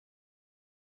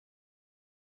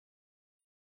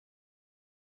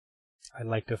 I'd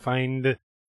like to find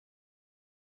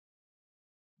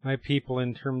my people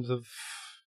in terms of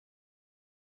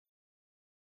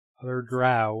other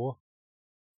drow,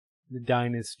 the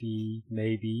dynasty,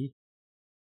 maybe.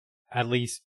 At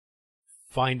least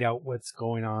find out what's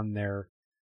going on there.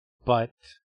 But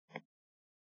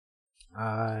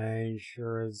I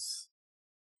sure as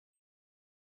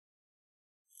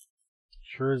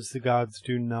the gods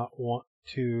do not want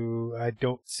to, I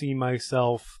don't see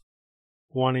myself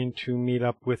wanting to meet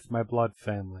up with my blood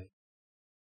family.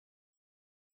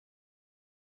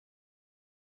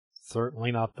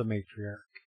 Certainly not the matriarch.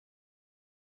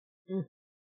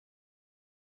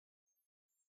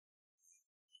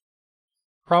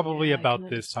 Probably about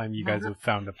this time you guys have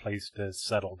found a place to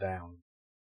settle down.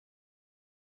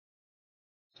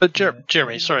 But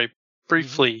Jeremy, sorry,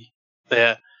 briefly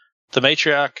there. The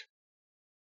matriarch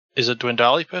is a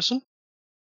Dwendali person?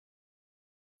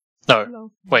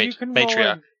 No, wait,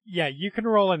 matriarch. You can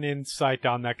roll an insight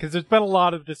on that, because there's been a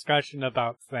lot of discussion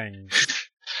about things.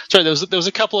 Sorry, there was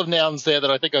a couple of nouns there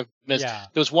that I think I've missed. Yeah.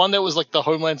 There was one that was like the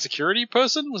Homeland Security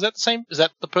person. Was that the same? Is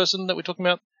that the person that we're talking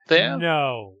about there?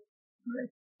 No.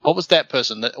 What was that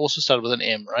person? That also started with an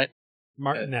M, right?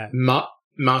 Martinet.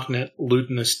 Martinet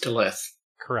Ludinus Deleth.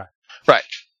 Correct. Right.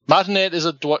 Martinet is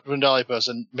a Dwendali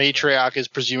person. Matriarch is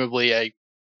presumably a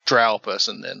Drow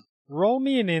person then. Roll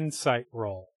me an insight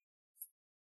roll.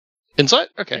 Insight?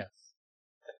 Okay. Yes.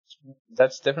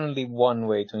 That's definitely one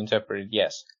way to interpret it,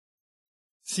 yes.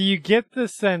 So you get the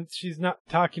sense she's not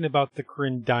talking about the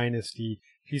Kryn dynasty.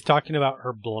 She's talking about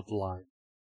her bloodline.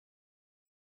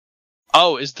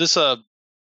 Oh, is this a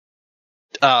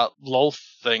LOL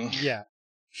thing? Yeah.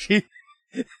 Do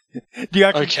you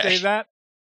actually say that?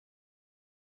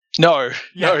 No.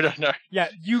 Yeah. No. Yeah,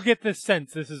 you get the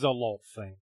sense this is a LOL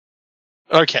thing.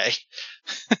 Okay.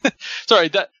 Sorry,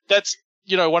 that's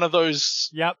one of those.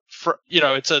 Yep.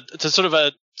 It's a sort of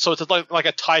a it's like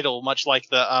a title, much like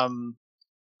the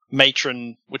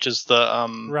matron, which is the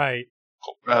right,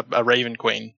 a Raven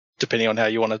Queen, depending on how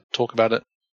you want to talk about it.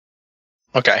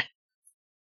 Okay.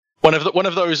 One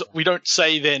of those we don't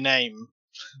say their name.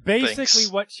 Basically, things.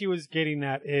 what she was getting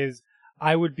at is,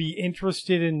 I would be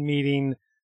interested in meeting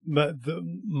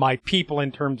my people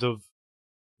in terms of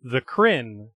the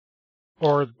Kryn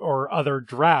or other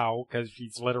Drow, because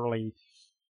she's literally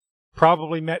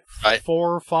probably met 4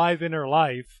 or 5 in her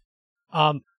life.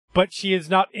 But she is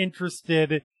not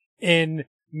interested in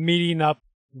meeting up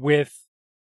with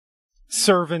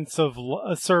servants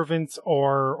or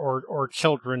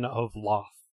children of Loth.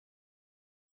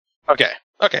 Okay.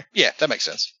 Yeah, that makes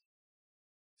sense.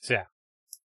 So, yeah.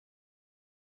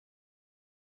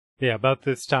 Yeah, about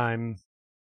this time,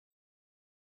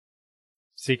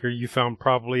 Seeker, you found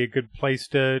probably a good place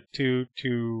to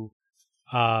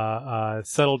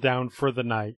settle down for the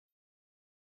night.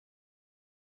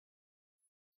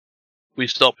 We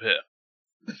stop here.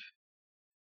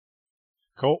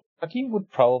 Cool. Hakim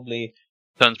would probably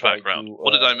turns back around.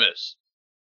 What did I miss?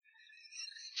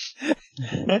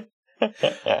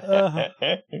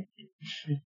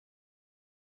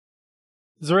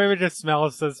 Zoreva just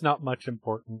smells, so it's not much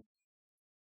important.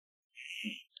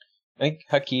 I think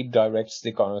Hakim directs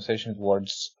the conversation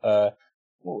towards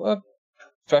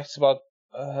facts about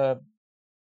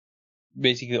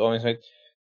basically almost like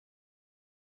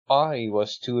I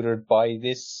was tutored by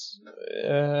this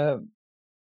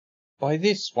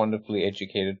wonderfully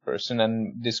educated person,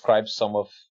 and describes some of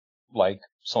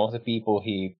the people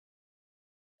who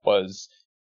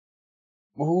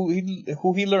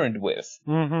he learned with.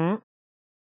 Mm-hmm.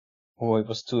 Who he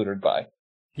was tutored by.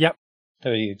 Yep.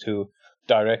 To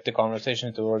direct the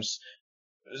conversation towards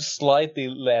slightly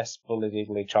less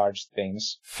politically charged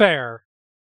things. Fair.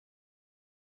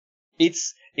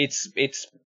 It's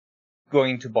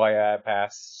going to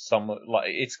bypass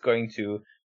it's going to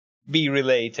be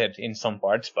related in some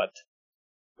parts, but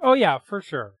oh yeah, for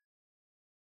sure.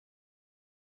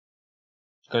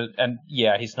 And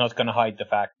yeah, he's not going to hide the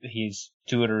fact that his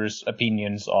tutor's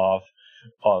opinions of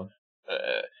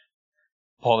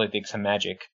politics and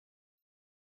magic.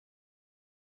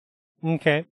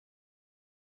 Okay.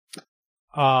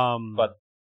 But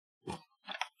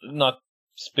not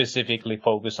specifically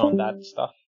focus on that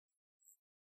stuff.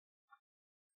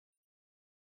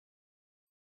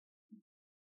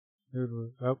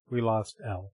 Oh, we lost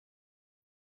L.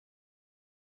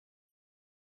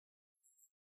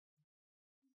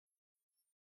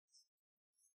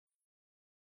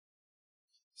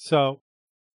 So,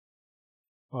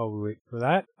 while we wait for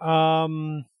that,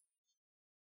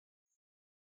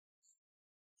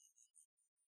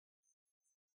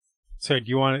 so do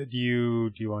you want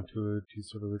to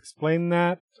sort of explain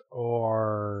that,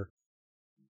 or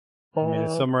to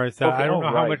summarize that? Okay, I don't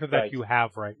know how much of that you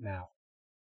have right now.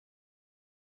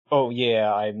 Oh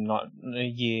yeah, I'm not.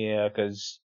 Yeah,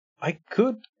 because I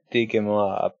could dig him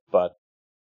up, but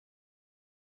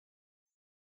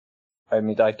I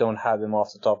mean I don't have him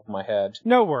off the top of my head.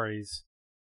 No worries.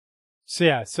 So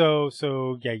yeah, so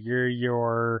yeah,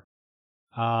 your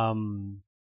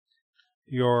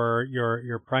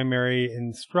primary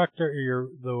instructor,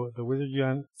 the wizard you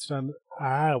understand.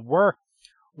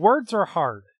 Words are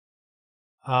hard.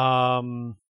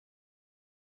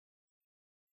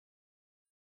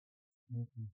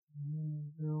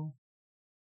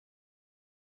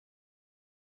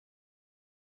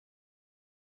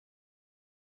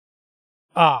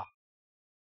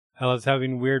 Ella's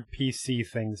having weird PC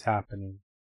things happening.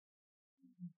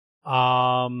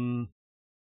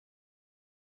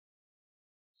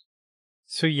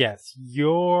 So yes,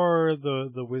 you're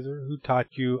the wizard who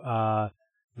taught you.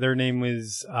 Their name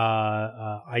was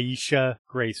Aisha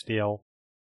Greysdale.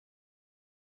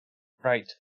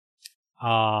 Right.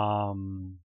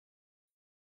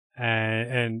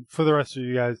 And for the rest of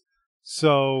you guys,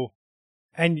 so,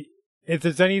 and if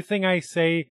there's anything I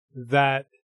say that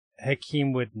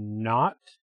Hakim would not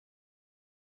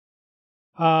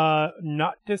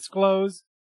not disclose,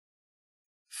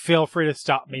 feel free to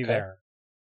stop me there.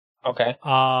 Okay.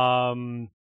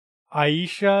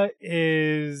 Aisha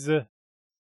is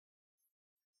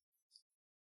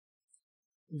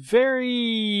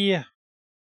very,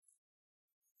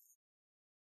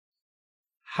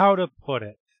 how to put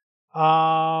it?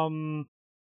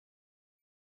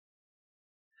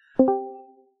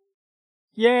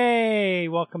 Yay!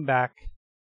 Welcome back.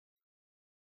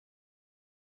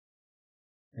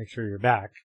 Make sure you're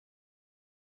back.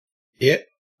 Yep.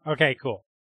 Okay, cool.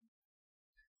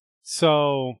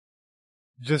 So,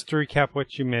 just to recap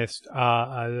what you missed,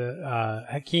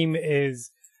 Hakeem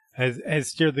has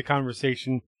steered the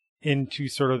conversation into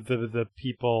sort of the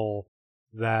people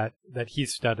that he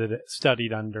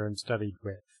studied under and studied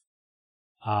with.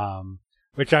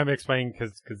 Which I'm explaining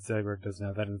because Edward doesn't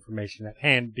have that information at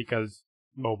hand because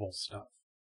mobile stuff.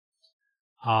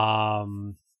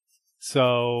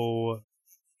 So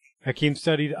Hakeem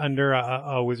studied under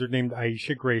a wizard named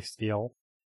Aisha Greysteel.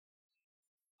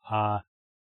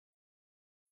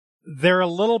 They're a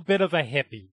little bit of a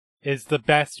hippie, is the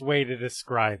best way to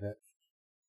describe it.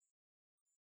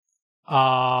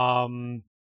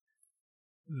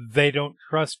 They don't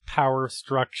trust power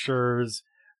structures.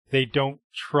 They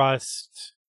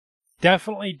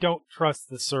definitely don't trust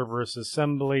the Cerberus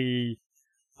Assembly.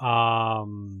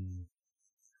 And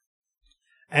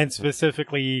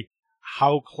specifically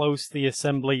how close the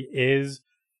Assembly is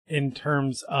in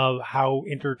terms of how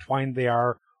intertwined they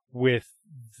are with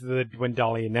the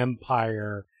Dwendalian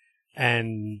Empire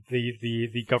and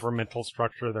the governmental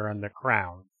structure there and the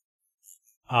crown.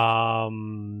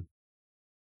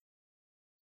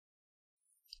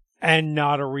 And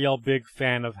not a real big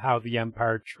fan of how the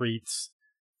Empire treats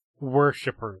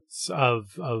worshippers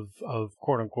of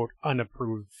quote unquote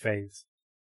unapproved faiths,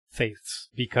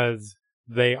 because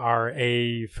they are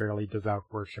a fairly devout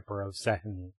worshipper of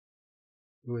Sehni,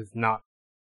 who is not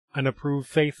an approved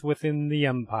faith within the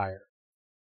Empire.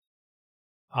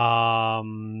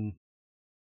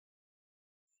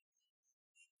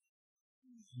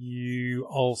 You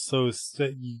also,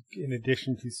 in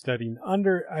addition to studying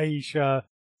under Aisha,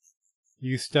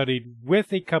 you studied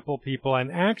with a couple people,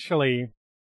 and actually,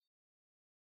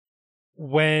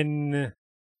 when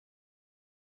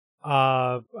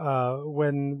God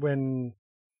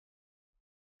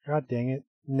dang it,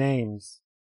 names.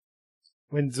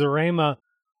 When Zarema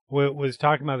was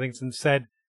talking about things and said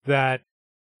that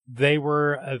they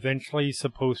were eventually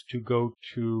supposed to go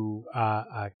to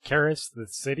Karis, the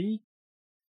city,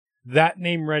 that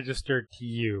name registered to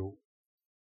you,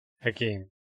 Hakeem.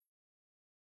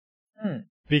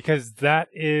 Because that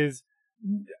is,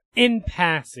 in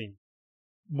passing,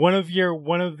 one of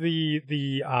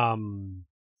the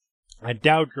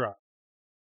Dowdra,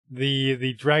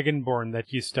 the Dragonborn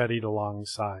that you studied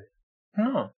alongside,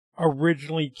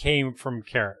 originally came from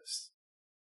Karis.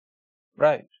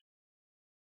 Right.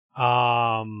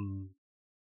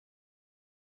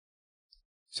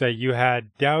 So you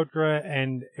had Dowdra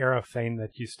and Arafane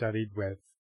that you studied with,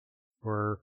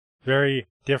 were very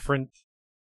different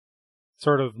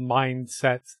sort of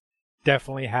mindsets,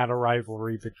 definitely had a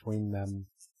rivalry between them.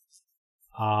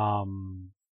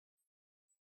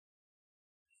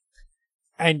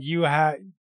 And you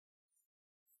had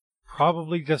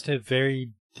probably just a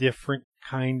very different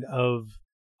kind of,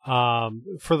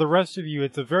 for the rest of you,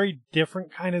 it's a very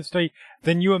different kind of study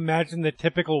than you imagine the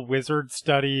typical wizard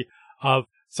study of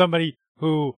somebody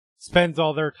who spends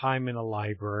all their time in a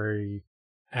library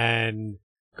and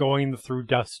going through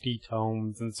dusty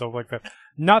tomes and stuff like that.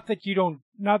 Not that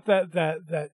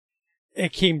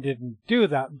Akeem didn't do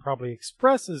that and probably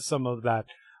expresses some of that,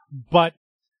 but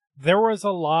there was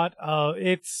a lot of,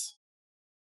 it's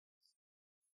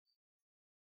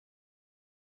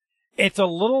a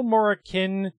little more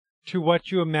akin to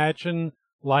what you imagine,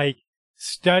 like,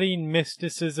 studying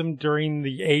mysticism during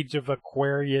the age of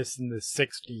Aquarius in the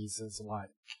 60s is like.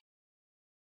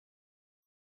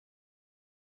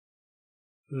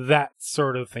 That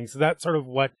sort of thing. So that's sort of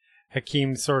what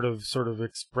Hakeem sort of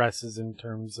expresses in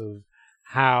terms of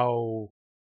how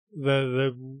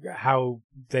how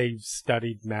they've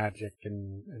studied magic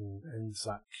and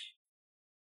such.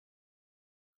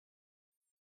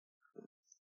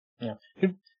 Yeah.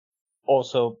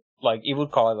 Also, like, you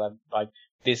would call it that, like,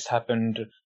 this happened,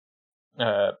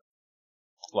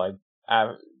 like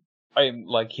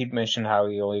he'd mentioned how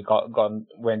he only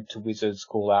went to wizard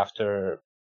school after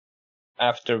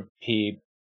he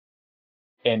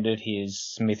ended his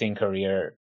smithing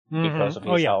career because of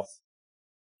his health.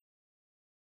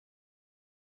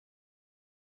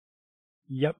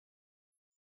 Yep.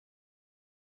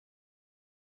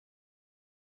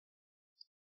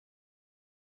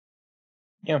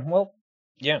 Yeah, well,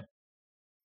 yeah.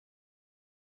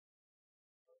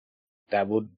 That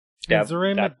would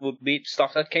be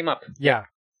stuff that came up. Yeah.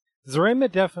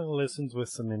 Zarema definitely listens with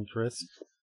some interest.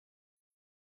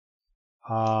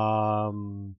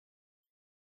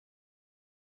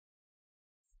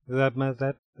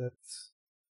 That's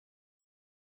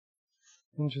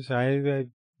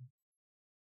interesting.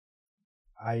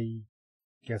 I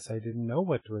guess I didn't know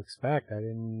what to expect. I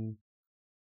didn't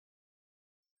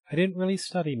really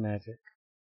study magic.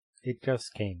 It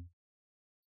just came.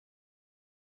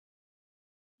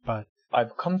 But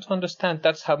I've come to understand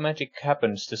that's how magic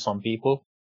happens to some people.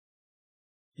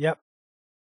 Yep.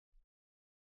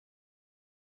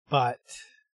 But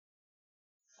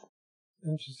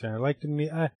interesting. I'd like to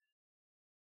meet.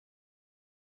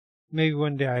 Maybe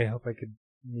one day I hope I could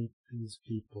meet these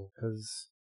people, because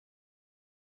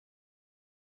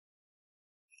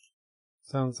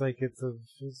sounds like it's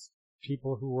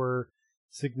people who were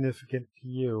significant to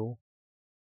you,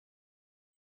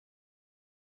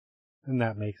 and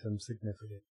that makes them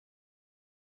significant.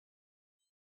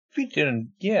 We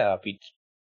didn't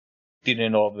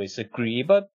always agree,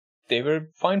 but they were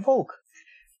fine folk.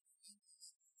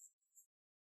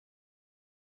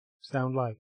 Sound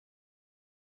like.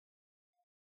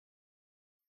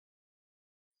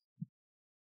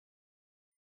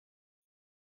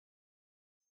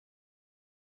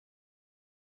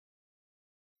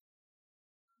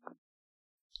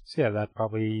 So yeah, that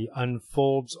probably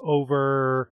unfolds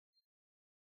over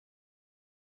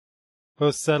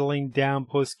post-settling down,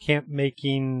 post-camp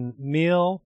making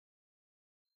meal.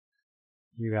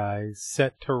 You guys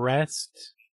set to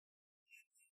rest?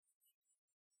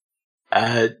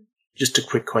 Just a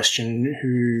quick question.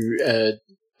 Who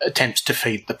attempts to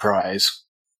feed the prize?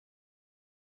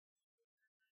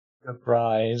 The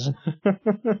prize.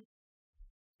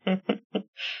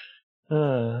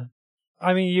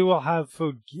 I mean, you will have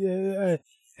food.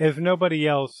 If nobody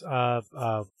else,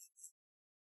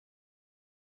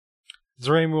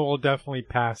 Zraim will definitely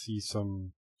pass you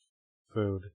some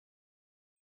food.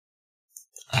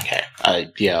 Okay.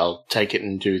 I'll take it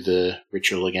and do the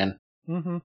ritual again.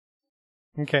 Mm-hmm.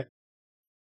 Okay.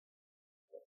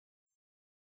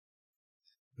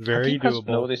 Very doable. Has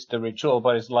noticed the ritual,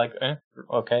 but it's like,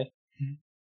 okay.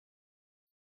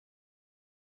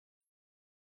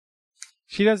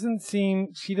 She doesn't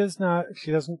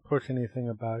push anything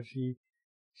about it.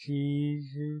 She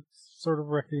sort of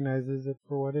recognizes it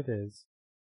for what it is.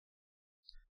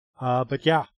 But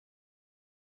yeah.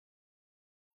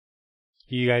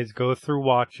 Do you guys go through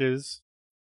watches?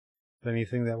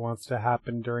 Anything that wants to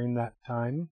happen during that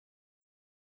time?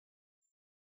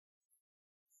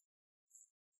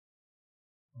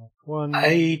 One,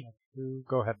 two,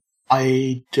 go ahead.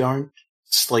 I don't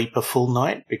sleep a full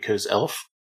night because elf.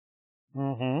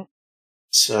 Mm-hmm.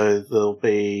 So there'll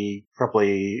be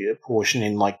probably a portion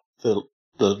in like the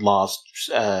last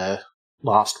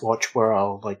watch where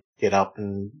I'll like get up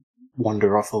and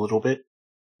wander off a little bit.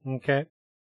 Okay.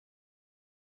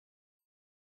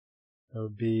 That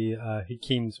would be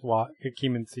Hakeem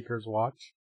and Seeker's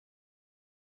watch.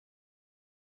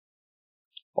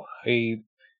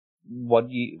 What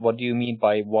do you mean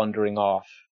by wandering off?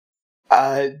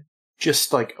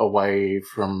 Just like away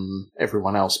from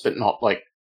everyone else, but not like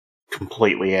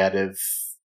completely out of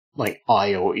like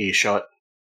eye or earshot.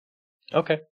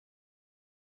 Okay.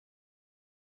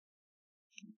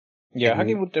 Yeah,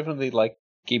 Hakeem would definitely like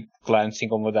keep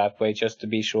glancing over that way just to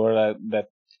be sure that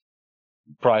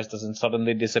prize doesn't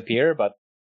suddenly disappear, but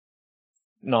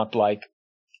not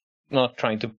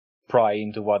trying to pry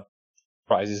into what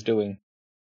prize is doing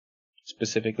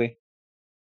specifically.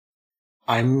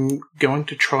 I'm going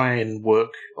to try and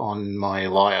work on my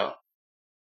lyre.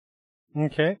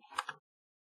 Okay.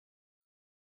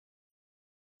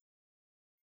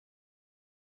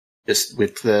 Just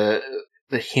with the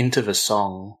hint of a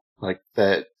song like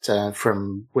that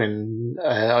from when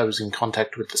I was in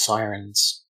contact with the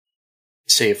sirens.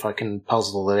 See if I can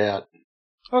puzzle it out.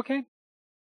 Okay.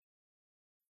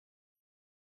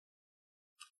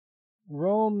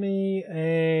 Roll me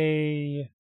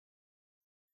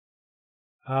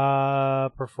a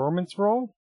performance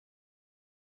roll.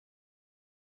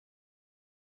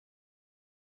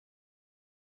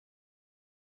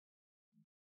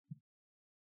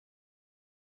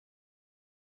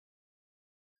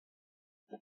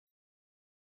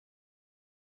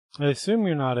 I assume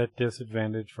you're not at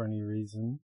disadvantage for any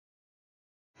reason.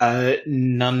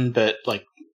 None but, like,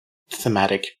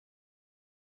 thematic.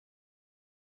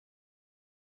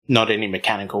 Not any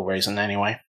mechanical reason,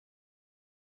 anyway.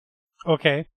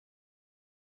 Okay.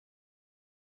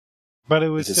 But it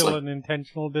was still an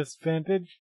intentional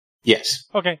disadvantage? Yes.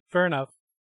 Okay, fair enough.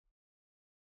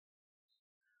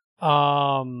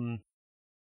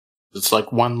 It's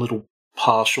like one little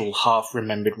partial,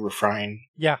 half-remembered refrain.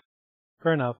 Yeah,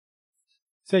 fair enough.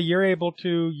 So you're able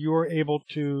to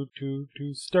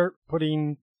start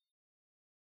putting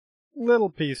little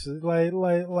pieces, like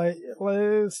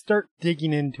start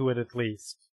digging into it at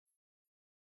least.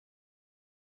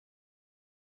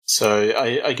 So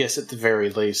I guess at the very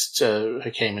least,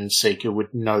 Hakim and Seeker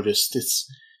would notice this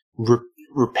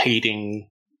repeating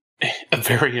a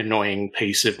very annoying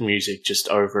piece of music just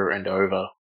over and over.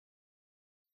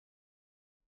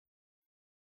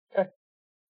 Okay.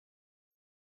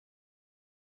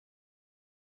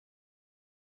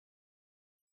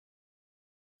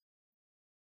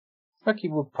 Bucky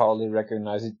would probably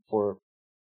recognize it for,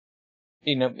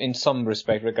 in some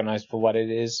respect, recognize for what it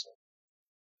is.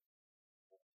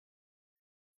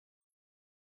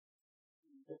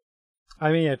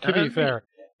 I mean, to be fair,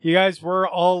 you guys were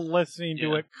all listening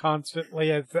to it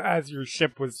constantly as your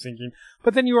ship was sinking,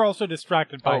 but then you were also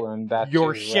distracted by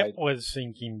your ship was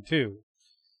sinking too.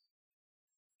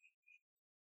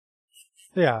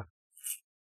 Yeah.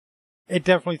 It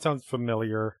definitely sounds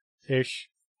familiar-ish.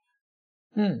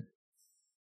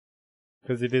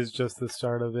 Because it is just the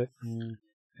start of it, and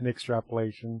an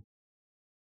extrapolation.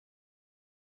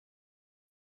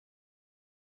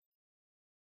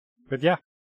 But yeah.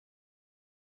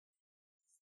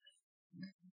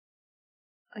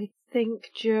 I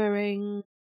think during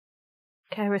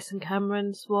Karis and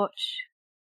Cameron's watch,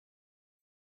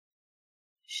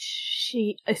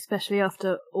 she, especially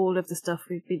after all of the stuff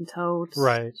we've been told,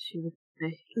 right, she would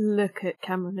look at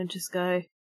Cameron and just go,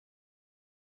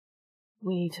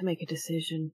 "We need to make a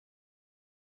decision."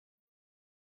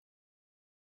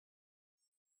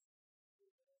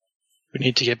 We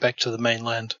need to get back to the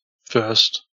mainland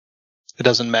first. It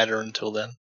doesn't matter until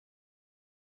then.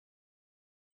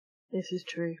 This is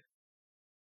true.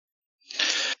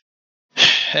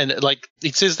 And, like,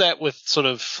 it says that with sort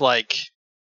of, like,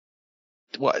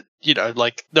 what,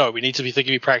 like, no, we need to be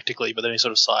thinking practically, but then he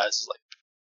sort of sighs, like,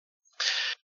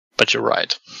 but you're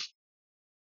right.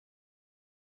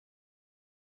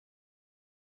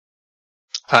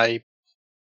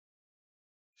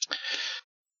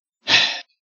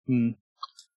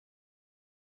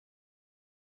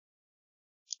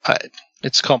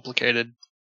 It's complicated.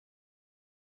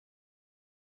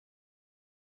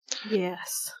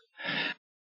 Yes.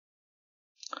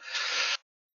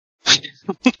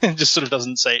 It just sort of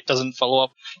doesn't follow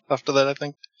up after that, I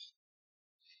think.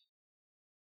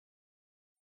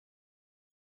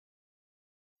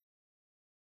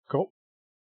 Cool.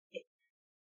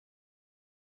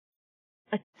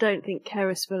 I don't think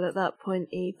Karis will at that point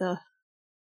either.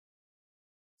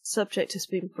 Subject has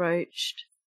been broached.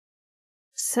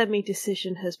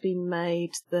 Semi-decision has been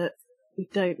made that we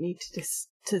don't need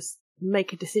to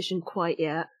make a decision quite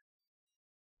yet.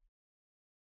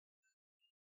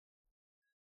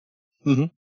 Mm-hmm.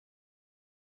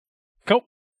 Cool.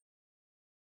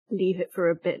 Leave it for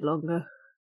a bit longer.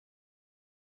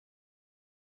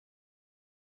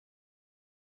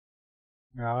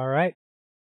 All right.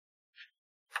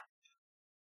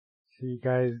 So you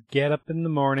guys get up in the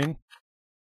morning.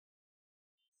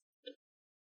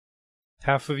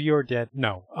 Half of you are dead.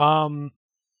 No.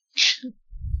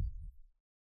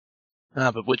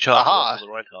 But which half was the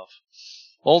right half?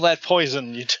 All that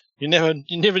poison, you never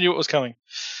knew it was coming.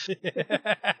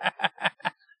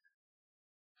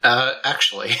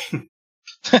 Actually.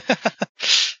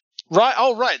 Right,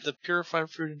 oh right, the purified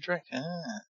fruit and drink.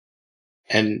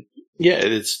 And yeah,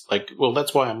 it's like, well,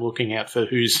 that's why I'm looking out for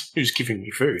who's giving me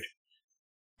food.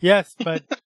 Yes, but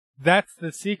that's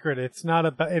the secret. It's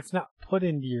not put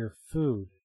into your food.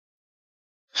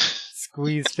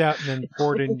 Squeezed out and then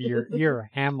poured into your ear,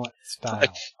 Hamlet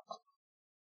style.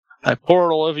 I pour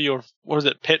it all over your,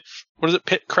 pet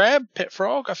crab? Pet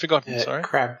frog? I've forgotten, sorry.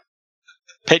 Crab.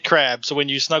 Pet crab, so when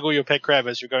you snuggle your pet crab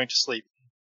as you're going to sleep.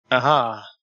 Aha.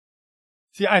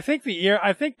 See, I think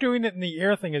doing it in the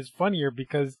ear thing is funnier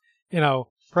because,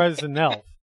 Prez and Elf.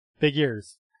 Big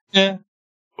ears. Yeah.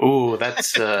 Ooh,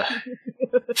 that's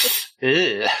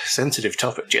sensitive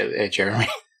topic there, Jeremy.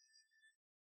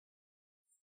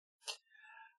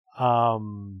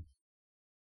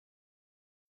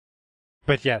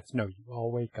 But yes, no, you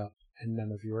all wake up and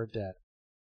none of you are dead.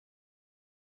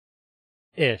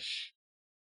 Ish.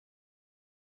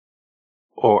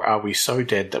 Or are we so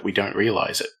dead that we don't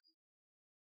realize it?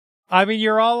 I mean,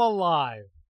 you're all alive.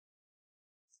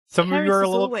 Some of you are a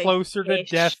little closer to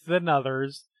death than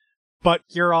others, but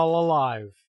you're all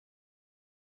alive.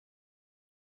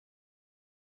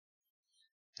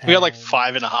 We got like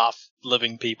 5.5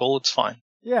 living people. It's fine.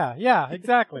 Yeah,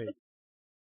 exactly.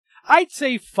 I'd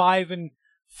say 5.8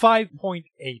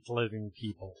 living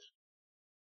people.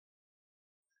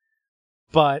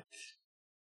 But,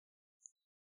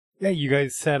 yeah, you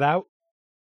guys set out.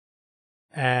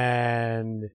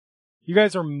 And you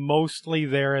guys are mostly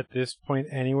there at this point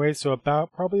anyway, so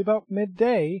probably about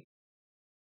midday.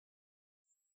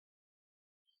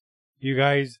 You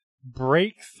guys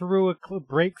break through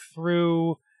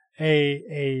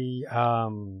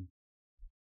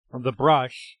the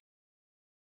brush,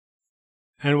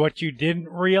 and what you didn't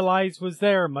realize was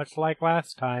there, much like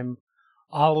last time,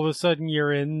 all of a sudden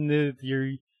you're in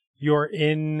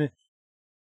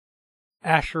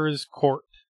Asher's court.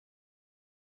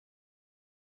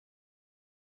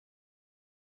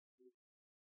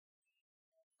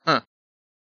 Huh.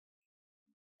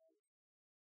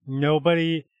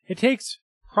 Nobody. It takes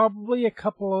probably it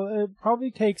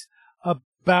probably takes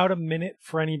about a minute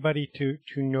for anybody to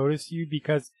notice you,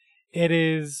 because it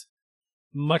is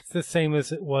much the same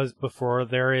as it was before.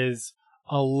 There is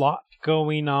a lot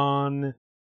going on.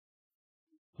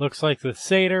 Looks like the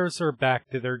satyrs are back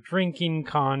to their drinking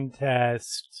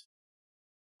contest.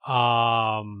 There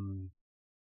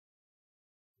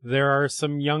are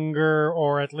some younger,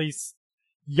 or at least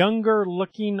younger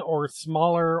looking, or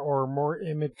smaller, or more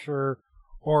immature,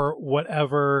 or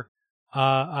whatever,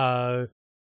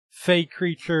 fey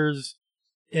creatures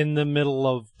in the middle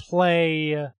of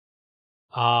play.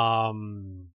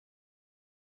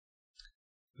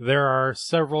 There are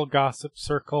several gossip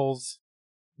circles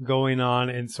going on,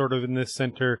 and sort of in the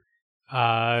center,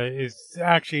 is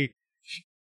actually,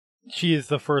 she is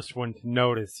the first one to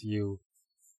notice you.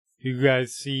 You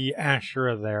guys see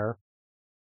Asherah there.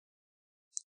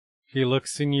 She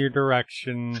looks in your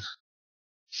direction,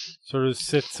 sort of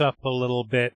sits up a little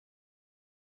bit,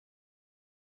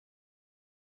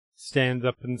 stands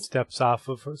up and steps off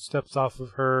of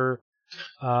her,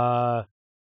 no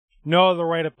other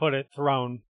way to put it,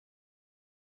 throne,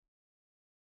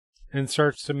 and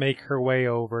starts to make her way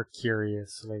over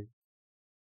curiously.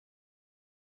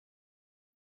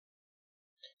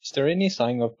 Is there any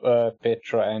sign of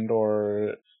Petra and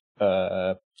or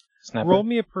Snapper? Roll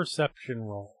me a perception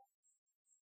roll.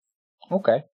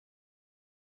 Okay.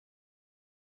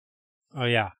 Oh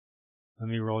yeah. Let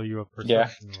me roll you a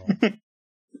perception roll.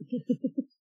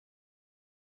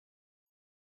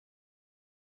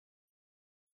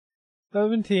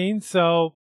 17,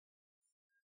 so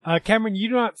Cameron, you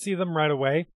do not see them right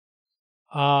away.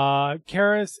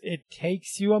 Karis, it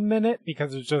takes you a minute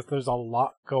because there's a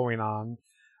lot going on.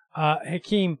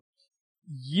 Hakeem,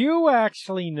 you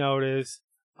actually notice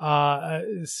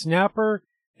Snapper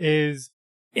is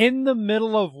in the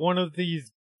middle of one of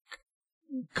these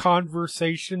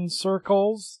conversation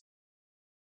circles.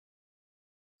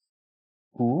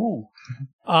 Ooh.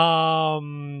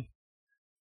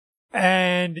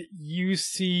 And you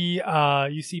see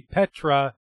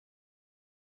Petra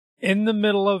in the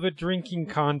middle of a drinking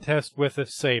contest with a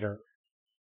satyr.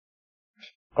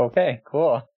 Okay,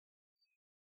 cool.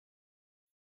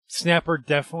 Snapper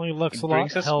definitely looks a lot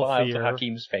healthier. Brings a smile to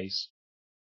Hakeem's face.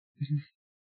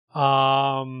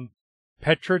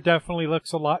 Petra definitely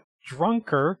looks a lot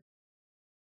drunker.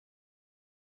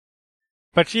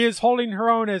 But she is holding her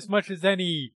own as much as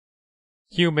any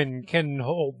human can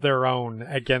hold their own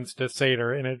against a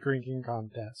satyr in a drinking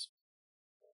contest.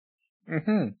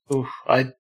 Mm-hmm. Ooh,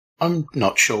 I'm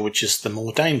not sure which is the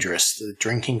more dangerous, the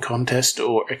drinking contest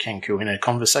or a Kenku in a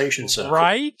conversation circle.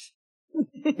 Right?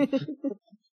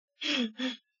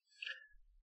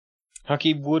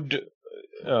 Hakeem would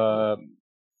bow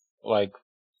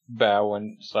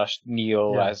and /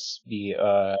 kneel as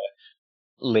the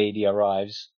lady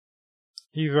arrives.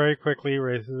 He very quickly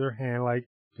raises her hand,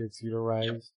 bids you to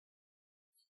rise.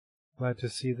 Glad to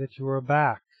see that you are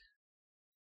back.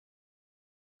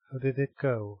 How did it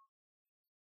go?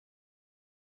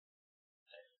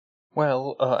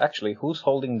 Well, actually, who's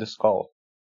holding the skull?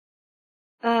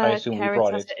 I assume we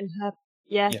brought it.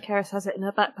 Karis has it in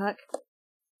her backpack.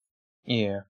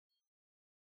 Yeah.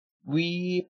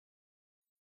 We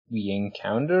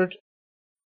encountered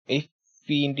a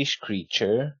fiendish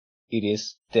creature. It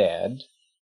is dead.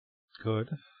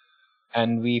 Good.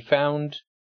 And we found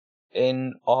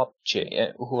an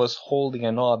object who was holding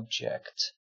an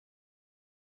object.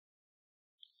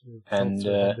 And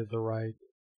to the right.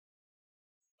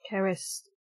 Karis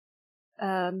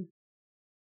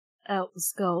out the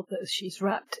skull that she's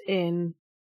wrapped in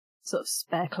sort of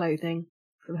spare clothing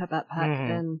from her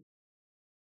backpack and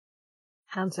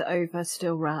hands it over,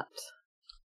 still wrapped.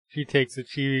 She takes it.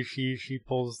 She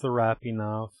pulls the wrapping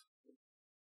off.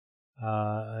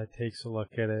 Takes a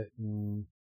look at it, and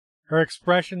Her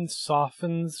expression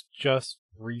softens just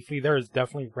briefly. There is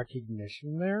definitely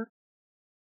recognition there.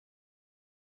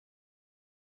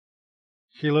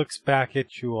 She looks back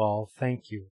at you all.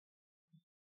 Thank you.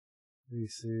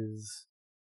 This is...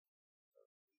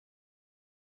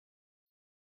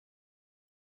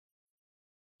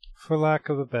 For lack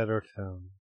of a better term,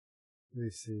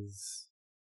 this is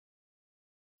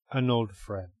an old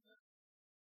friend.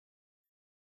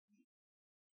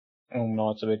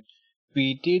 Not a bit.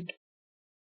 We did,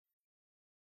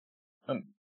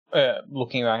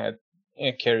 looking back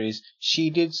at Carrie's, she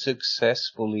did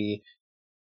successfully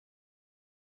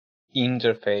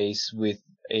interface with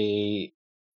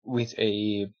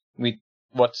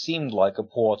what seemed like a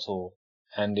portal,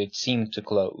 and it seemed to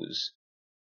close.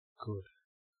 Good.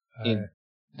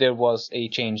 There was a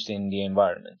change in the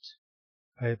environment.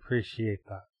 I appreciate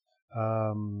that.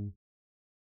 I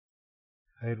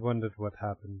had wondered what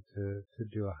happened to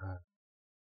Duahan.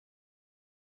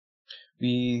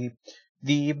 The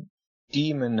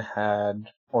demon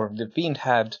had, or the fiend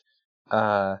had,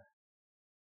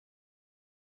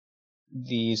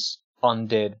 these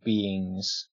undead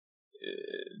beings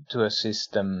to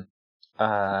assist them.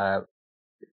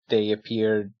 They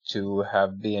appeared to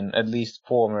have been, at least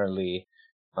formerly,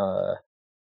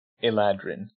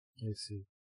 Eladrin. I see.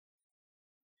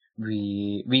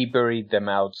 We buried them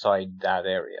outside that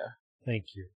area.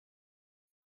 Thank you.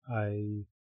 I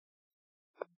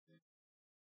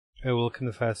will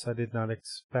confess I did not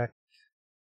expect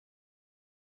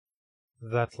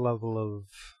that level of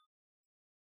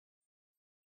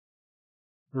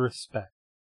respect,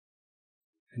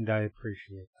 and I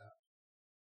appreciate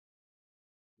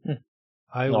that.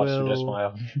 I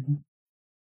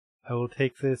will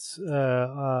take this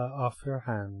off your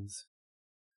hands.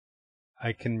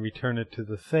 I can return it to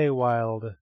the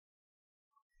Feywild,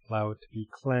 allow it to be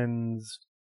cleansed.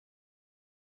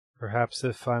 Perhaps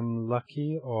if I'm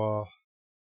lucky, or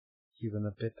even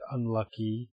a bit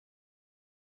unlucky,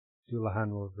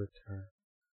 Duahan will return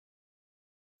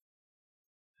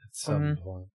at some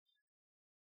point.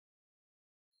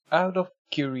 Out of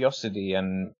curiosity,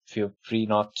 and feel free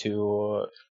not to,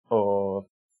 or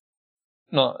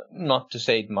not to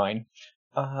say mine.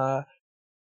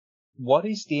 What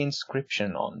is the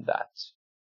inscription on that?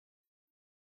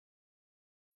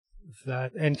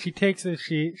 And she takes it,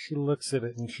 she looks at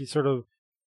it, and she sort of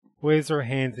waves her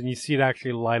hands, and you see it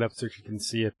actually light up so she can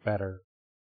see it better.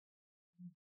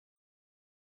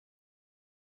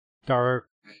 Dark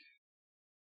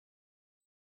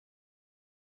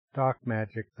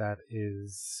magic that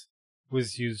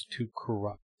was used to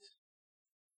corrupt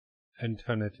and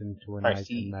turn it into an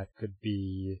item that could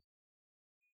be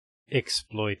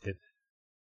exploited.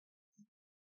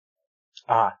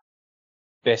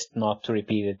 Best not to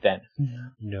repeat it then.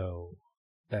 No,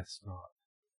 best not.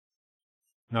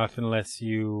 Not unless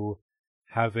you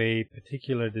have a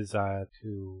particular desire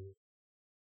to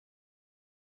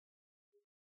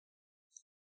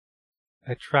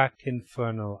attract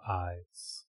infernal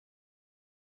eyes.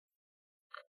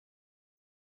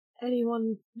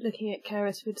 Anyone looking at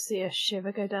Karis would see a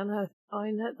shiver go down her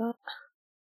spine at that.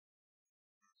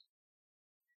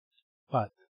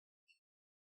 But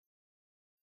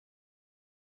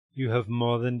you have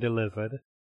more than delivered,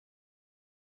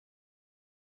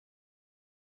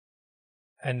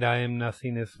 and I am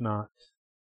nothing if not,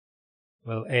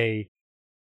 well,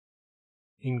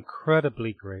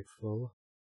 incredibly grateful,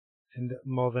 and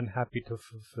more than happy to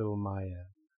fulfill my end.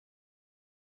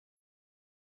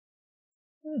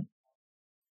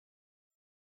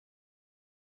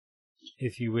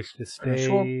 If you wish to stay, I'm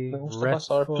sure most of us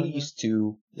are pleased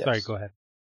to. Yes. Sorry, go ahead.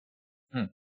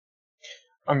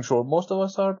 I'm sure most of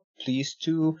us are pleased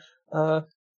to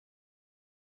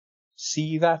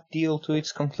see that deal to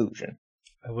its conclusion.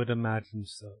 I would imagine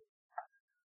so.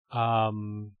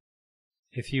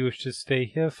 If you wish to stay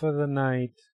here for the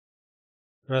night,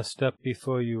 rest up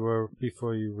before you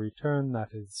return, that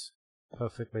is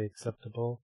perfectly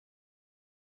acceptable.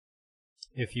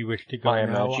 If you wish to go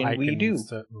now, I can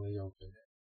certainly open it.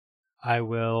 I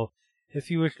will. If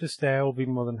you wish to stay, I will be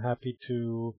more than happy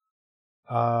to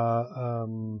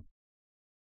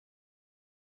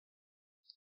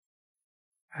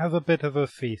have a bit of a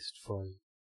feast for you.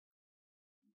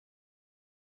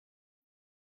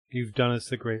 You've done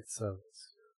us a great service.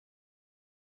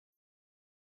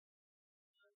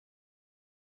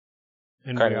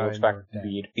 And kind of looks back to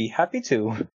be happy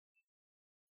to.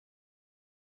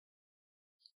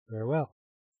 Very well.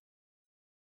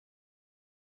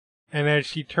 And as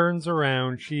she turns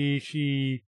around,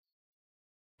 she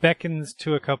beckons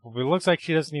to a couple, but it looks like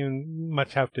she doesn't even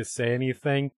much have to say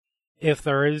anything. If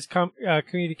there is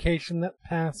communication that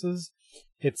passes,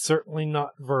 it's certainly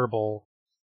not verbal.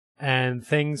 And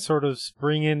things sort of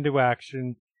spring into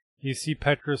action. You see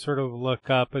Petra sort of look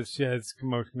up as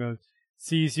commotion goes,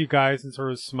 sees you guys and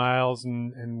sort of smiles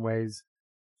and waves.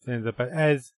 But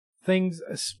as things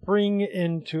spring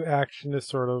into action to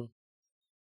sort of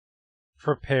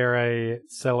prepare a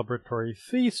celebratory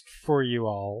feast for you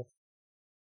all,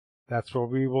 that's where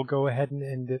we will go ahead and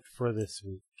end it for this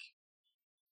week.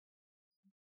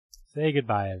 Say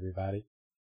goodbye, everybody.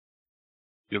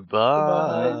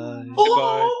 Goodbye.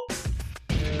 Goodbye.